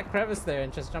 Into that crevice there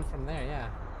and just jump from there, yeah.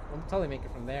 We'll totally make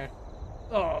it from there.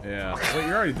 Oh. Yeah. Wait,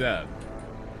 you're already dead.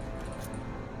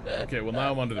 Okay, well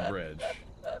now I'm under the bridge.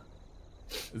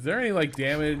 Is there any like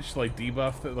damage, like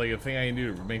debuff, that, like a thing I can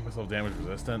do to make myself damage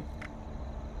resistant?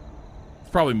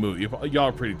 It's probably moot. Y'all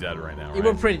are pretty dead right now, right?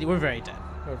 We're very dead.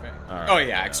 We're very. All right, Oh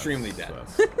yeah, extremely dead.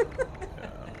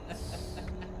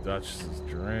 Duchess's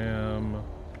dram.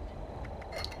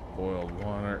 Boiled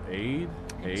water. Aid.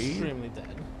 Extremely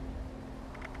dead.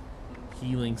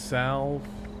 Healing salve.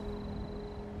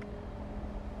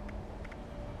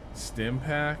 Stim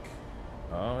pack.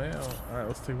 Oh yeah. All right,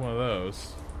 let's take one of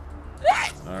those.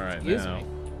 All right, Excuse now. me.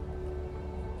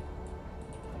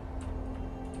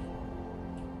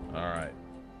 All right.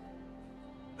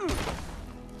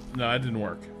 No, that didn't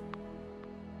work.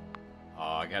 Oh,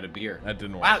 I got a beer. That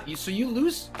didn't work. Wow, so you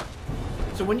lose.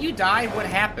 So when you die, what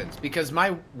happens? Because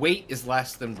my weight is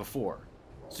less than before.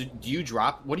 So do you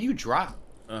drop? What do you drop?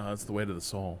 That's the weight of the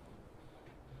soul.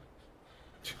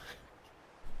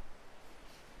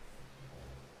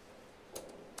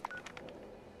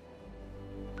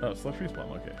 Oh, select respawn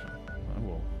location. I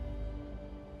will.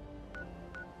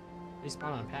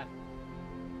 Respawn on Pat.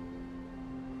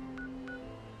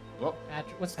 Well,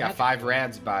 Patrick, what's got Patrick 5 doing?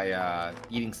 rads by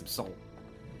eating some salt.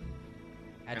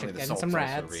 Patrick Apparently the getting salt's some also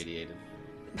rads. radiated.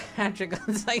 Patrick,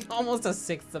 it's like almost a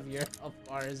sixth of your health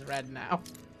bar is red now.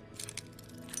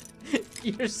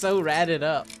 You're so ratted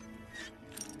up.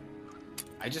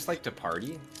 I just like to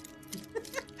party.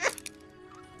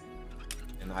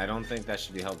 And I don't think that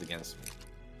should be held against me.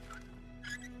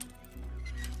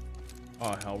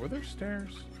 Oh hell, were there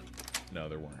stairs? No,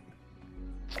 there weren't.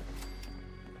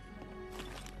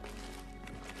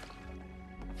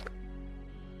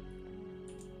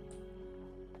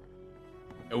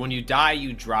 And when you die,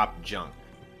 you drop junk.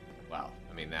 Well,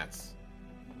 I mean, that's...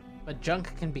 But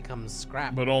junk can become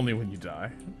scrap. But only when you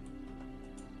die.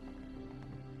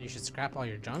 You should scrap all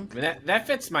your junk? I mean, that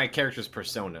fits my character's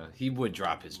persona. He would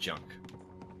drop his junk.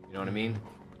 You know what I mean?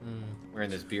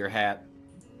 Wearing this beer hat.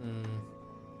 You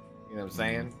know what I'm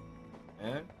saying?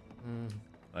 Eh?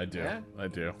 I do. Yeah? I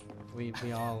do. We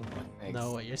all Thanks.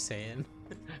 know what you're saying.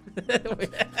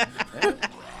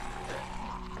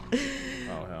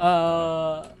 Oh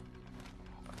hell.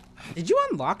 Did you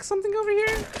unlock something over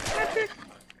here, Patrick?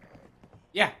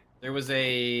 Yeah, there was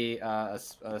a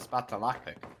spot to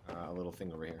lockpick. A little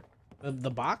thing over here.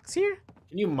 The box here?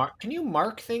 Can you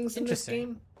mark things in this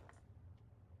game?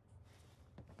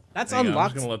 That's Hang on,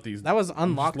 unlocked. I'm just gonna let these, that was I'm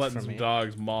unlocked just letting for some me.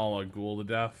 dogs maul a ghoul to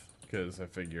death because I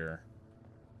figure,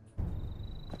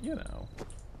 you know,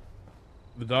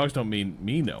 the dogs don't mean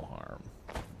me no harm.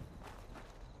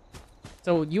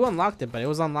 So you unlocked it, but it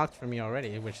was unlocked for me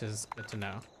already, which is good to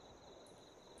know.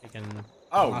 You can.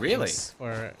 Oh, unlock really? this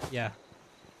for yeah.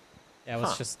 Yeah, it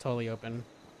was just totally open.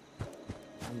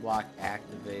 Unlock,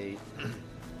 activate.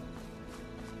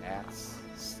 Bats,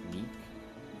 sneak.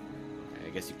 Okay, I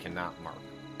guess you cannot mark.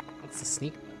 What's the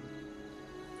sneak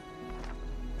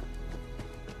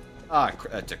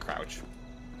button? To crouch.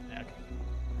 Yeah, okay.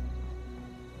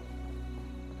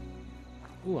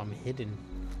 Ooh, I'm hidden.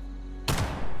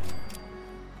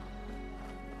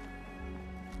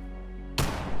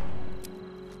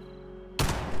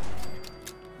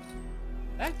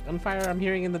 That gunfire I'm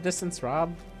hearing in the distance,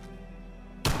 Rob.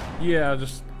 Yeah,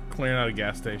 just clearing out a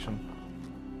gas station.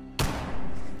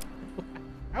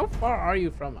 How far are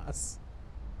you from us?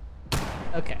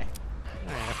 Okay.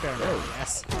 Alright, fair enough,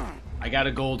 yes. I got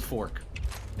a gold fork.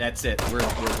 That's it. We're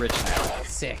rich now.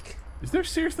 Sick. Is there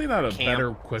seriously not a Camp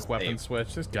better quick weapon save.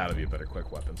 switch? There's got to be a better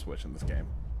quick weapon switch in this game.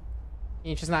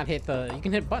 You just not hit the. You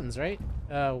can hit buttons, right?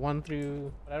 1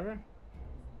 through whatever.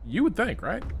 You would think,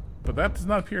 right? But that does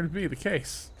not appear to be the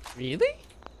case. Really?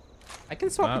 I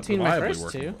can swap Not between my reliably first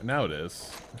working. two. Now it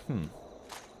is.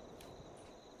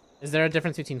 Is there a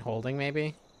difference between holding,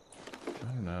 maybe? I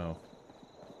don't know.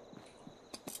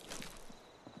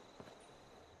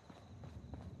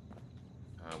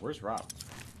 Where's Rob?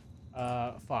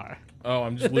 Far. Oh,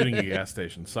 I'm just looting a gas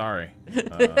station. Sorry.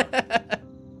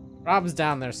 Rob's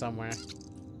down there somewhere.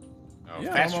 Oh,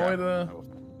 Yeah, fast on my way travel. to-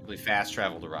 Really fast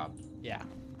travel to Rob. Yeah.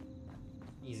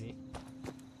 Easy.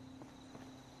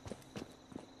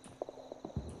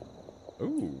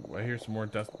 Ooh, I hear some more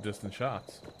distant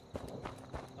shots.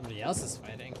 Somebody else is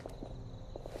fighting.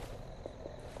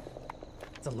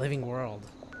 It's a living world.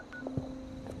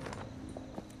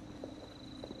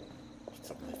 It's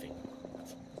a living.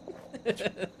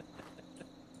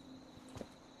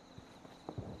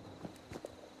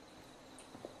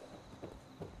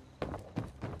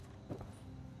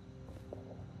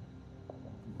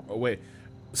 Oh, wait.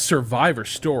 Survivor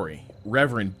Story.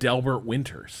 Reverend Delbert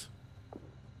Winters.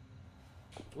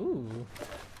 Ooh.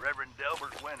 Reverend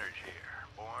Delbert Winters here,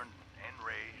 born and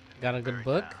raised. Got a good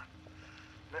book?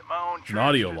 Let my own An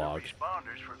audio troops to the log.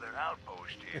 responders for their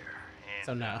outpost here. And,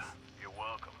 So no. You're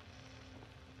welcome.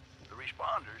 The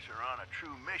responders are on a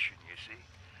true mission, you see.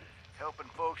 Helping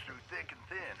folks through thick and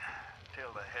thin.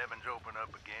 Till the heavens open up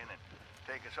again and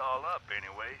take us all up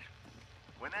anyways.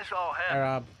 When this all Hey, happened,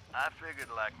 Rob. I figured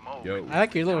like most. Yo. I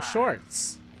like your little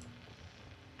shorts.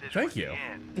 This Thank was the you.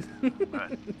 end.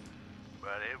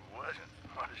 but it wasn't,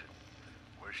 was it?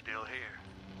 We're still here.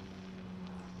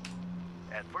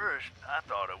 At first, I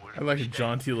thought it was I like a mistake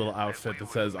jaunty little outfit that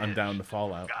says, I'm down to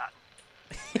Fallout.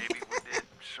 Maybe we did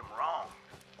some wrong.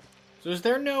 So is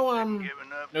there no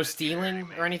stealing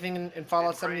or anything in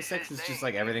Fallout 76? It's just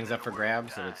like everything's up for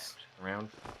grabs and it's around.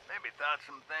 Maybe thought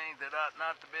some things that ought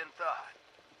not to been thought.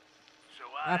 So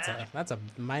I That's a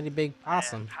mighty big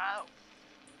possum. how?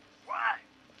 Why?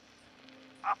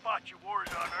 I fought your wars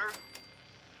on Earth.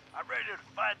 I'm ready to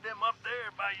fight them up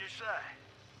there by your side.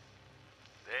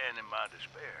 Then, in my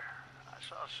despair, I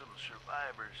saw some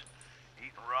survivors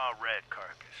eating raw rat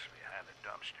carcass behind a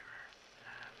dumpster.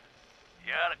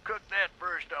 You ought to cook that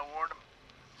first, I warned them.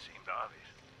 Seemed obvious.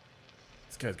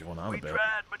 This guy's going on We a bit.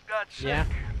 tried but got sick. Yeah.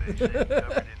 They say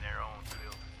covered in their own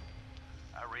filth.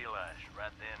 I realized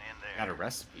right then and there. Got a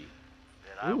recipe.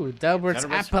 Ooh, Delbert's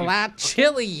Got a recipe. Appalat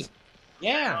chili.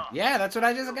 Yeah, that's what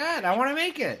I just got. I want to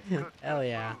make it. Hell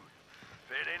yeah.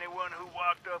 Fed anyone who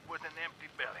walked up with an empty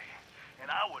belly. And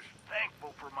I was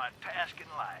thankful for my task in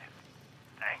life.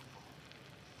 Thankful.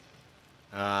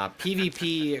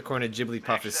 PvP, according to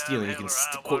Jigglypuff, is stealing. You can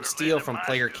quote steal from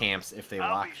player camps if they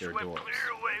lock their doors.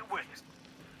 Clear away with it.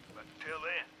 But until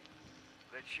then,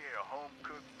 let's share a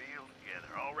home-cooked meal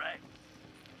together, all right?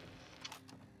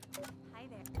 Hi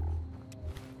there.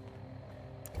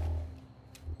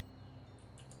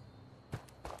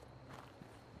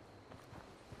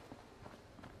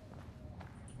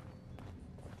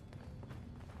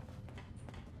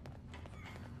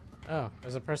 Oh,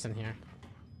 there's a person here.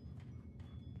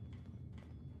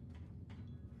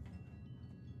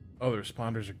 Oh, the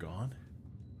responders are gone?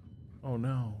 Oh,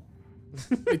 no.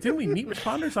 Wait, didn't we meet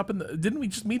responders up in the? Didn't we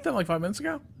just meet them like 5 minutes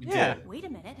ago? Yeah. Wait a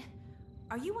minute.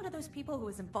 Are you one of those people who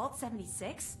was in Vault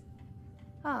 76?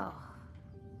 Oh,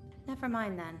 never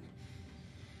mind then.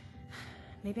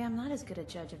 Maybe I'm not as good a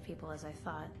judge of people as I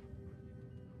thought.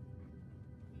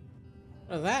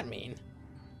 What does that mean?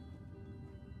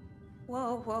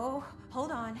 Whoa,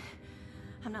 hold on.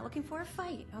 I'm not looking for a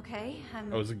fight, okay?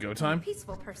 Oh, is it go time? I'm a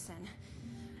peaceful person.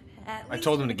 I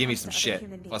told him to give me some shit.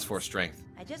 +4 strength.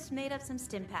 I just made up some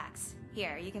stim packs.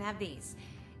 Here, you can have these.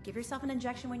 Give yourself an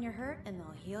injection when you're hurt, and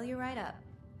they'll heal you right up.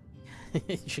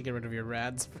 You should get rid of your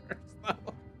rads first.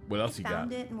 What else you got? I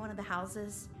found it in one of the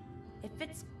houses. It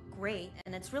fits great,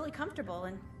 and it's really comfortable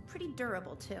and pretty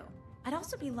durable, too. I'd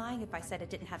also be lying if I said it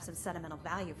didn't have some sentimental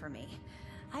value for me.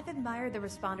 I've admired the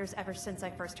responders ever since I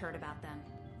first heard about them.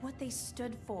 What they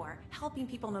stood for, helping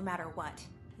people no matter what.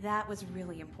 That was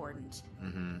really important.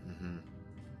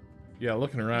 Yeah,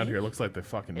 looking around here, looks like they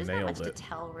fucking There's nailed not much it. to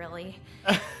tell, really.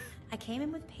 I came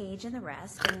in with Paige and the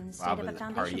rest and stayed at the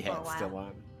foundation for a while. Still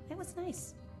on. It was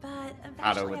nice. But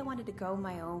eventually I wanted to go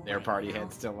my own Their way, party you know?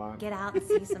 head still on. Get out and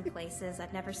see some places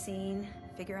I'd never seen,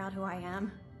 figure out who I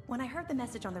am. When I heard the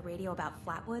message on the radio about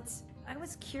Flatwoods, I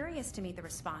was curious to meet the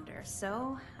responders,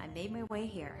 so I made my way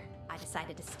here. I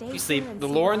decided to stay You here see, and the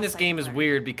see lore what in this else I game could is learn.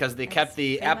 weird because they kept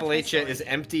the pretty much my Appalachia story. is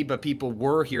empty, but people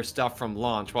were here stuff from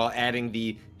launch while adding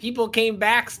the people came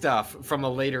back stuff from a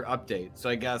later update. So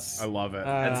I guess I love it.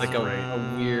 That's like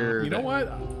a weird. You know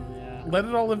what? Let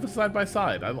it all live side by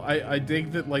side. I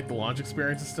dig that like the launch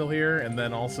experience is still here, and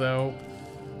then also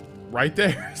right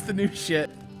there is the new shit.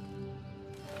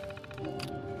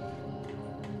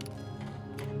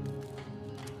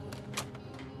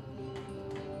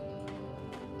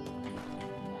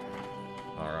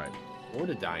 All right. Or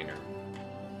the diner.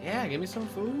 Yeah, give me some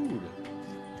food.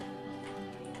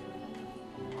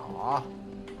 Aw.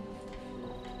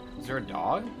 Is there a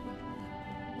dog?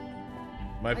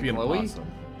 Might Hi, be an Chloe.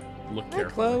 possum. Look Hi,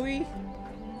 carefully. Chloe.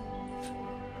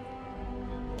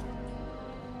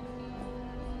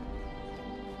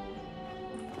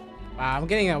 Wow, I'm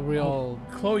getting a real.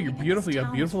 Chloe, you're beautiful. You got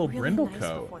a beautiful little brindle nice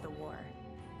coat. before the war.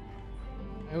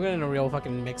 I'm getting a real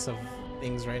fucking mix of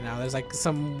things right now. There's like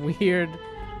some weird,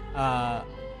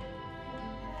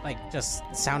 like just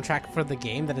soundtrack for the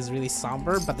game that is really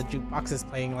somber, but the jukebox is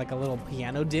playing like a little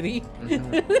piano ditty.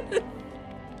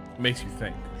 Makes you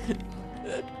think.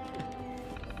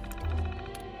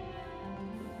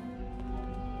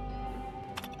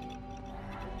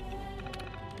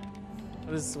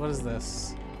 What is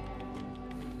this?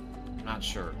 Not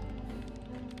sure.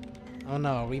 Oh no,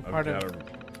 are we part of? Gotta-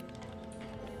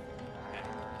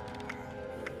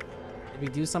 Did we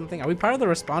do something? Are we part of the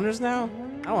responders now?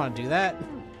 I don't want to do that.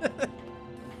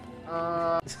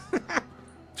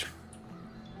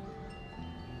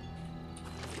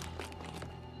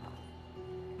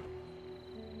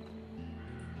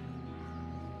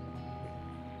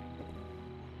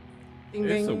 Ding,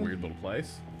 It's a ding. weird little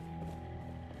place.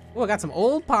 Oh, I got some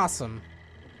old possum.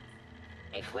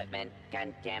 Equipment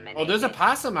contaminated. Oh, there's a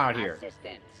possum out here.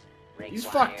 Assistance He's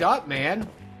required. fucked up, man.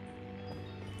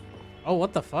 Oh,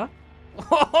 what the fuck?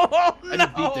 I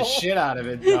just beat the shit out of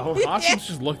it, though. Possums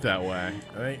just look that way.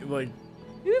 I mean, like,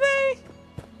 Do they?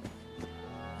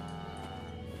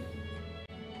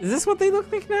 Is this what they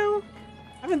look like now?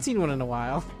 I haven't seen one in a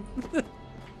while.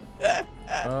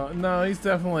 no, he's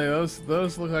definitely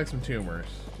those look like some tumors.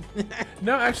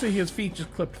 No, actually, his feet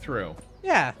just clipped through.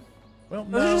 Yeah. Well,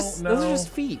 Those are just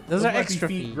feet. Those are might be extra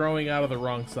feet feet. growing out of the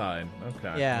wrong side.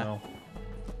 Okay. Yeah. Well,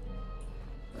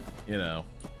 you know,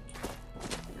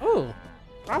 Oh,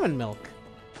 ramen milk.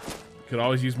 could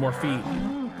always use more feet.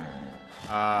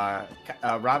 Rob,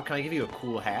 can I give you a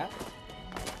cool hat?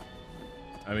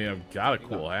 I mean, I've got a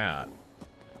cool hat.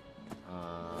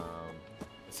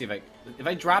 Let's see if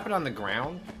I drop it on the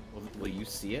ground, will you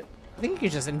see it? I think you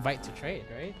could just invite to trade,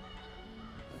 right?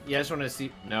 Yeah, I just wanted to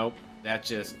see. Nope, that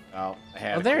just. Oh, I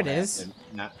had. Oh, a there cool it hat is. and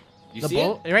Not. You The see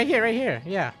bowl, it? right here,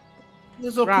 yeah.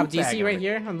 There's a little Rob, poop do you bag see on right it.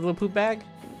 here on the little poop bag?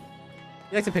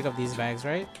 You like to pick up these bags,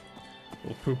 right?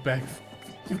 Little poop bag.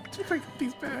 Pick up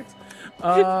these bags.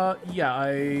 Yeah.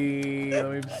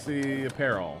 Let me see.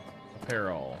 Apparel.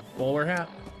 Bowler hat.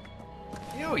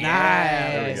 Oh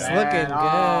yeah. Nice. There we go. Looking good.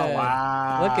 Oh,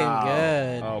 wow. Looking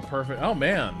good. Oh, perfect. Oh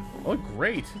man, I look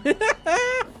great.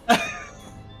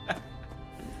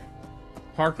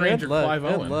 Park Ranger Good look. Clive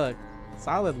Good Owen. look.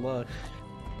 Solid look.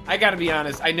 I gotta be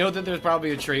honest. I know that there's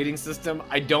probably a trading system.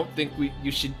 I don't think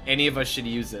any of us should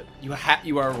use it.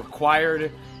 You are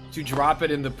required to drop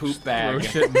it in the poop bag.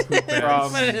 Throw shit in the poop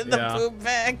bag. Put it in the Yeah. poop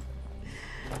bag.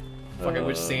 Fucking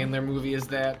which Sandler movie is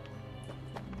that?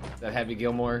 Is that Happy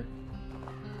Gilmore?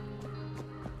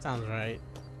 Sounds right.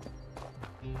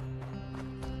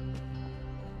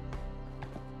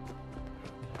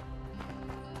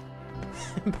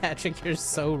 Patrick, you're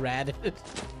so ratted.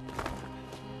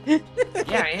 Yeah,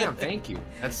 I am. Thank you.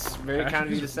 That's very kind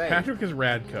of you to say. Patrick is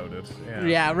rad coded.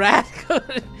 Yeah, rad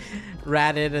coded.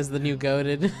 Ratted as the new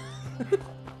goated.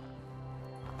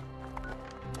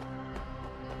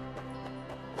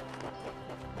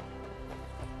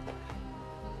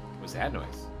 What's that noise?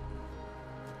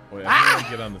 Wait, I'm gonna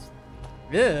get on this.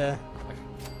 Yeah.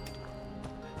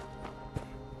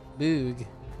 Boog.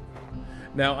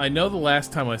 Now, I know the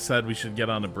last time I said we should get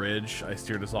on a bridge, I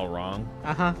steered us all wrong.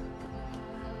 Uh-huh.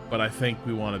 But I think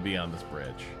we want to be on this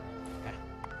bridge. Okay.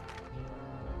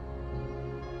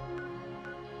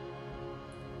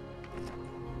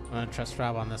 I'm gonna trust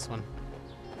Rob on this one.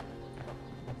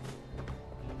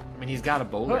 I mean, he's got a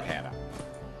bowler hat on.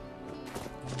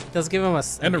 Does give him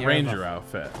and a ranger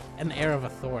outfit. An air of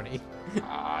authority.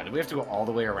 Do we have to go all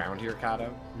the way around here,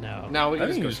 Cado? No. No, we can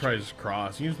I think just you try to just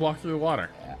cross. You just walk through the water.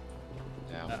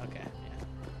 Yeah. Okay.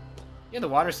 Yeah, the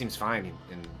water seems fine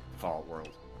in Fallout World.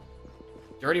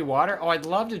 Dirty water? Oh, I'd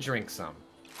love to drink some.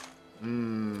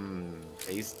 Mmm,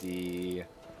 tasty.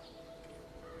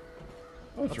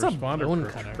 Oh, it's What's a a responder bone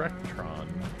for cutter? Trectron.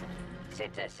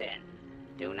 Citizen,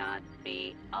 do not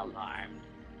be alarmed.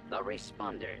 The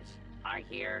responders are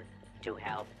here to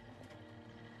help.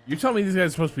 You tell me these guys are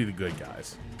supposed to be the good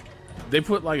guys. They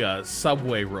put like a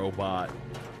subway robot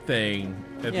thing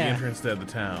at the entrance to the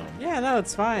town. Yeah, no,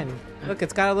 it's fine. Look,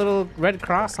 it's got a little red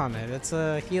cross on it. It's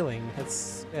healing.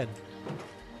 It's good.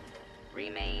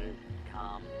 Remain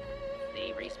calm.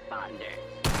 The responders.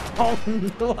 Oh,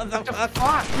 what the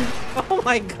fuck? Oh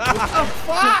my god. What the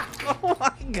fuck? Oh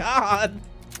my god.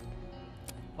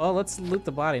 Well, let's loot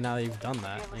the body now that you've done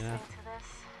that, you know.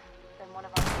 Then one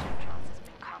of our protectrons has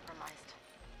been compromised.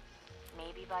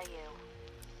 Maybe by you.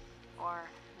 Or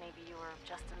maybe you were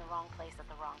just in the wrong place at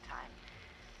the wrong time.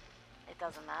 It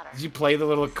doesn't matter. Did you play the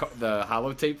little the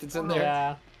holotape that's in there?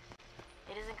 Yeah.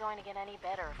 It isn't going to get any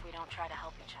better if we don't try to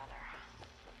help each other.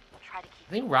 Try to keep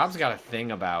I think Rob's got a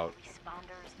thing about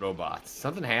robots.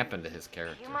 Something happened to his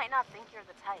character. You might not think you're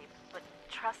the type, but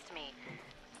trust me,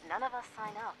 none of us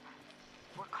sign up.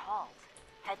 We're called.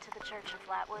 Head to the church in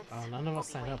Flatwoods. Oh, none of us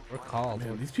sign up. We're called.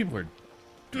 Man, these people are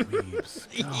dweebs.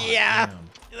 God Yeah, damn.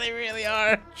 they really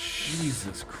are.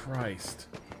 Jesus Christ.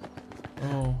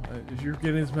 Oh, if you're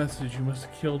getting this message, you must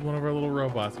have killed one of our little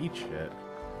robots. Eat shit.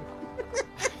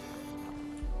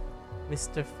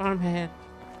 Mr. Farmhand.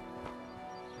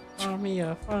 Farm me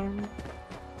a farm.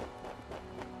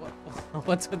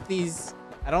 What's with these?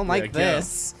 I don't like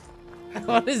this.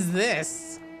 What is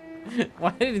this?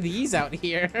 Why are these out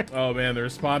here? Oh man, the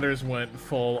responders went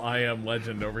full I Am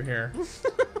Legend over here.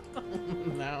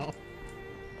 No.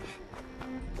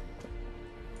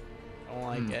 Don't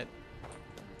like it.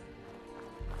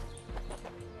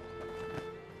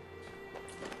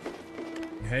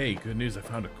 Hey, good news, I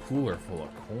found a cooler full of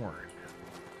corn.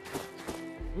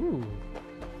 Ooh.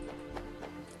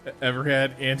 Ever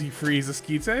had antifreeze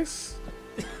esquites?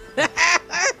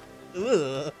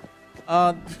 Ugh.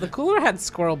 The cooler had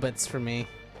squirrel bits for me.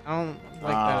 I don't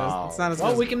like that. It's not as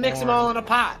well, good we as can mix them corn. all in a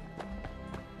pot.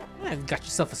 Yeah, got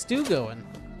yourself a stew going.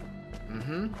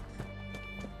 Mm-hmm.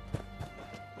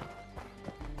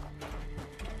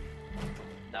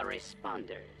 The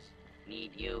responders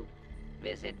need you.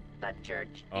 Visit the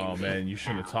church. Oh in man, the you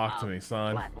shouldn't have town talked to of me,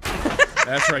 son. Flatwoods.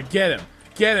 That's right, get him!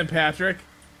 Get him, Patrick!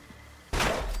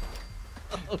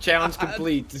 Oh, challenge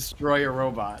complete. Destroy a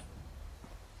robot.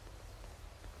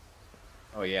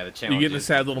 Oh yeah, the challenge. You getting a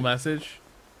sad little message?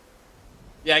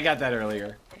 Yeah, I got that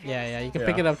earlier. Yeah, you can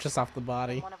pick it up just off the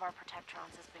body. One of our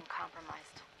protectrons has been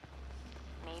compromised.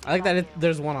 Maybe I like by that you,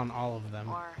 there's one on all of them.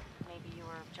 or maybe you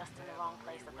were just in the wrong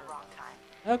place at the wrong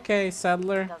time. Okay,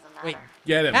 settler. Doesn't Wait, matter.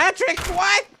 Get him. Patrick,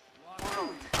 what? It isn't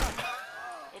going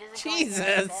to get any Jesus.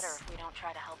 better if we don't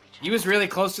try to help each other. He was really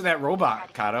close to that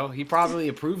robot, Cado. He probably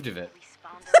approved of it.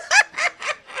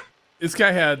 This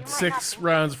guy had 6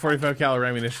 rounds of 45 caliber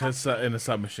ammunition in a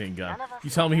submachine gun.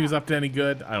 You tell me he was up to any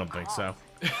good? I don't think so.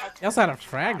 He also had a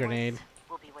frag grenade.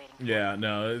 Yeah,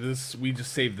 no, we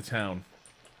just saved the town.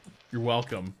 You're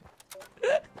welcome.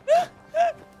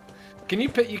 Can you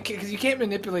because you can't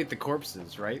manipulate the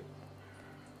corpses, right?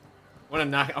 I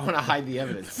want to hide the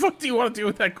evidence. What the fuck do you want to do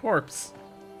with that corpse?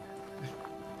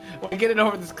 I want to get it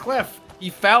over this cliff. He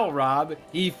fell, Rob.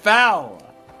 He fell.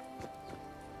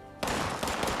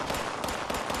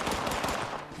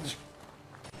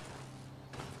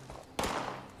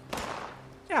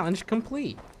 Challenge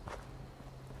complete.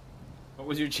 What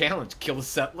was your challenge? Kill the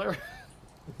settler?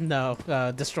 No,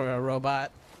 destroy a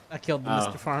robot. I killed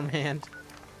Mr. Farmhand.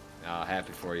 Oh,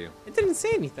 happy for you. It didn't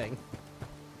say anything.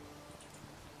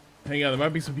 Hang on, there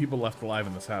might be some people left alive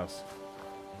in this house.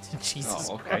 Jesus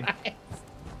okay.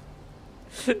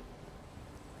 Christ.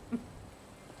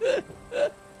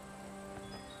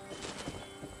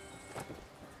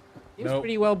 It was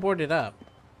pretty well boarded up.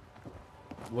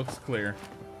 Looks clear.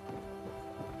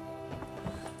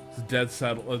 It's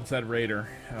a dead raider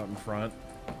out in front.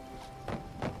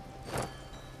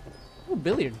 Oh,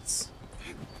 billiards.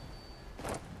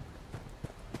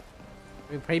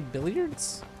 We play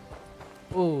billiards?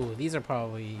 Oh, these are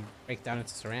probably break down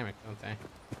into ceramic, don't they?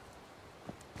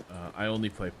 I only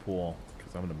play pool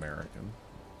because I'm an American.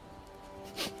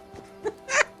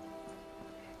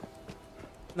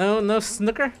 No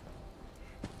snooker?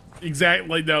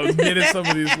 Exactly. No, the minute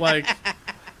somebody's like,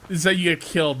 this is how you get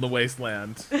killed in the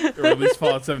wasteland, or at least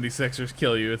Fallout 76ers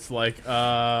kill you. It's like,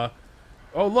 oh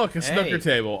look, a snooker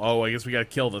table. Oh, I guess we gotta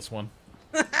kill this one.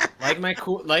 Like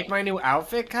my new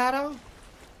outfit, Cado?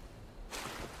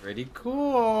 Pretty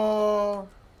cool.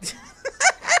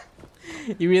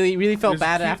 You really felt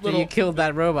bad after you killed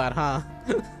that robot, huh?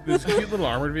 There's a cute little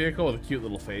armored vehicle with a cute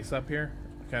little face up here.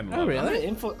 Kind of. Oh,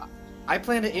 really? I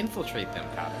plan to infiltrate them,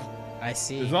 Cado. I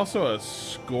see. There's also a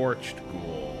scorched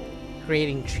ghoul.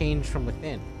 Creating change from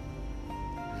within.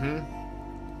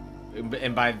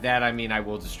 And by that I mean I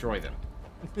will destroy them.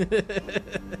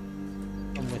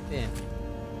 From within.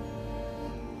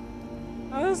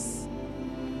 Oh,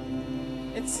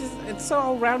 it's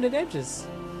all rounded edges.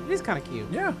 It is kind of cute.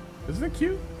 Yeah, isn't it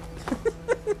cute?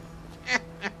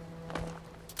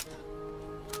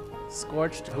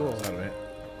 Scorched ghoul. All right.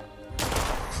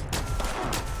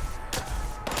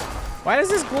 Why does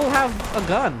this ghoul have a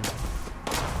gun?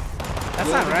 That's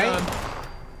not right.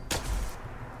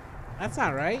 That's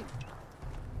not right.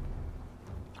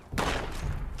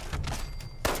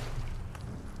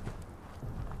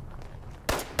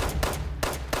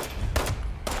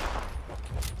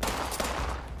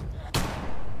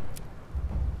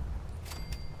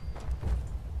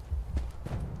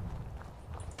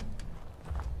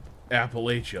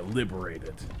 Appalachia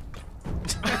liberated.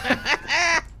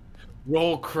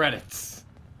 Roll credits.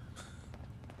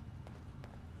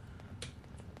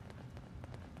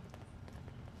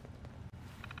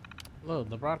 Load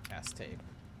the broadcast tape.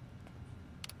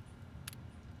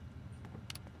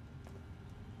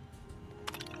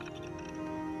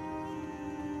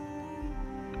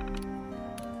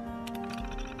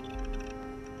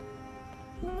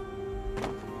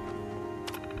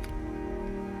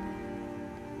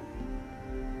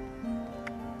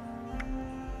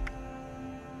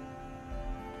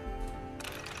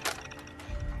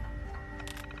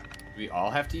 Do we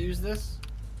all have to use this?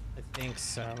 I think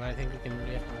so, but I think we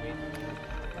have to wait for the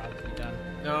job to be done.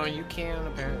 No, you can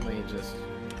apparently just.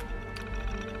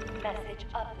 Message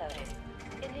uploaded.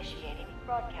 Initiating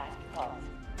broadcast pause.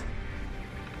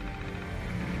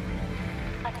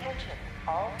 Attention,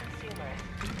 all consumers.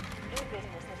 New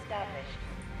business established.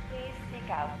 Please seek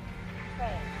out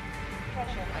friends,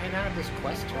 treasure. I didn't have this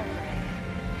quest to exchange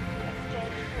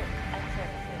goods and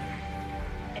services.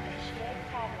 Initiate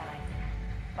tagline.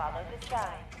 Follow the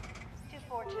sign. To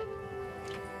fortune.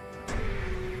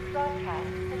 Broadcast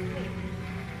complete.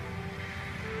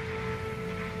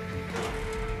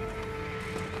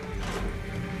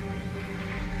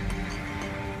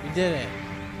 We did it.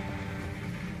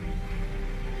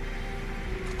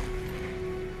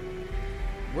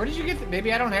 Where did you get?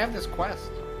 Maybe I don't have this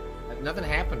quest. Nothing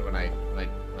happened when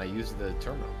I used the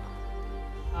terminal.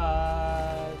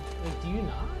 Wait, do you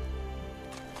not?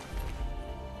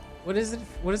 What is it?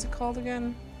 What is it called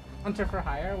again? Hunter for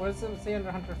hire? What does it say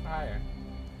under Hunter for hire?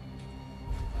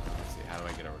 Let's see. How do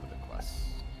I get over to the quest?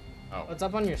 Oh, It's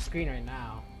up on your screen right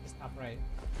now. Just top right.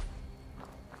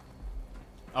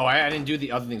 Oh, I didn't do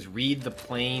the other things. Read the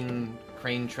plane,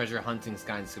 crane treasure hunting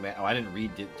sky schematic. Oh, I didn't do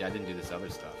this other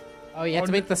stuff. Oh, you have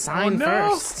to make the sign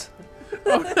first.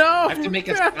 Oh no! I have to make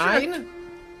a sign?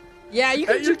 Yeah, you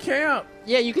can. At your camp.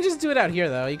 Yeah, you can just do it out here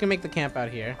though. You can make the camp out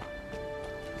here.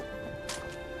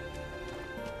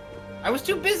 I was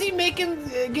too busy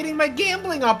getting my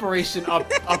gambling operation up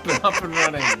and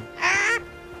running.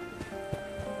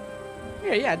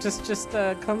 Yeah. Just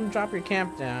come drop your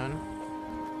camp down.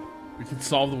 We can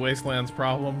solve the wasteland's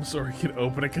problems, or we can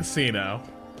open a casino.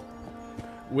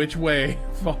 Which way?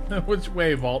 Which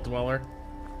way, Vault Dweller?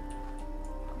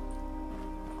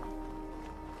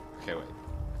 Okay, wait.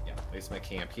 Yeah, place my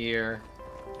camp here.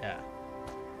 Yeah.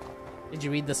 Did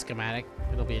you read the schematic?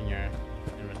 It'll be in your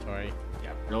inventory.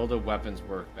 Yeah, build a weapons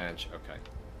workbench. Okay.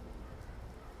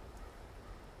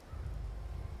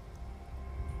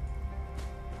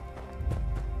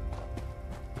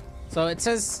 So it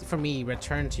says for me,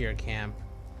 return to your camp.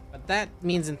 But that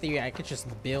means in theory I could just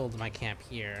build my camp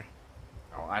here.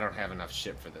 Oh, I don't have enough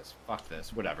shit for this. Fuck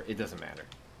this. Whatever. It doesn't matter.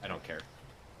 I don't care.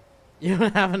 You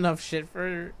don't have enough shit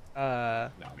for No,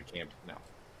 we can't. No.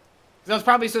 I was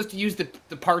probably supposed to use the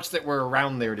parts that were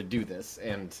around there to do this,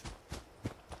 and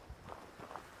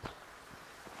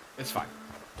it's fine.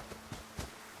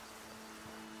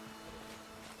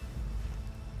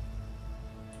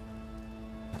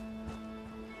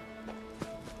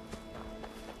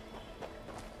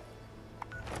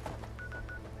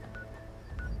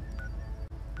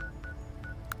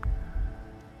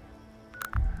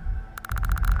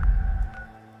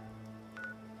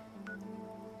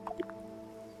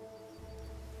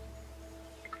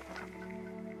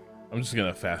 I'm just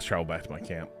gonna fast travel back to my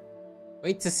camp.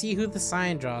 Wait to see who the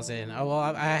sign draws in. Oh well,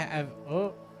 I've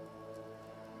oh.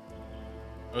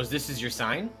 Oh, this is your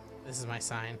sign? This is my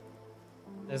sign.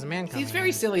 There's a man coming. It's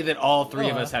very silly that all three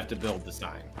of us have to build the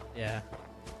sign. Yeah.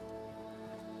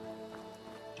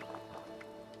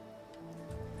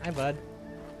 Hi, bud.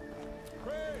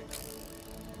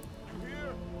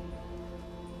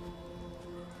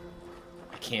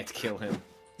 I can't kill him.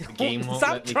 The game won't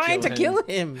Stop let me trying to kill kill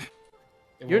him.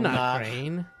 You're will not not.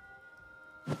 Crane.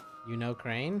 You know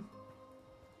Crane?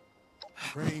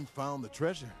 Crane found the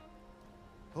treasure.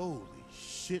 Holy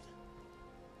shit.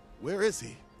 Where is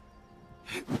he?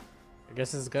 I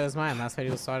guess it's as good as mine. Last time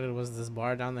he started was this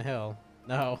bar down the hill.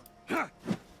 No. What can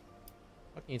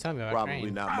you tell me about Probably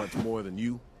Crane? not much more than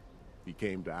you. He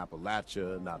came to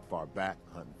Appalachia not far back,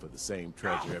 hunting for the same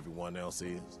treasure everyone else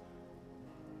is.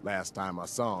 Last time I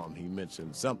saw him, he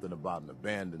mentioned something about an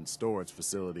abandoned storage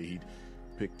facility he'd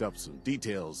picked up some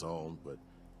details on, but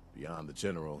beyond the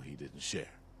general, he didn't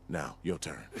share. Now, your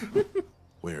turn.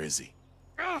 Where is he?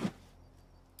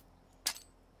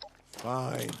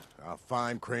 Fine. I'll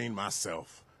find Crane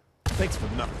myself. Thanks for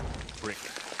nothing, prick.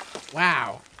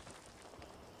 Wow.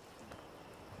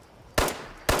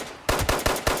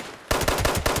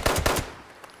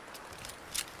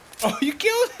 Oh, you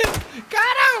killed him!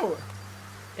 Got out!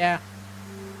 Yeah.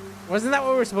 Wasn't that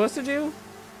what we were supposed to do?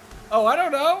 Oh, I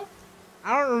don't know.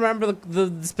 I don't remember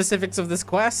the specifics of this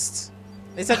quest.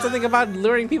 They said something about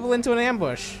luring people into an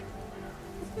ambush.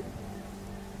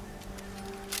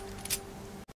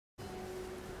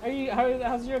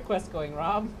 How's your quest going,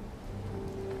 Rob?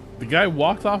 The guy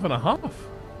walked off in a huff.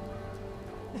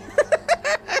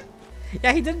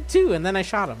 Yeah, he did too, and then I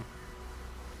shot him.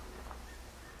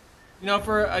 You know,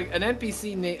 for an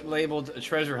NPC labeled a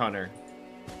treasure hunter,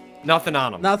 nothing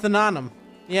on him. Nothing on him.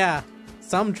 Yeah,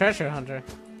 some treasure hunter.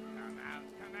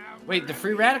 Wait, the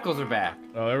free radicals are back.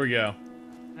 Oh, there we go.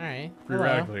 All right. Free Hello.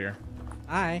 radical here.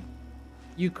 Hi.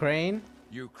 Ukraine.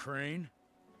 Ukraine?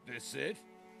 This it?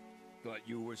 Thought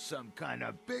you were some kind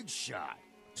of big shot.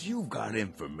 You've got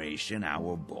information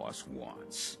our boss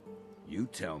wants. You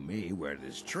tell me where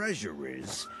this treasure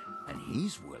is, and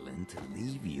he's willing to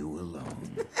leave you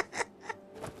alone.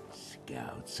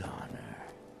 Scout's honor.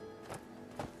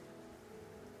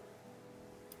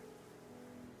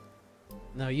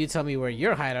 No, you tell me where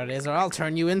your hideout is, or I'll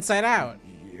turn you inside out.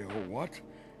 You what?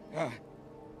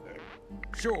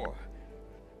 Sure.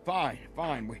 Fine.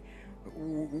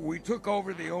 We took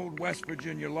over the old West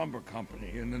Virginia Lumber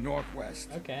Company in the Northwest.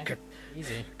 Okay.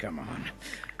 Easy. Come on.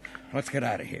 Let's get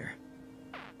out of here.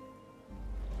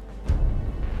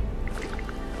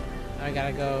 Now we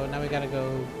gotta go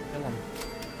kill him.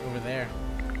 Over there.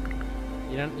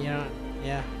 You don't,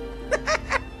 yeah.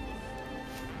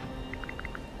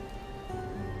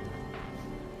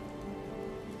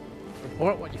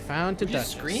 Report what you found to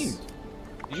Duchess. You screamed.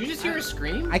 Did you just hear a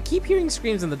scream? I keep hearing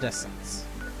screams in the distance.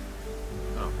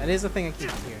 Oh. That is the thing I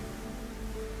keep hearing.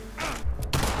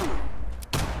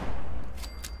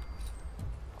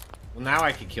 Well, now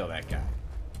I could kill that guy.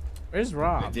 Where's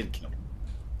Rob? I did kill him.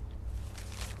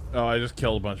 Oh, I just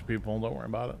killed a bunch of people. Don't worry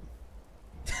about it.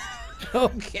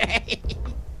 Okay.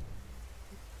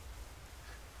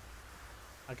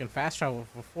 I can fast travel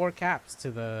for 4 caps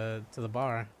to the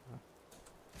bar.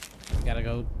 Gotta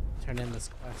go turn in this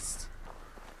quest.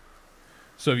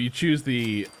 So if you choose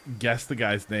the guess the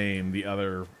guy's name, the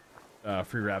other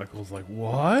free radical's like,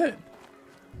 what?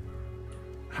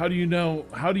 How do you know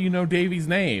Davy's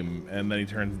name? And then he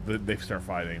turns. They start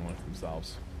fighting amongst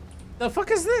themselves. The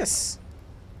fuck is this?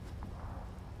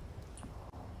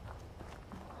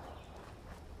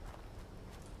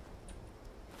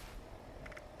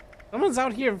 Someone's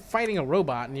out here fighting a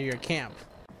robot near your camp.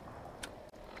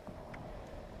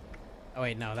 Oh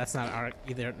wait, no, that's not our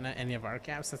not any of our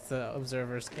camps. That's the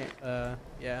observers camp.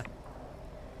 Yeah.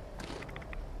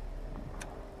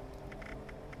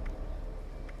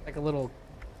 Like a little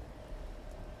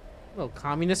Little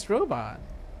communist robot.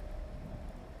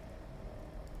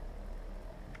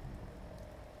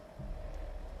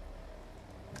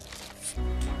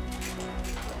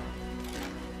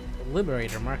 The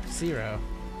Liberator Mark 0.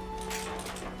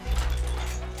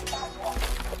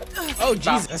 Oh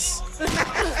Jesus!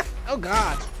 Oh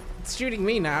God! It's shooting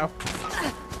me now.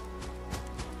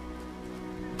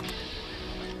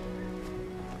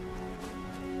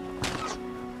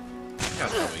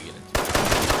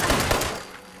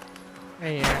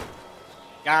 Right here.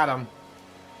 Got him.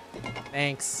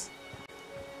 Thanks.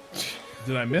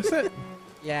 Did I miss it?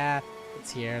 Yeah,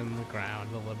 it's here in the ground,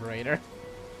 the Liberator.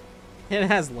 It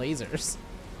has lasers.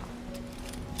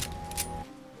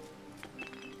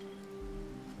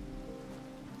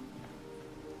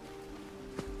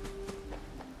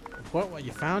 Report what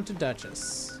you found to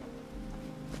Duchess.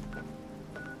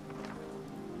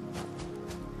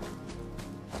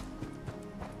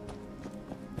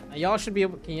 Y'all should be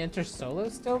able. Can you enter solo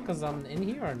still? Cause I'm in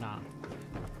here or not?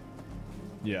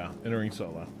 Yeah, entering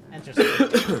solo. Enter solo.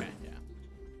 Okay, yeah.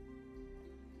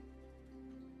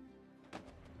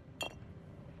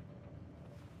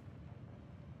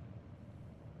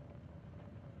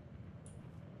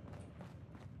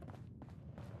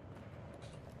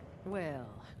 Well,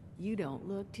 you don't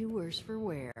look too worse for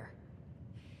wear.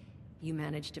 You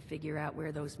managed to figure out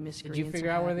where those miscreants Did you figure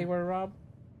out where they were, Rob?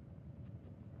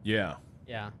 Yeah.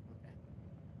 Yeah.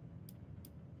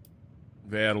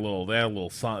 They had a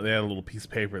little piece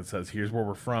of paper that says, "Here's where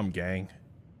we're from, gang."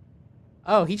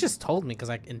 Oh, he just told me because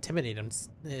I intimidated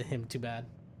him too bad.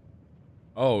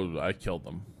 Oh, I killed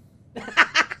them.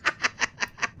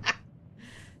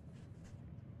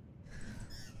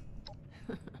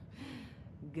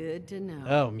 Good to know.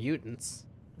 Oh, mutants.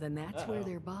 Then that's where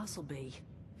their boss will be.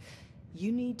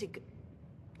 You need to go.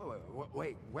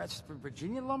 Wait, West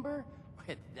Virginia lumber?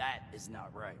 Wait, that is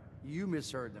not right. You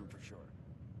misheard them for sure.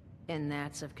 And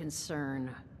that's of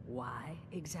concern. Why,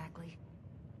 exactly?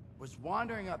 Was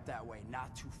wandering up that way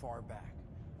not too far back.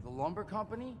 The lumber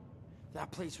company?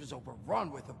 That place was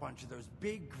overrun with a bunch of those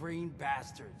big green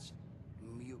bastards.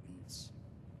 Mutants.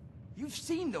 You've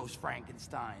seen those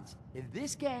Frankensteins. If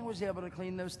this gang was able to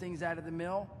clean those things out of the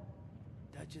mill,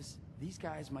 these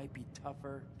guys might be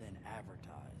tougher than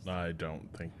advertised. I don't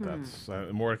think that's...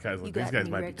 Mordecai's like, these guys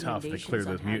might be tough. They clear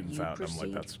those mutants out. And I'm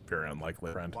like, that's very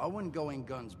unlikely, friend. Well, I wouldn't go in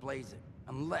guns blazing,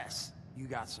 unless you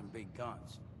got some big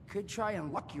guns. Could try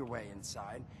and luck your way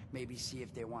inside, maybe see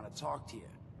if they want to talk to you.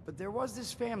 But there was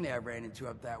this family I ran into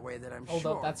up that way that I'm sure...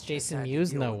 Hold up, that's Jason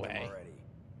Mewes? No way.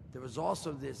 There was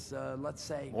also this, let's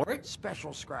say,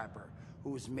 special scrapper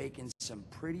who was making some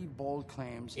pretty bold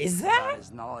claims about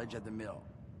his knowledge of the mill.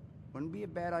 Wouldn't be a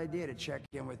bad idea to check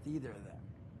in with either of them.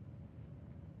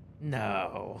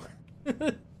 No.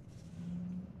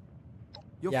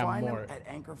 You'll find them at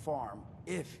Anchor Farm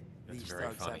if these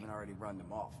thugs haven't already run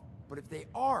them off. But if they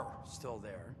are still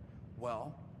there,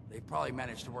 well, they probably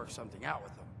managed to work something out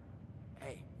with them.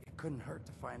 Hey, it couldn't hurt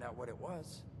to find out what it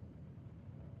was.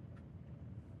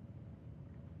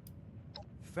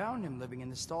 Found him living in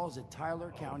the stalls at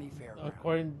Tyler County Fairground.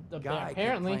 According to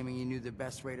apparently claiming he knew the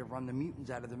best way to run the mutants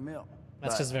out of the mill.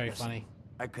 That's just very funny.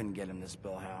 I couldn't get him to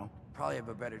spill how. Probably have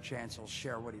a better chance he'll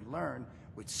share what he learned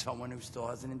with someone who still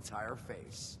has an entire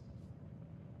face.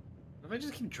 What if I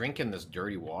just keep drinking this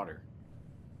dirty water?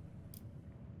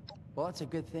 Well, that's a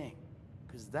good thing,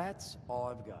 because that's all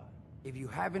I've got. If you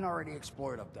haven't already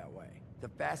explored up that way, the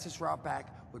fastest route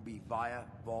back would be via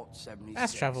Vault 76.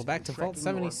 Fast travel back to Vault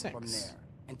 76. From there.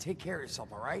 And take care of yourself,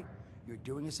 all right? You're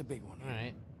doing us a big one. All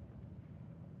right.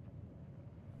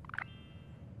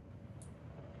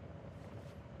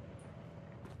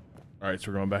 All right, so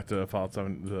we're going back to Vault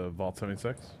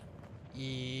 76?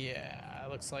 Yeah, it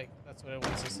looks like that's what it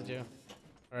wants us to do.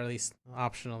 Or at least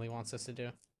optionally wants us to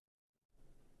do.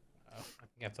 Oh, I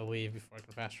think I have to leave before I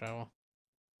can fast travel.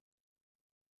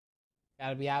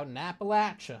 Gotta be out in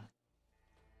Appalachia.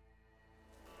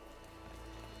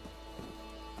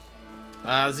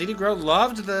 ZD Grow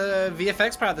loved the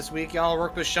VFX part this week. Y'all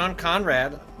worked with Sean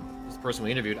Conrad, who's the person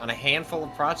we interviewed, on a handful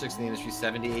of projects in the industry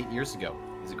 78 years ago.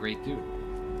 He's a great dude.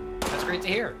 That's great to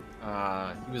hear.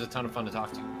 He was a ton of fun to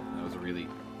talk to. That was it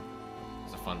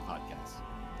was a fun podcast.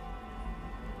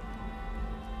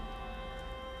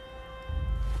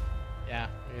 Yeah,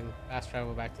 we can fast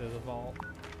travel back to the vault.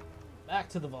 Back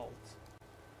to the vault.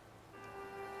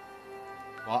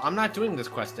 Well, I'm not doing this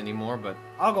quest anymore, but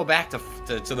I'll go back to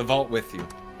the vault with you.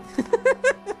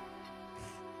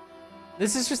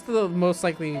 This is just the most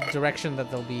likely direction that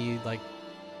there'll be, like,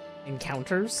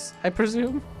 encounters, I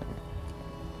presume.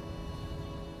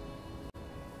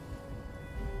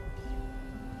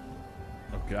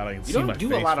 Oh God, I can You see don't my do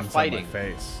face a lot of inside fighting my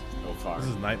face. so far. This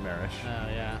is nightmarish. Oh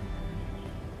yeah.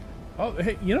 Oh,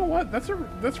 hey, you know what? That's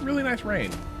really nice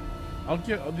rain. I'll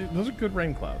do, those are good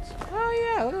rain clouds.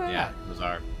 Oh yeah, look at that. Yeah, those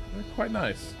are. They're quite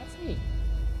nice. That's neat.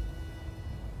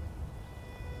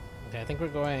 Okay, I think we're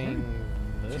going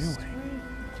this way.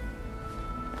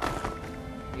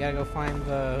 We gotta go find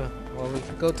the. Well, we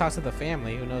could go talk to the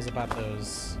family who knows about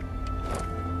those.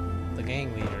 The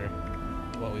gang leader.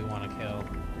 What we want to kill.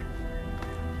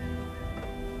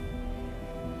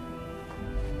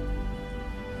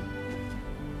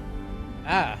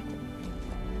 Ah.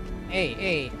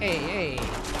 Hey.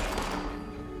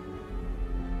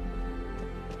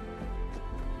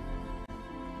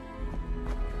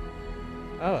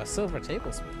 Oh, a silver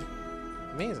tablespoon.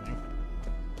 Amazing.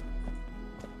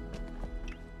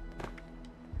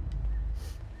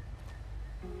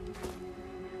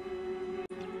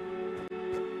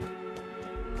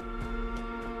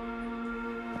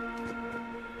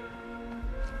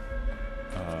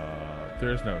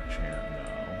 There's no chant, no.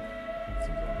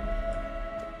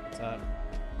 What's up?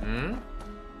 Hmm?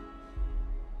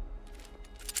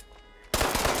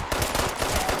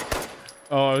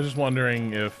 Oh, I was just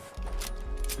wondering if...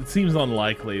 It seems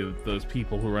unlikely that those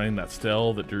people who are running that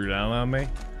still that drew down on me,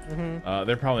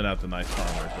 they're probably not the nice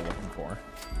farmers we're looking for.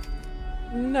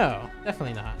 No,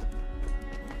 definitely not.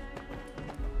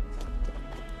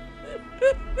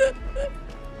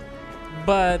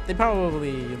 But they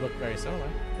probably look very similar.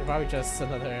 They're probably just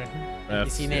another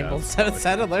NPC named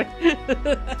Settler.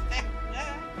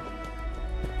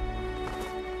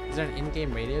 Is there an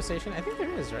in-game radio station? I think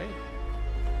there is, right?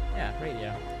 Yeah,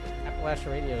 radio.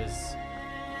 Appalachia Radio is...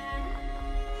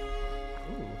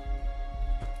 Ooh.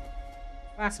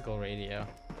 Classical radio.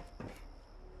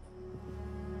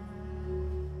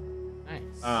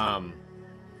 Nice.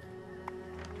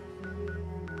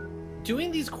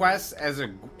 Doing these quests as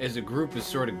a group is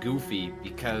sort of goofy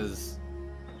because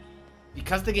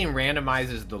the game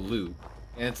randomizes the loot,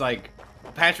 and it's like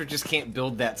Patrick just can't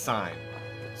build that sign.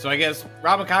 So I guess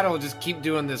Rob and Cado will just keep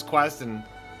doing this quest, and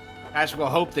Patrick will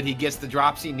hope that he gets the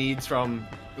drops he needs from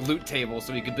the loot table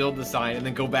so he can build the sign, and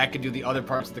then go back and do the other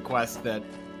parts of the quest that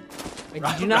Wait,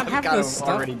 did you not have the stuff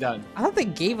already done. I thought they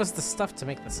gave us the stuff to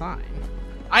make the sign.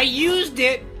 I used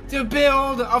it to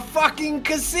build a fucking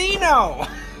casino.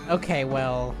 Okay,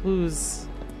 well, who's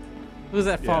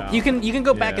at fault? Yeah. You can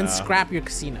go back and Yeah. scrap your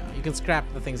casino. You can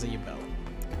scrap the things that you built.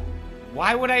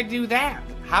 Why would I do that?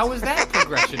 How is that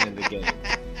progression in the game?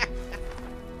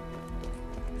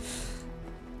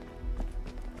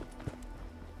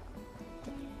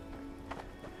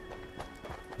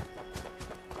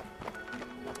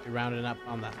 You're rounding up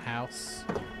on the house.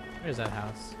 Where's that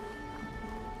house?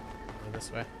 Go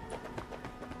this way.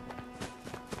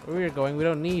 Where we're going, we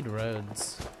don't need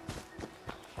roads.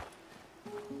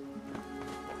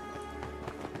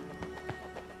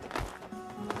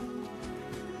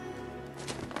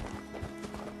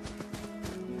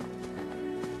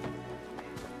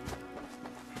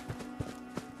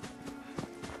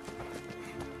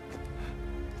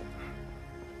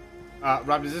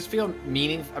 Rob, does this feel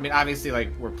meaningful? I mean, obviously, like,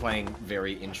 we're playing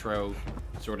very intro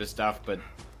sort of stuff, but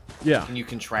Yeah. can you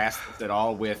contrast this at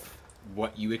all with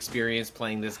what you experienced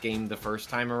playing this game the first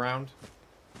time around?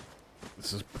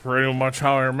 This is pretty much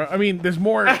how I remember. I mean, there's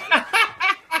more.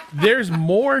 There's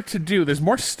more to do. There's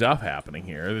more stuff happening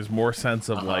here. There's more sense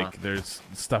of like there's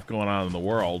stuff going on in the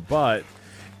world. But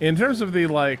in terms of the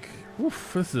like,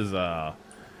 oof, this is a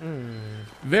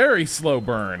very slow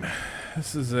burn.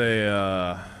 This is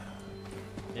a.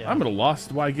 I'm at a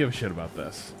loss. Why give a shit about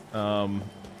this?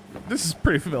 This is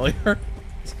pretty familiar.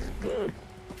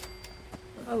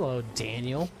 Hello,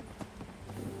 Daniel.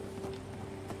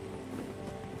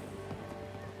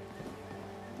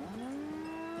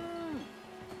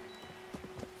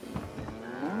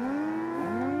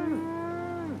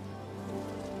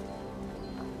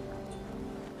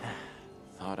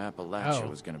 Thought Appalachia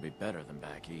was going to be better than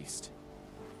back east.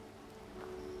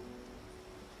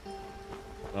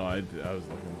 Oh, I was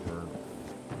looking for.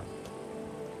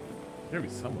 There'll be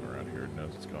someone around here who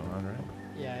knows what's going on, right?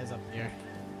 Yeah, he's up here.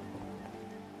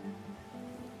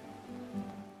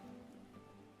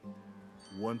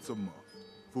 Once a month.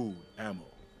 Food, ammo,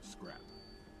 scrap.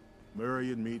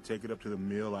 Murray and me take it up to the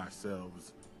mill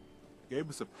ourselves. Gave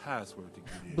us a password to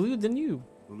get in. Blue Danube.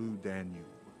 Blue Danube.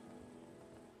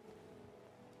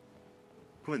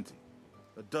 Plenty.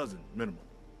 A dozen, minimum.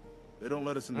 They don't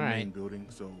let us in the main building,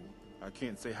 so I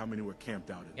can't say how many were camped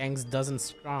out in. Gang's dozen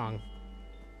strong.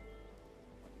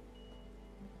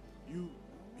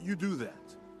 You do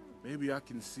that. Maybe I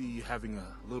can see having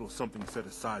a little something set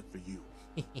aside for you.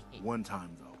 One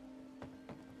time, though.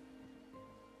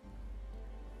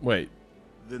 Wait.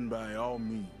 Then by all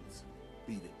means,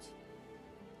 beat it.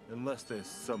 Unless there's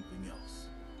something else.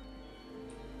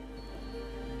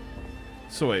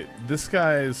 So wait, this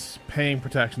guy's paying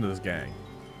protection to this gang.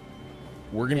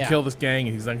 We're gonna kill this gang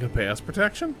and he's not gonna pay us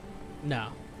protection? No.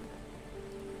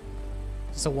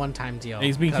 Just a one-time deal. And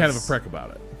he's being kind of a prick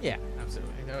about it. Yeah,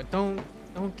 absolutely. No,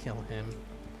 don't kill him.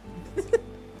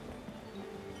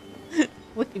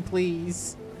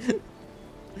 Please.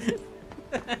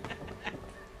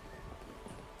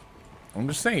 I'm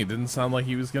just saying, it didn't sound like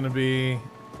he was gonna be.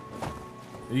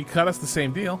 He cut us the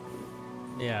same deal.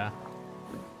 Yeah.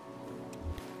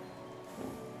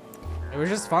 We're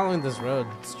just following this road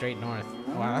straight north.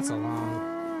 Wow, that's a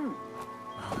long.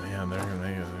 Oh man, they're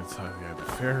gonna talk at the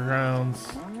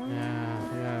fairgrounds.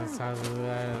 Yeah, it's how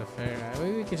the fair.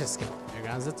 Maybe we could just skip the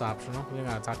fairgrounds. It's optional. We don't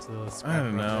gotta talk to the. I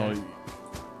don't know.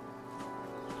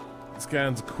 This guy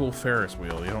owns a cool Ferris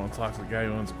wheel. You don't want to talk to the guy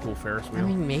who owns a cool Ferris wheel? I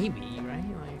mean, maybe, right?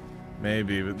 Like.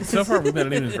 Maybe, but so far we've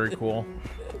been even very cool.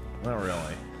 Not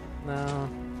really. No.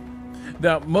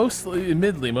 Now,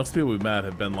 admittedly, most people we've met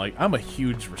have been like, I'm a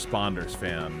huge Responders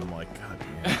fan. I'm like, God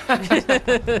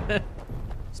damn.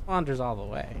 Responders all the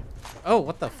way. Oh,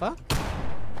 what the fuck?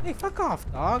 Hey, fuck off,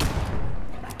 dog.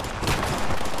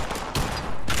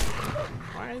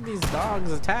 Why are these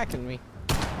dogs attacking me?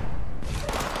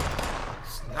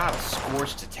 It's not a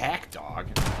scorched attack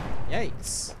dog.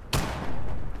 Yikes.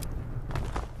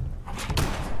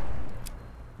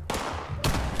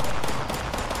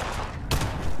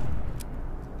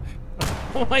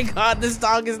 Oh my god, this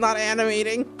dog is not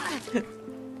animating.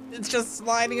 It's just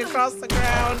sliding across the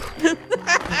ground.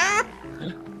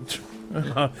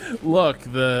 Look,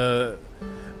 the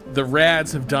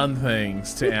rads have done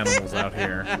things to animals out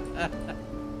here.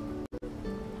 Can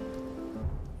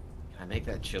I make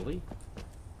that chili?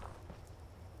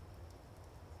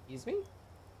 Excuse me?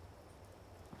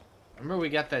 Remember we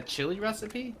got that chili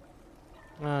recipe?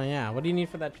 Oh yeah, what do you need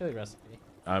for that chili recipe?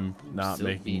 I'm not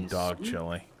making dog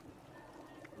chili.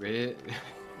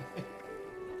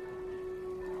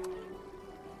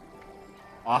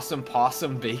 Awesome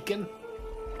possum bacon?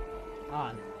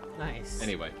 On. Nice.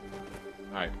 Anyway.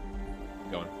 Alright.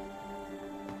 Going.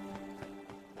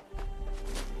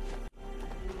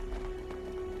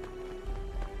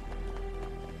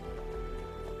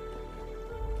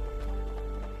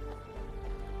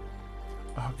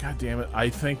 Oh, God damn it. I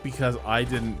think because I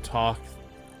didn't talk, it's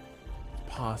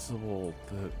possible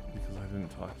that because I didn't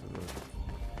talk to the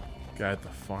guy at the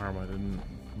farm, I didn't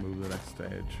move the next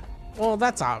stage. Well,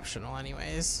 that's optional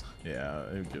anyways. Yeah,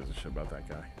 who gives a shit about that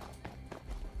guy?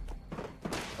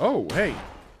 Oh, hey.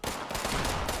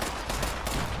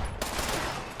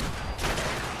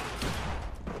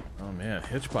 Oh man,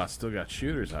 Hitchbot still got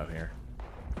shooters out here.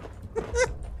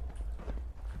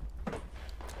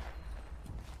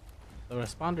 The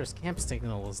Responder's camp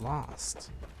signal was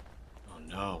lost. Oh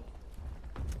no.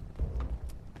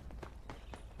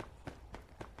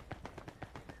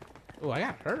 Oh, I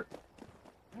got hurt.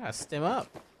 I gotta stim up.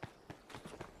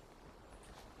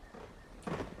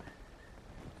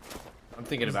 I'm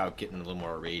thinking about getting a little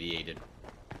more irradiated.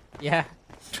 Yeah.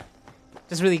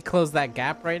 Just really close that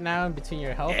gap right now in between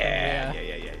your health Yeah.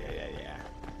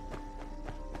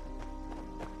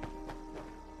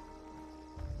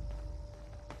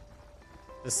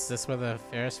 Is this where the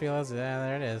Ferris wheel is? Yeah,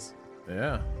 there it is.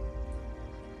 Yeah.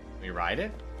 We ride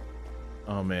it?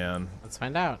 Oh man. Let's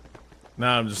find out.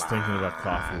 Now I'm just thinking about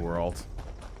Coffee World.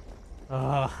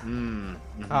 Oh.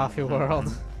 Coffee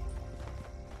World.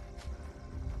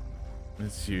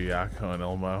 It's you, Yako and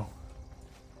Elmo.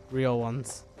 Real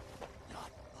ones.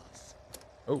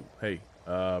 Oh, hey.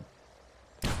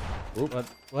 What?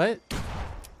 What?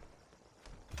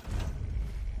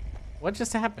 What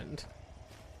just happened?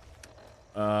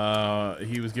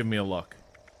 He was giving me a look.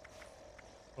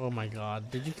 Oh my god.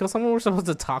 Did you kill someone we're supposed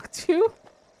to talk to?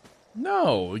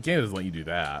 No, the game doesn't let you do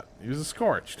that. He was a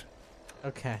scorched.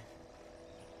 Okay.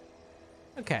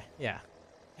 Okay, yeah.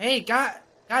 Hey, guys,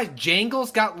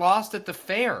 Jangles got lost at the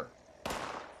fair.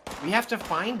 We have to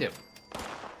find him.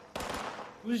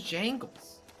 Who's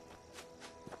Jangles?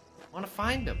 I want to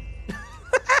find him.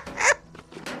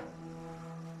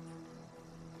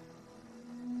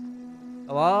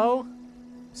 Hello?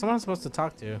 Someone I'm supposed to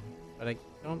talk to, but I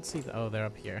don't see the. Oh, they're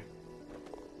up here.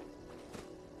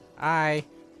 Hi.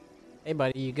 Hey,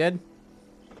 buddy, you good?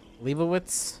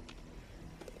 Leibowitz?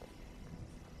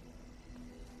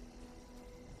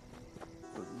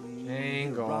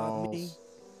 Jangles.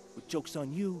 With jokes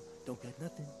on you, don't get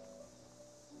nothing.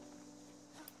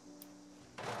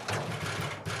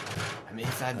 I'm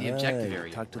inside the objective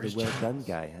area. Talk to Where's the well Jangles?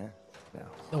 done guy, huh? Now,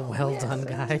 The well done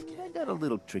guy. I got a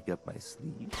little trick up my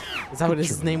sleeve. Is that what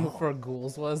his name for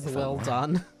ghouls was? The well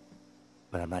done?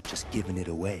 But I'm not just giving it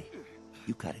away.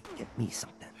 You gotta get me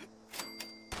something.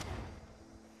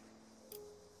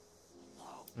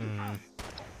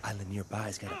 Island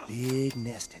nearby's got a big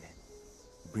nest in it.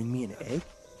 Bring me an egg?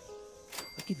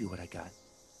 I'll give you what I got.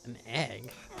 An egg?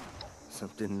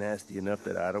 Something nasty enough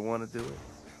that I don't want to do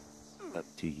it. Up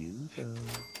to you, though.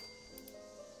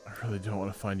 I really don't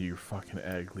want to find you your fucking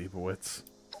egg, Leibowitz.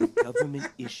 The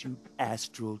government-issued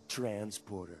astral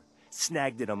transporter.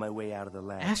 Snagged it on my way out of the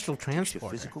lab. Astral transporter? Takes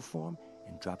your physical form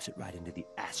and drops it right into the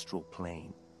astral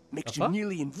plane. Makes you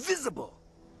nearly invisible.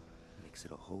 Makes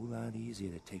it a whole lot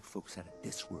easier to take folks out of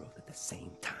this world at the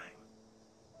same time.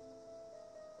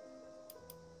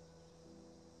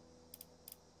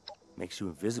 Makes you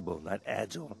invisible, not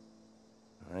agile.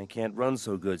 I can't run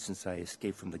so good since I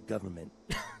escaped from the government.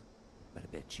 But I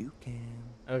bet you can.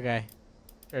 Okay.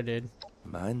 Sure, dude.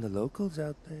 Mind the locals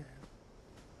out there.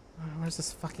 Where's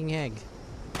this fucking egg?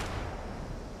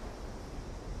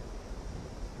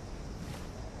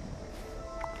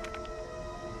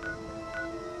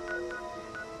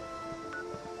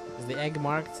 Is the egg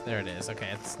marked? There it is. Okay,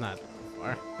 it's not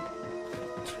far.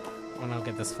 I wanna go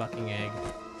get this fucking egg.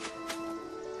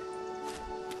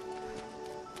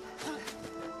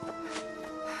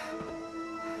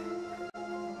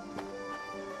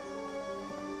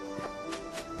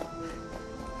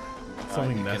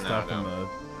 Something messed up in the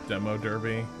demo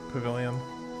derby pavilion.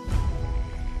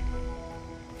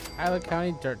 Tyler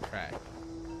County dirt track.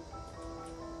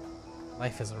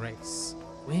 Life is a race.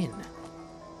 Win.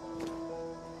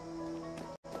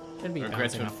 Should be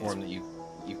regret to inform that you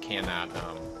cannot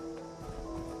go.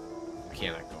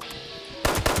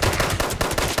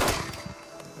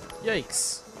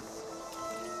 Yikes!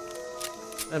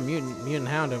 A mutant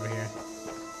hound over here.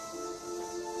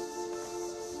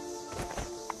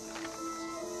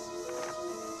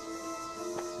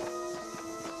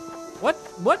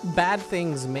 What bad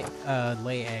things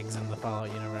lay eggs in the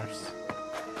Fallout universe?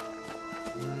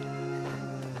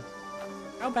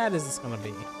 How bad is this gonna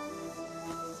be?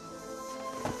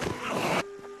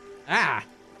 Ah!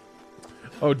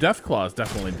 Oh, Deathclaws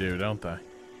definitely do, don't they?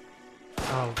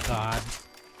 Oh God!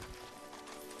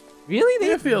 Really?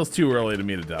 It feels too early to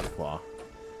meet a Deathclaw.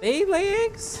 They lay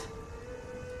eggs?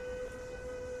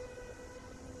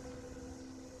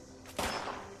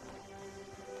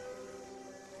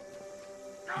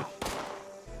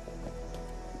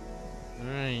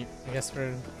 Alright, I guess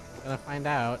we're gonna find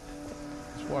out.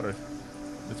 It's water.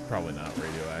 It's probably not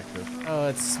radioactive. Oh,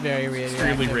 it's very radioactive.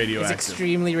 Extremely radioactive. It's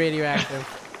extremely radioactive.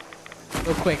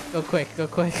 Go quick, go quick, go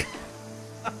quick.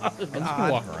 Oh, I'm just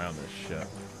gonna walk around this shit.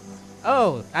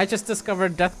 Oh, I just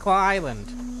discovered Deathclaw Island.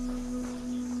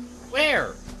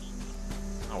 Where?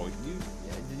 Oh,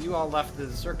 you all left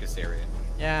the circus area.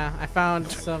 Yeah, I found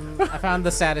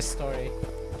the saddest story.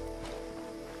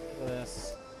 Look at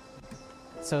this.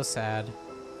 It's so sad.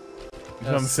 You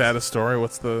found the saddest story?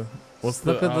 What's the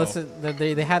listen,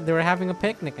 they were having a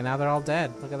picnic and now they're all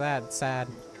dead. Look at that, it's sad.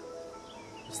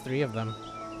 There's 3 of them.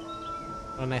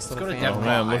 What a nice little family. Oh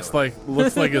man, looks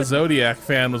like a Zodiac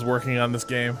fan was working on this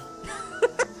game.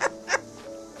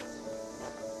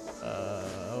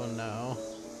 Oh no.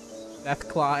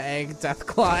 Deathclaw egg,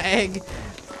 Deathclaw egg.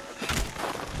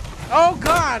 Oh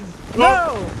God!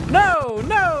 No! No!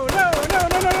 No! No! No!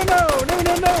 No! No! No!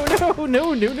 No! No! No!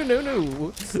 No! No! No! No!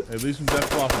 No! At least some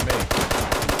Deathclaw for me.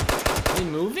 Is he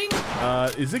moving?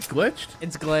 Is it glitched?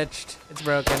 It's glitched. It's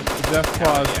broken. The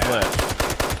Deathclaw is glitched.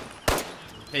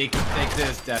 Take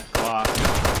this, Deathclaw.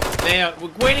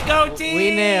 Way to go, team!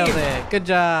 We nailed it. Good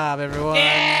job, everyone.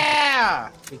 Yeah!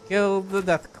 We killed the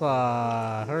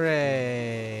Deathclaw.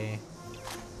 Hooray!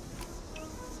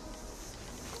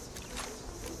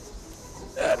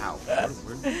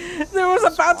 There was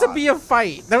about to be a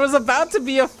fight. There was about to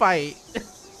be a fight.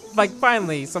 Like,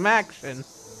 finally, some action.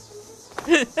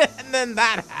 And then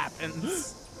that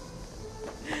happens.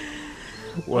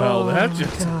 Well, that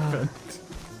just happened.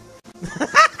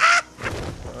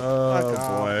 Oh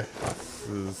boy.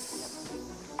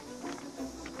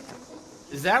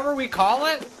 Is that where we call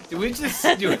it? Do we just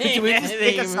take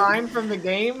a sign from the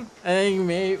game? I think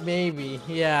maybe.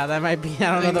 Yeah, that might be.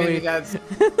 I don't know. Maybe that's.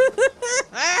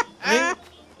 I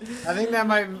think that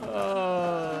might.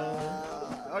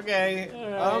 Okay.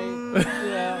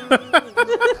 Yeah.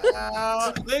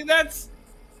 I think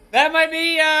that might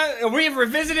be. We've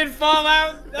revisited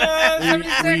Fallout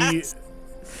 76.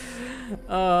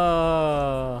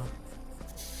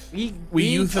 We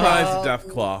euthanized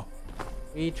Deathclaw.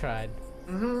 We tried.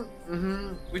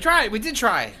 We tried. We did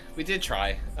try. We did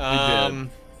try. We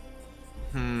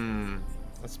did.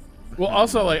 Let's Well,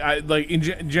 also,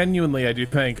 genuinely, I do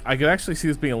think I could actually see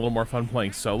this being a little more fun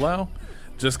playing solo,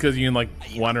 just because you can like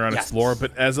wander around, explore.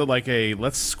 But as a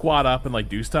let's squat up and like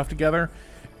do stuff together,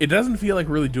 it doesn't feel like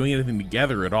we're really doing anything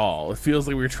together at all. It feels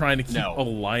like we're trying to keep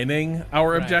aligning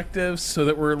our objectives so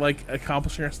that we're like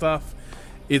accomplishing our stuff.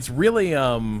 It's really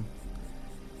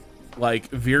like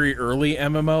very early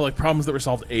MMO, like problems that were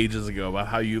solved ages ago about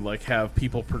how you like have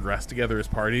people progress together as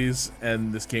parties,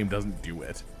 and this game doesn't do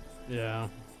it. Yeah.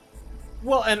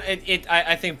 Well, and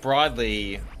I think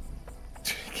broadly,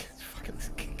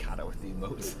 fucking Cado with the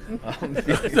emotes.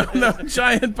 No,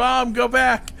 giant bomb, go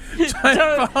back.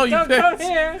 Giant bomb, you don't come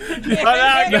here.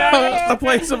 It's the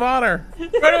place of honor.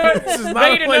 This is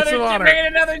not a place of honor. Made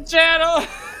another channel.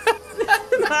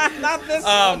 not this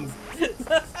one.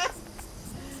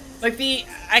 Like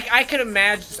I could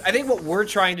imagine. I think what we're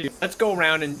trying to do. Let's go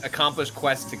around and accomplish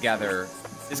quests together.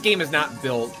 This game is not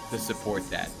built to support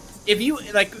that.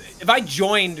 If I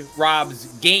joined Rob's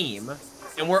game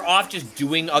and we're off just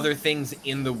doing other things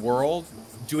in the world,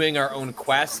 doing our own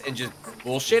quests and just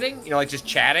bullshitting, like just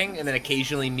chatting and then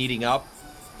occasionally meeting up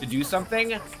to do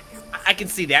something, I can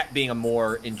see that being a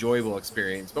more enjoyable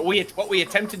experience. But what we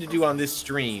attempted to do on this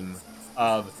stream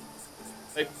of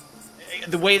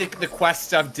the way the quest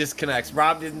stuff disconnects,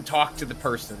 Rob didn't talk to the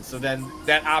person, so then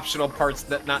that optional part's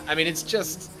it's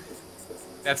just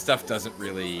that stuff doesn't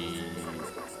really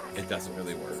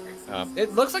work.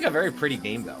 It looks like a very pretty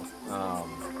game though.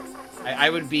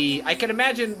 I can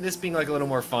imagine this being like a little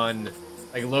more fun,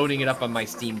 like loading it up on my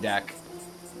Steam Deck,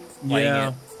 playing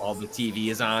it while the TV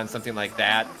is on, something like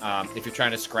that. If you're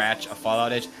trying to scratch a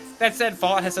Fallout itch. That said,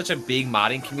 Fallout has such a big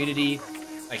modding community.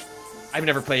 Like, I've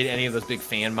never played any of those big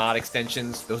fan mod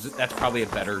extensions. That's probably a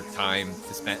better time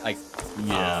to spend. Like,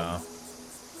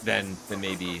 than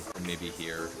maybe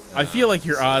here. I feel like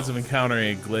your odds of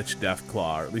encountering a glitch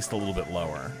Deathclaw are at least a little bit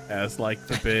lower, as like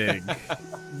the big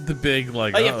there's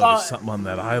something on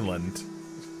that island.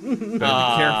 Better be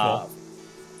careful.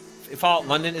 Fallout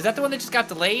London, is that the one that just got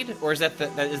delayed, or is that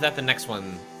the next one,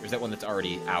 or is that one that's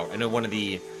already out? I know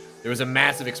there was a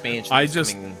massive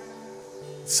expansion.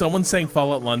 Someone saying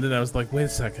Fallout London, I was like, wait a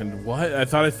second, what? I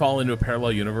thought I'd fall into a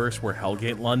parallel universe where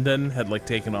Hellgate London had like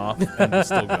taken off and was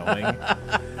still going.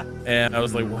 And I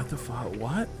was like, what the fuck?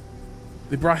 What?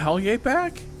 They brought Hellgate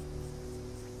back?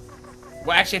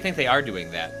 Well, actually, I think they are doing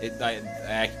that.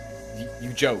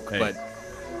 You joke, but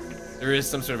there is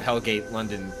some sort of Hellgate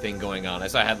London thing going on. I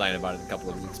saw a headline about it a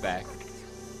couple of weeks back.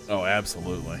 Oh,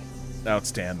 absolutely.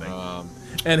 Outstanding.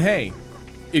 And hey,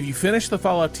 if you finish the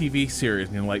Fallout TV series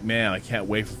and you're like, man, I can't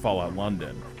wait for Fallout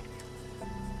London,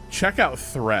 check out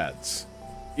Threads.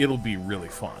 It'll be really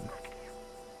fun.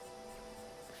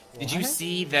 Did you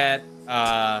see that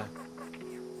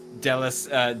Denis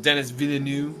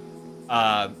Villeneuve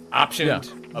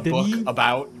optioned a book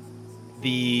about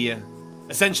the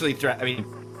essentially Threads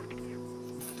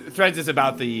is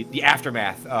about the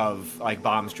aftermath of like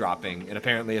bombs dropping, and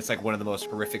apparently it's like one of the most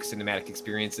horrific cinematic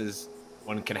experiences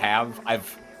one can have.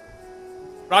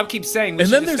 Rob keeps saying, and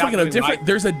then there's like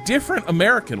there's a different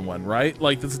American one, right?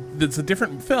 Like that's a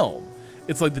different film.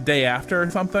 It's like The Day After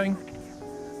or something.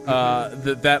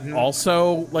 That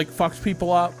also like fucks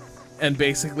people up, and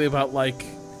basically about like,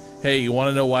 hey, you want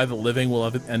to know why the living will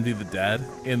envy the dead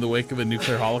in the wake of a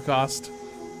nuclear holocaust?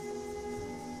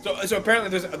 So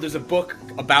apparently there's a book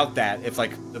about that. If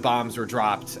like the bombs were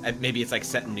dropped, maybe it's like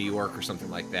set in New York or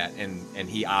something like that, and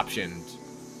he optioned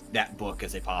that book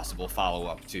as a possible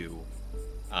follow-up to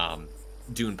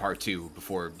Dune Part 2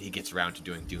 before he gets around to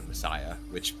doing Dune Messiah,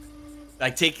 which,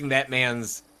 like, taking that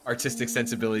man's artistic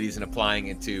sensibilities and applying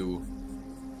it to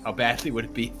how badly would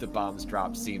it be if the bombs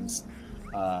dropped seems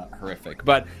horrific.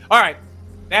 But all right,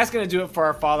 that's gonna do it for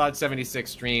our Fallout 76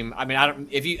 stream. I mean,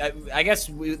 I guess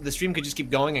the stream could just keep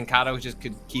going and Cado just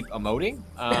could keep emoting.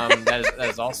 That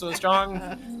is also a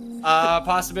strong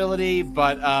possibility.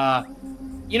 But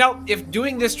if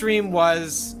doing this stream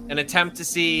was an attempt to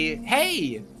see,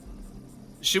 hey,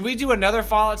 should we do another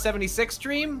Fallout 76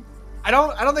 stream? I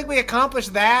don't think we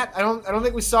accomplished that. I don't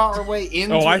think we saw our way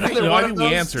into. I think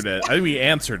we answered it. I think we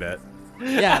answered it.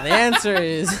 Yeah, the answer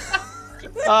is.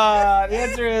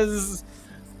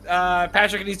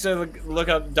 Patrick needs to look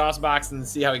up DOSBox and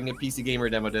see how he can get PC Gamer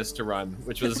Demo Disc to run,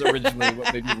 which was originally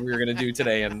what maybe we were going to do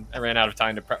today, and I ran out of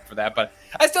time to prep for that. But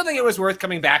I still think it was worth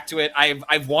coming back to it.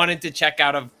 I've wanted to check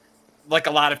out like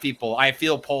a lot of people. I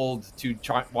feel pulled to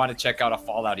want to check out a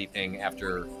Fallout-y thing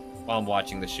while I'm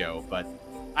watching the show, but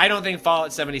I don't think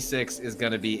Fallout 76 is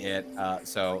going to be it.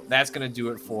 So that's going to do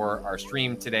it for our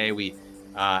stream today. We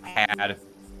had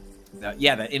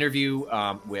the interview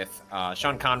with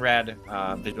Sean Conrad,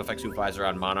 visual effects supervisor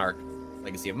on Monarch.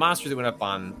 Legacy of Monsters that went up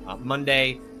on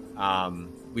Monday.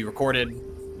 We recorded,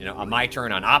 on my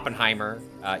turn on Oppenheimer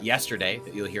yesterday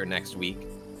that you'll hear next week.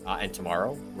 And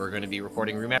tomorrow we're going to be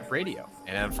recording Remap Radio.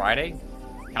 And on Friday,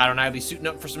 Cado and I will be suiting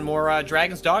up for some more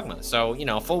Dragon's Dogma. So,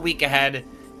 a full week ahead.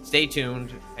 Stay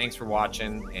tuned. Thanks for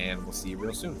watching, and we'll see you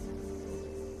real soon.